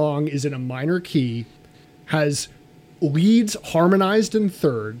single song is in a minor key, has leads harmonized in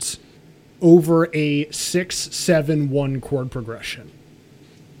thirds over a 6-7-1 chord progression.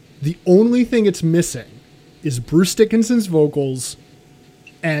 The only thing it's missing is Bruce Dickinson's vocals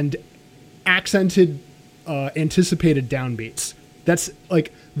and accented, anticipated downbeats. That's,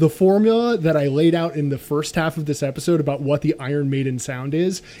 like, the formula that I laid out in the first half of this episode about what the Iron Maiden sound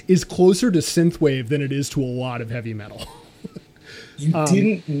is closer to synthwave than it is to a lot of heavy metal. You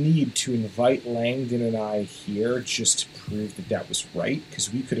didn't need to invite Langdon and I here just to prove that that was right,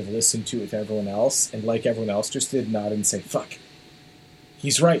 because we could have listened to it with everyone else, and like everyone else just did, nod and say, fuck,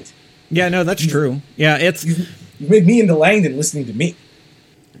 he's right. Yeah, no, that's true. Yeah, it's... You made me into Langdon listening to me.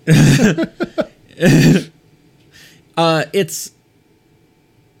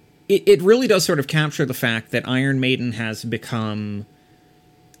 it really does sort of capture the fact that Iron Maiden has become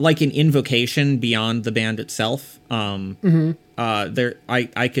like an invocation beyond the band itself. I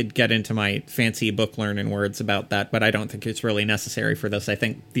could get into my fancy book learning words about that, but I don't think it's really necessary for this. I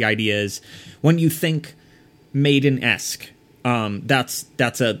think the idea is when you think Maiden-esque, that's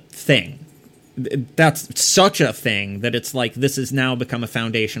a thing. That's such a thing that it's like this has now become a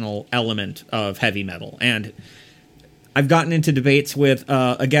foundational element of heavy metal. And I've gotten into debates with,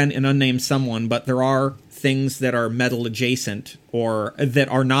 again, an unnamed someone, but there are things that are metal adjacent or that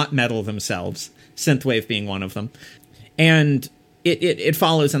are not metal themselves, synthwave being one of them. And it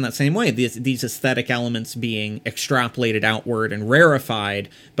follows in that same way, these aesthetic elements being extrapolated outward and rarefied,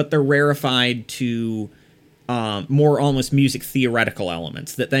 but they're rarefied to more almost music theoretical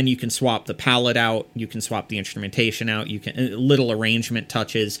elements that then you can swap the palette out, you can swap the instrumentation out, you can little arrangement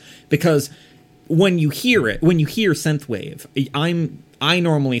touches, because when you hear synthwave, I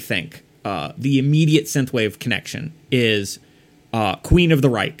normally think the immediate synthwave connection is Queen of the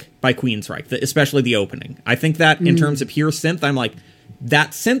Reich by Queensryche, especially the opening. I think that in terms of pure synth, I'm like,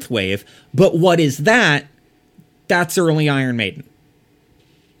 that's synthwave, but what is that? That's early Iron Maiden.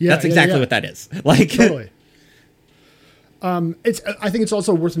 Yeah, that's exactly what that is. Like, totally. I think it's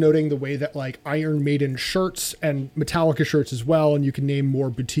also worth noting the way that like Iron Maiden shirts and Metallica shirts as well, and you can name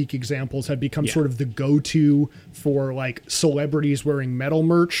more boutique examples, have become sort of the go-to for like celebrities wearing metal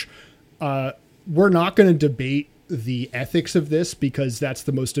merch. We're not going to debate the ethics of this because that's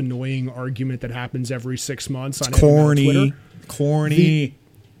the most annoying argument that happens every 6 months on Twitter. Corny.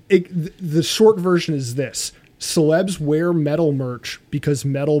 The short version is this: celebs wear metal merch because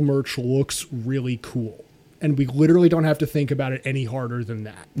metal merch looks really cool. And we literally don't have to think about it any harder than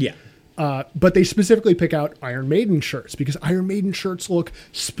that. Yeah. But they specifically pick out Iron Maiden shirts because Iron Maiden shirts look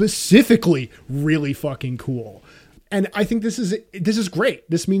specifically really fucking cool. And I think this is great.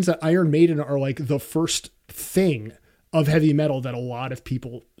 This means that Iron Maiden are like the first thing of heavy metal that a lot of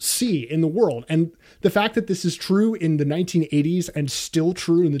people see in the world. And the fact that this is true in the 1980s and still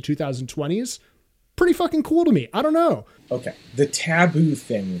true in the 2020s, pretty fucking cool to me. I don't know. Okay. The taboo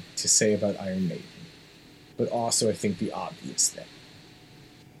thing to say about Iron Maiden, but also I think the obvious thing,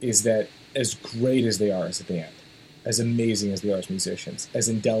 is that as great as they are as a band, as amazing as they are as musicians, as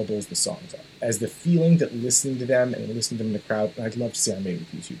indelible as the songs are, as the feeling that listening to them and listening to them in the crowd, and I'd love to see Iron Maiden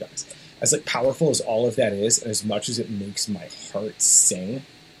with you guys, as like powerful as all of that is, and as much as it makes my heart sing,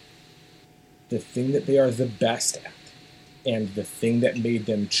 the thing that they are the best at, and the thing that made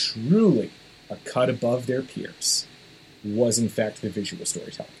them truly a cut above their peers, was in fact the visual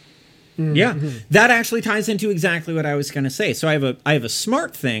storytelling. Yeah, that actually ties into exactly what I was going to say. So I have a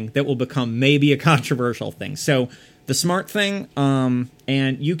smart thing that will become maybe a controversial thing. So the smart thing, and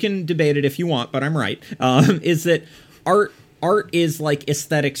you can debate it if you want, but I'm right, is that art is like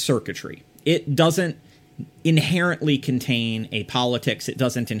aesthetic circuitry. It doesn't inherently contain a politics. It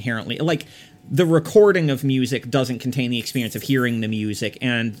doesn't inherently, like, the recording of music doesn't contain the experience of hearing the music,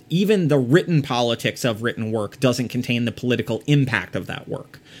 and even the written politics of written work doesn't contain the political impact of that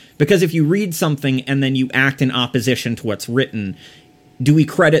work. Because if you read something and then you act in opposition to what's written, do we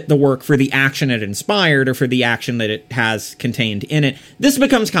credit the work for the action it inspired or for the action that it has contained in it? This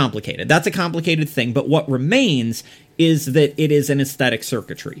becomes complicated. That's a complicated thing, but what remains is that it is an aesthetic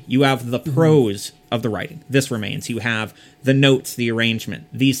circuitry. You have the prose of the writing. This remains. You have the notes, the arrangement.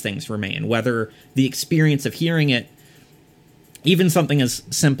 These things remain. Whether the experience of hearing it, even something as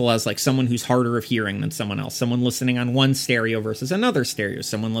simple as like someone who's harder of hearing than someone else, someone listening on one stereo versus another stereo,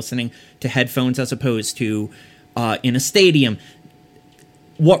 someone listening to headphones as opposed to in a stadium.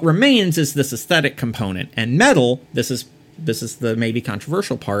 What remains is this aesthetic component, and metal, this is the maybe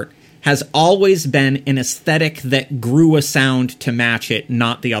controversial part, has always been an aesthetic that grew a sound to match it,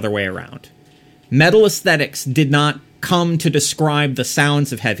 not the other way around. Metal aesthetics did not come to describe the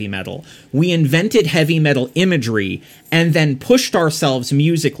sounds of heavy metal. We invented heavy metal imagery and then pushed ourselves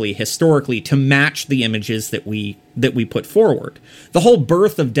musically, historically, to match the images that we put forward. The whole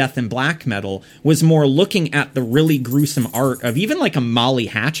birth of death and black metal was more looking at the really gruesome art of even like a Molly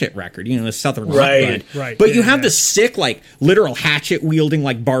Hatchet record, you know, a Southern rock band. Right. But you have this sick, like, literal hatchet wielding,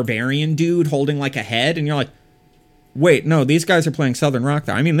 like, barbarian dude holding like a head, and you're like, wait, no, these guys are playing Southern rock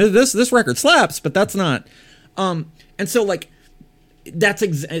though. I mean, this record slaps, but that's not. And so, like, this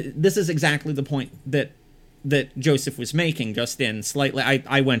is exactly the point that Joseph was making, just in slightly.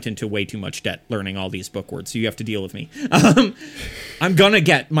 I went into way too much debt learning all these book words, so you have to deal with me. I'm gonna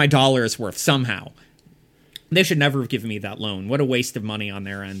get my dollar's worth somehow. They should never have given me that loan. What a waste of money on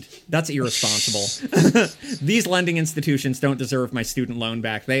their end. That's irresponsible. These lending institutions don't deserve my student loan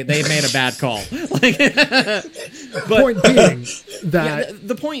back. They made a bad call. The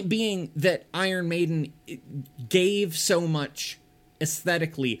point being that Iron Maiden gave so much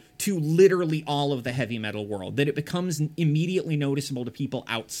aesthetically to literally all of the heavy metal world that it becomes immediately noticeable to people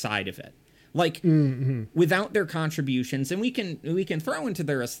outside of it. Like, without their contributions, and we can throw into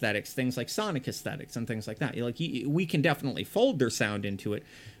their aesthetics things like sonic aesthetics and things like that. Like, we can definitely fold their sound into it.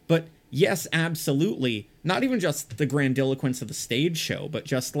 But yes, absolutely, not even just the grandiloquence of the stage show, but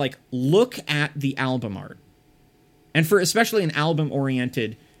just like, look at the album art. And for especially an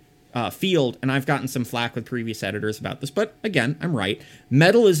album-oriented field, and I've gotten some flack with previous editors about this, but again, I'm right.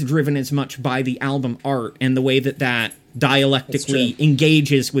 Metal is driven as much by the album art and the way that dialectically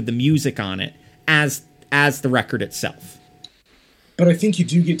engages with the music on it as the record itself. But I think you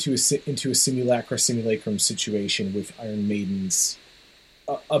do get into a simulacrum situation with Iron Maiden's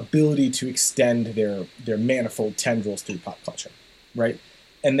ability to extend their manifold tendrils through pop culture, right?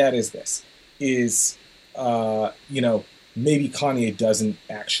 And that is this, maybe Kanye doesn't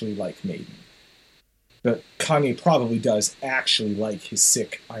actually like Maiden. But Kanye probably does actually like his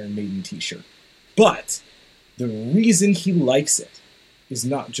sick Iron Maiden t-shirt. But the reason he likes it is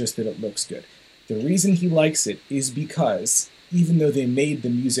not just that it looks good. The reason he likes it is because even though they made the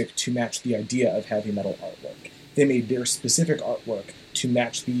music to match the idea of heavy metal artwork, they made their specific artwork to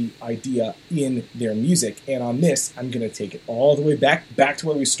match the idea in their music. And on this, I'm going to take it all the way back to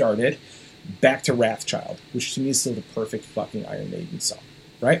where we started, back to Wrathchild, which to me is still the perfect fucking Iron Maiden song,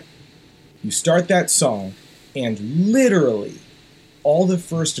 right? You start that song, and literally all the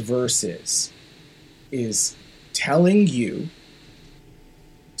first verse is telling you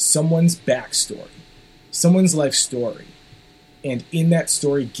someone's backstory, someone's life story, and in that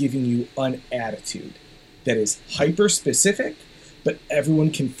story giving you an attitude that is hyper-specific, but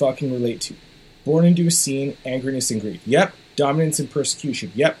everyone can fucking relate to. Born into a scene, angriness and greed. Yep. Dominance and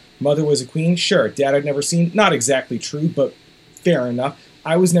persecution. Yep. Mother was a queen. Sure. Dad I'd never seen. Not exactly true, but fair enough.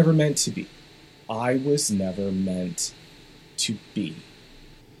 I was never meant to be. I was never meant to be.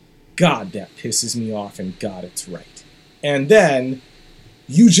 God, that pisses me off, and God, it's right. And then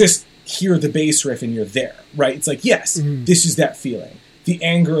you just hear the bass riff and you're there, right? It's like, yes, this is that feeling. The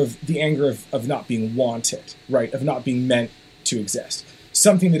anger of not being wanted, right? Of not being meant to exist.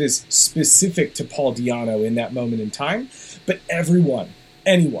 Something that is specific to Paul Di'Anno in that moment in time, but anyone,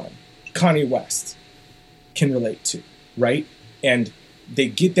 Kanye West can relate to, right? And they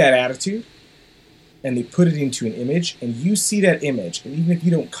get that attitude and they put it into an image, and you see that image, and even if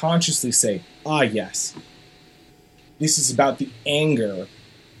you don't consciously say, yes, this is about the anger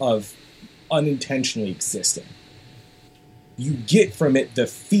of unintentionally existing, you get from it the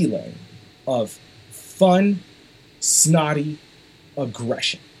feeling of fun, snotty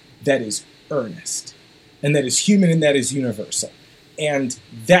aggression that is earnest, and that is human, and that is universal. And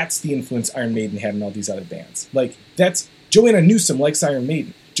that's the influence Iron Maiden had in all these other bands. Like, that's Joanna Newsom likes Iron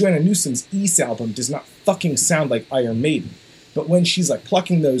Maiden. Joanna Newsom's East album does not fucking sound like Iron Maiden. But when she's like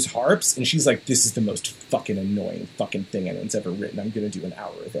plucking those harps and she's like, this is the most fucking annoying fucking thing anyone's ever written. I'm going to do an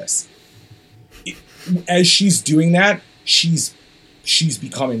hour of this. As she's doing that, she's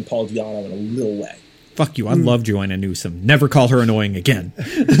becoming Paul Di'Anno in a little way. Fuck you. I love Joanna Newsom. Never call her annoying again.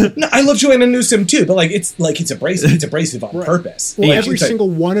 No, I love Joanna Newsom too, but it's abrasive. It's abrasive on purpose. Well, every single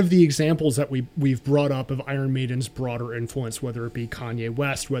one of the examples that we've brought up of Iron Maiden's broader influence, whether it be Kanye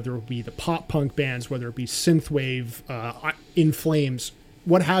West, whether it be the pop punk bands, whether it be synthwave, In Flames,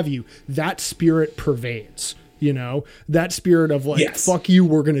 what have you, that spirit pervades. You know, that spirit of like, yes, fuck you,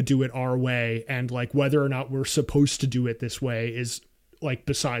 we're going to do it our way. And like, whether or not we're supposed to do it this way is like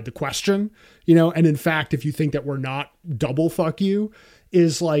beside the question, you know? And in fact, if you think that we're not, double fuck you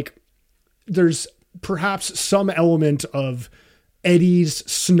is like, there's perhaps some element of Eddie's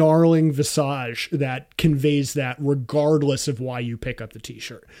snarling visage that conveys that regardless of why you pick up the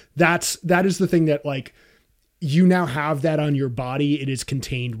t-shirt. That is the thing that like, you now have that on your body. It is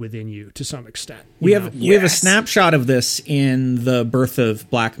contained within you to some extent. We have a snapshot of this in the birth of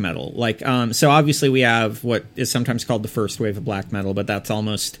black metal. Like, so obviously we have what is sometimes called the first wave of black metal, but it's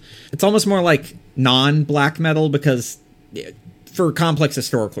almost more like non-black metal because for complex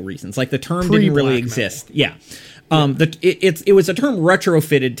historical reasons, like the term didn't really exist. Metal. Yeah. It was a term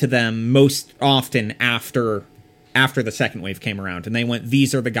retrofitted to them most often after the second wave came around, and they went,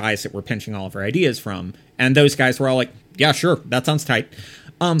 these are the guys that we're pinching all of our ideas from. And those guys were all like, yeah, sure, that sounds tight.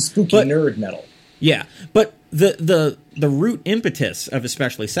 Spooky nerd metal. Yeah. But the root impetus of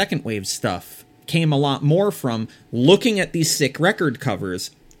especially second wave stuff came a lot more from looking at these sick record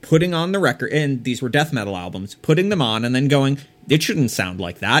covers, putting on the record, and these were death metal albums, putting them on and then going, it shouldn't sound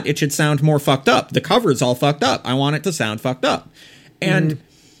like that. It should sound more fucked up. The cover's all fucked up. I want it to sound fucked up. And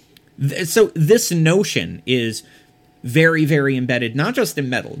so this notion is very, very embedded, not just in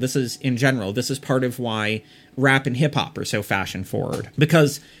metal. This is in general. This is part of why rap and hip hop are so fashion forward,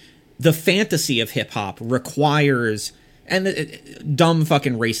 because the fantasy of hip hop requires, and the dumb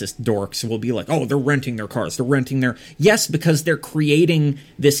fucking racist dorks will be like, oh, they're renting their cars. They're renting their, yes, because they're creating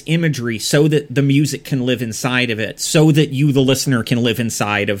this imagery so that the music can live inside of it, so that you, the listener, can live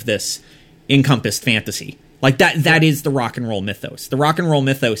inside of this encompassed fantasy. Like that is the rock and roll mythos. The rock and roll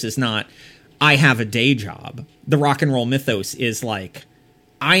mythos is not, I have a day job. The rock and roll mythos is like,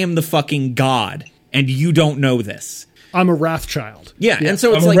 I am the fucking god, and you don't know this. I'm a Wrathchild. Yeah, and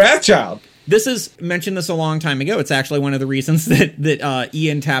so it's I'm like, a Wrathchild. this is, mentioned this a long time ago. It's actually one of the reasons that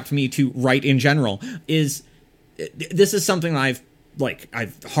Ian tapped me to write in general. Is this is something I've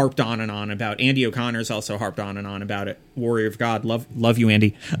harped on and on about. Andy O'Connor's also harped on and on about it. Warrior of God, love you,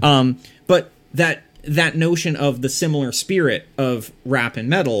 Andy. But that notion of the similar spirit of rap and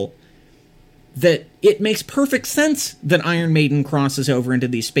metal, that it makes perfect sense that Iron Maiden crosses over into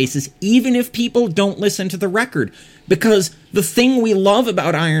these spaces, even if people don't listen to the record. Because the thing we love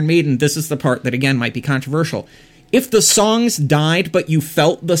about Iron Maiden, this is the part that, again, might be controversial. If the songs died, but you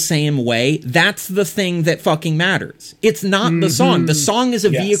felt the same way, that's the thing that fucking matters. It's not the song. The song is a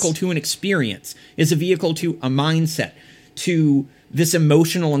vehicle to an experience, is a vehicle to a mindset, to this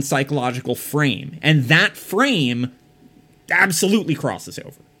emotional and psychological frame. And that frame absolutely crosses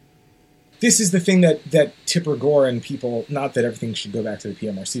over. This is the thing that Tipper Gore and people, not that everything should go back to the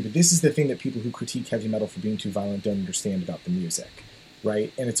PMRC, but this is the thing that people who critique heavy metal for being too violent don't understand about the music,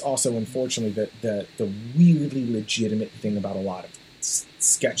 right? And it's also, unfortunately, the weirdly legitimate thing about a lot of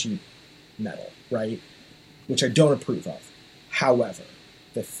sketchy metal, right? Which I don't approve of. However,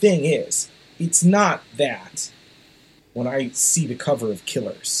 the thing is, it's not that when I see the cover of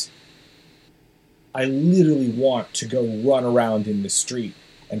Killers, I literally want to go run around in the street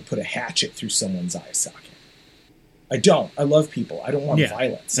and put a hatchet through someone's eye socket. I don't. I love people. I don't want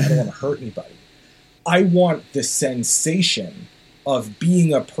violence. I don't want to hurt anybody. I want the sensation of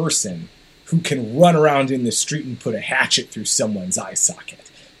being a person who can run around in the street and put a hatchet through someone's eye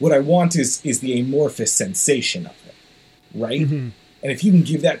socket. What I want is the amorphous sensation of it, right? Mm-hmm. And if you can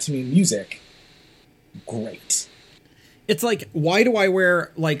give that to me in music, great. It's like, why do I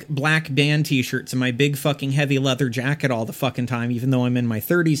wear, like, black band t-shirts and my big fucking heavy leather jacket all the fucking time, even though I'm in my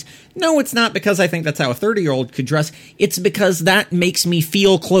 30s? No, it's not because I think that's how a 30-year-old could dress. It's because that makes me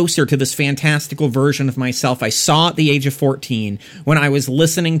feel closer to this fantastical version of myself I saw at the age of 14 when I was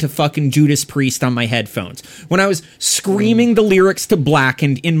listening to fucking Judas Priest on my headphones. When I was screaming the lyrics to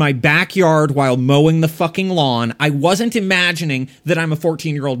Blackened in my backyard while mowing the fucking lawn. I wasn't imagining that I'm a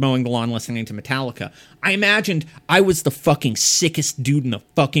 14-year-old mowing the lawn listening to Metallica. I imagined I was the fucking sickest dude in the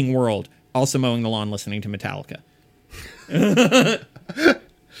fucking world, also mowing the lawn listening to Metallica.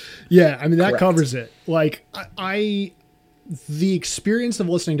 Yeah, I mean, that covers it. Like, the experience of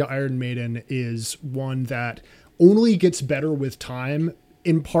listening to Iron Maiden is one that only gets better with time,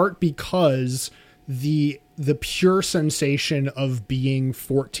 in part because the pure sensation of being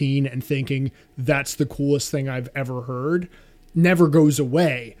 14 and thinking that's the coolest thing I've ever heard never goes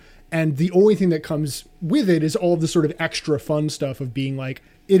away. And the only thing that comes with it is all the sort of extra fun stuff of being like,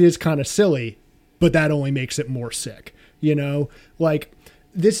 it is kind of silly, but that only makes it more sick. You know, like,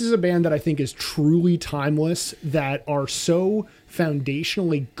 this is a band that I think is truly timeless, that are so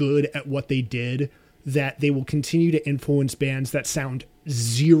foundationally good at what they did that they will continue to influence bands that sound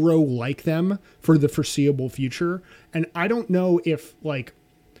zero like them for the foreseeable future. And I don't know if, like,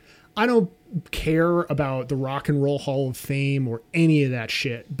 I don't care about the Rock and Roll Hall of Fame or any of that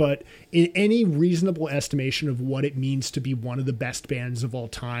shit, but in any reasonable estimation of what it means to be one of the best bands of all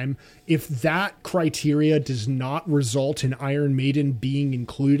time, if that criteria does not result in Iron Maiden being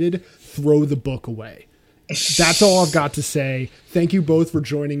included, throw the book away. That's all I've got to say. Thank you both for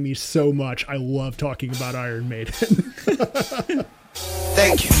joining me so much. I love talking about Iron Maiden.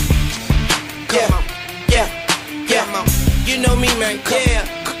 Thank you. Yeah. You know me, man.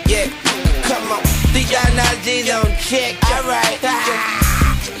 Yeah. Come on. The G's on check. All right.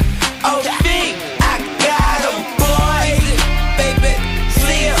 Oh, big. I got 'em, boys. Baby,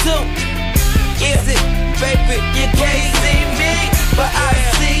 Slim. Is it, baby? You can't see me, but I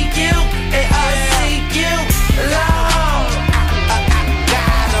see you, and I see you. Long. I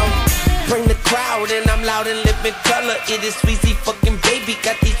got 'em. Bring the crowd, and I'm loud and living color. It is Sweezy fucking baby.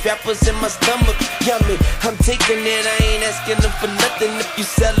 Got these rappers in my stomach. Yummy. I'm taking it. I ain't asking them for nothing. If you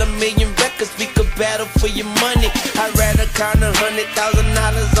sell 1 million records, we could battle for your money. I'd rather count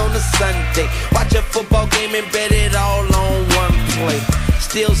 $100,000 Sunday. Watch a football game and bet it all on one play.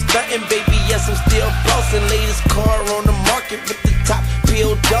 Still stunting, baby, yes, I'm still bossing. Latest car on the market with the top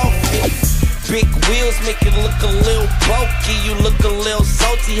peeled off it. Big wheels make it look a little bulky. You look a little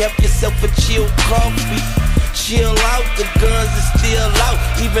salty, have yourself a chill coffee. Chill out, the guns are still out.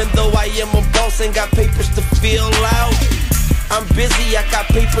 Even though I am a boss, ain't got papers to fill out. I'm busy, I got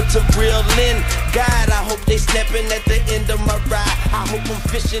paper to reel in. God, I hope they snapping at the end of my ride. I hope I'm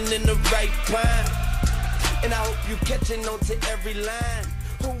fishing in the right pond. And I hope you catching on to every line.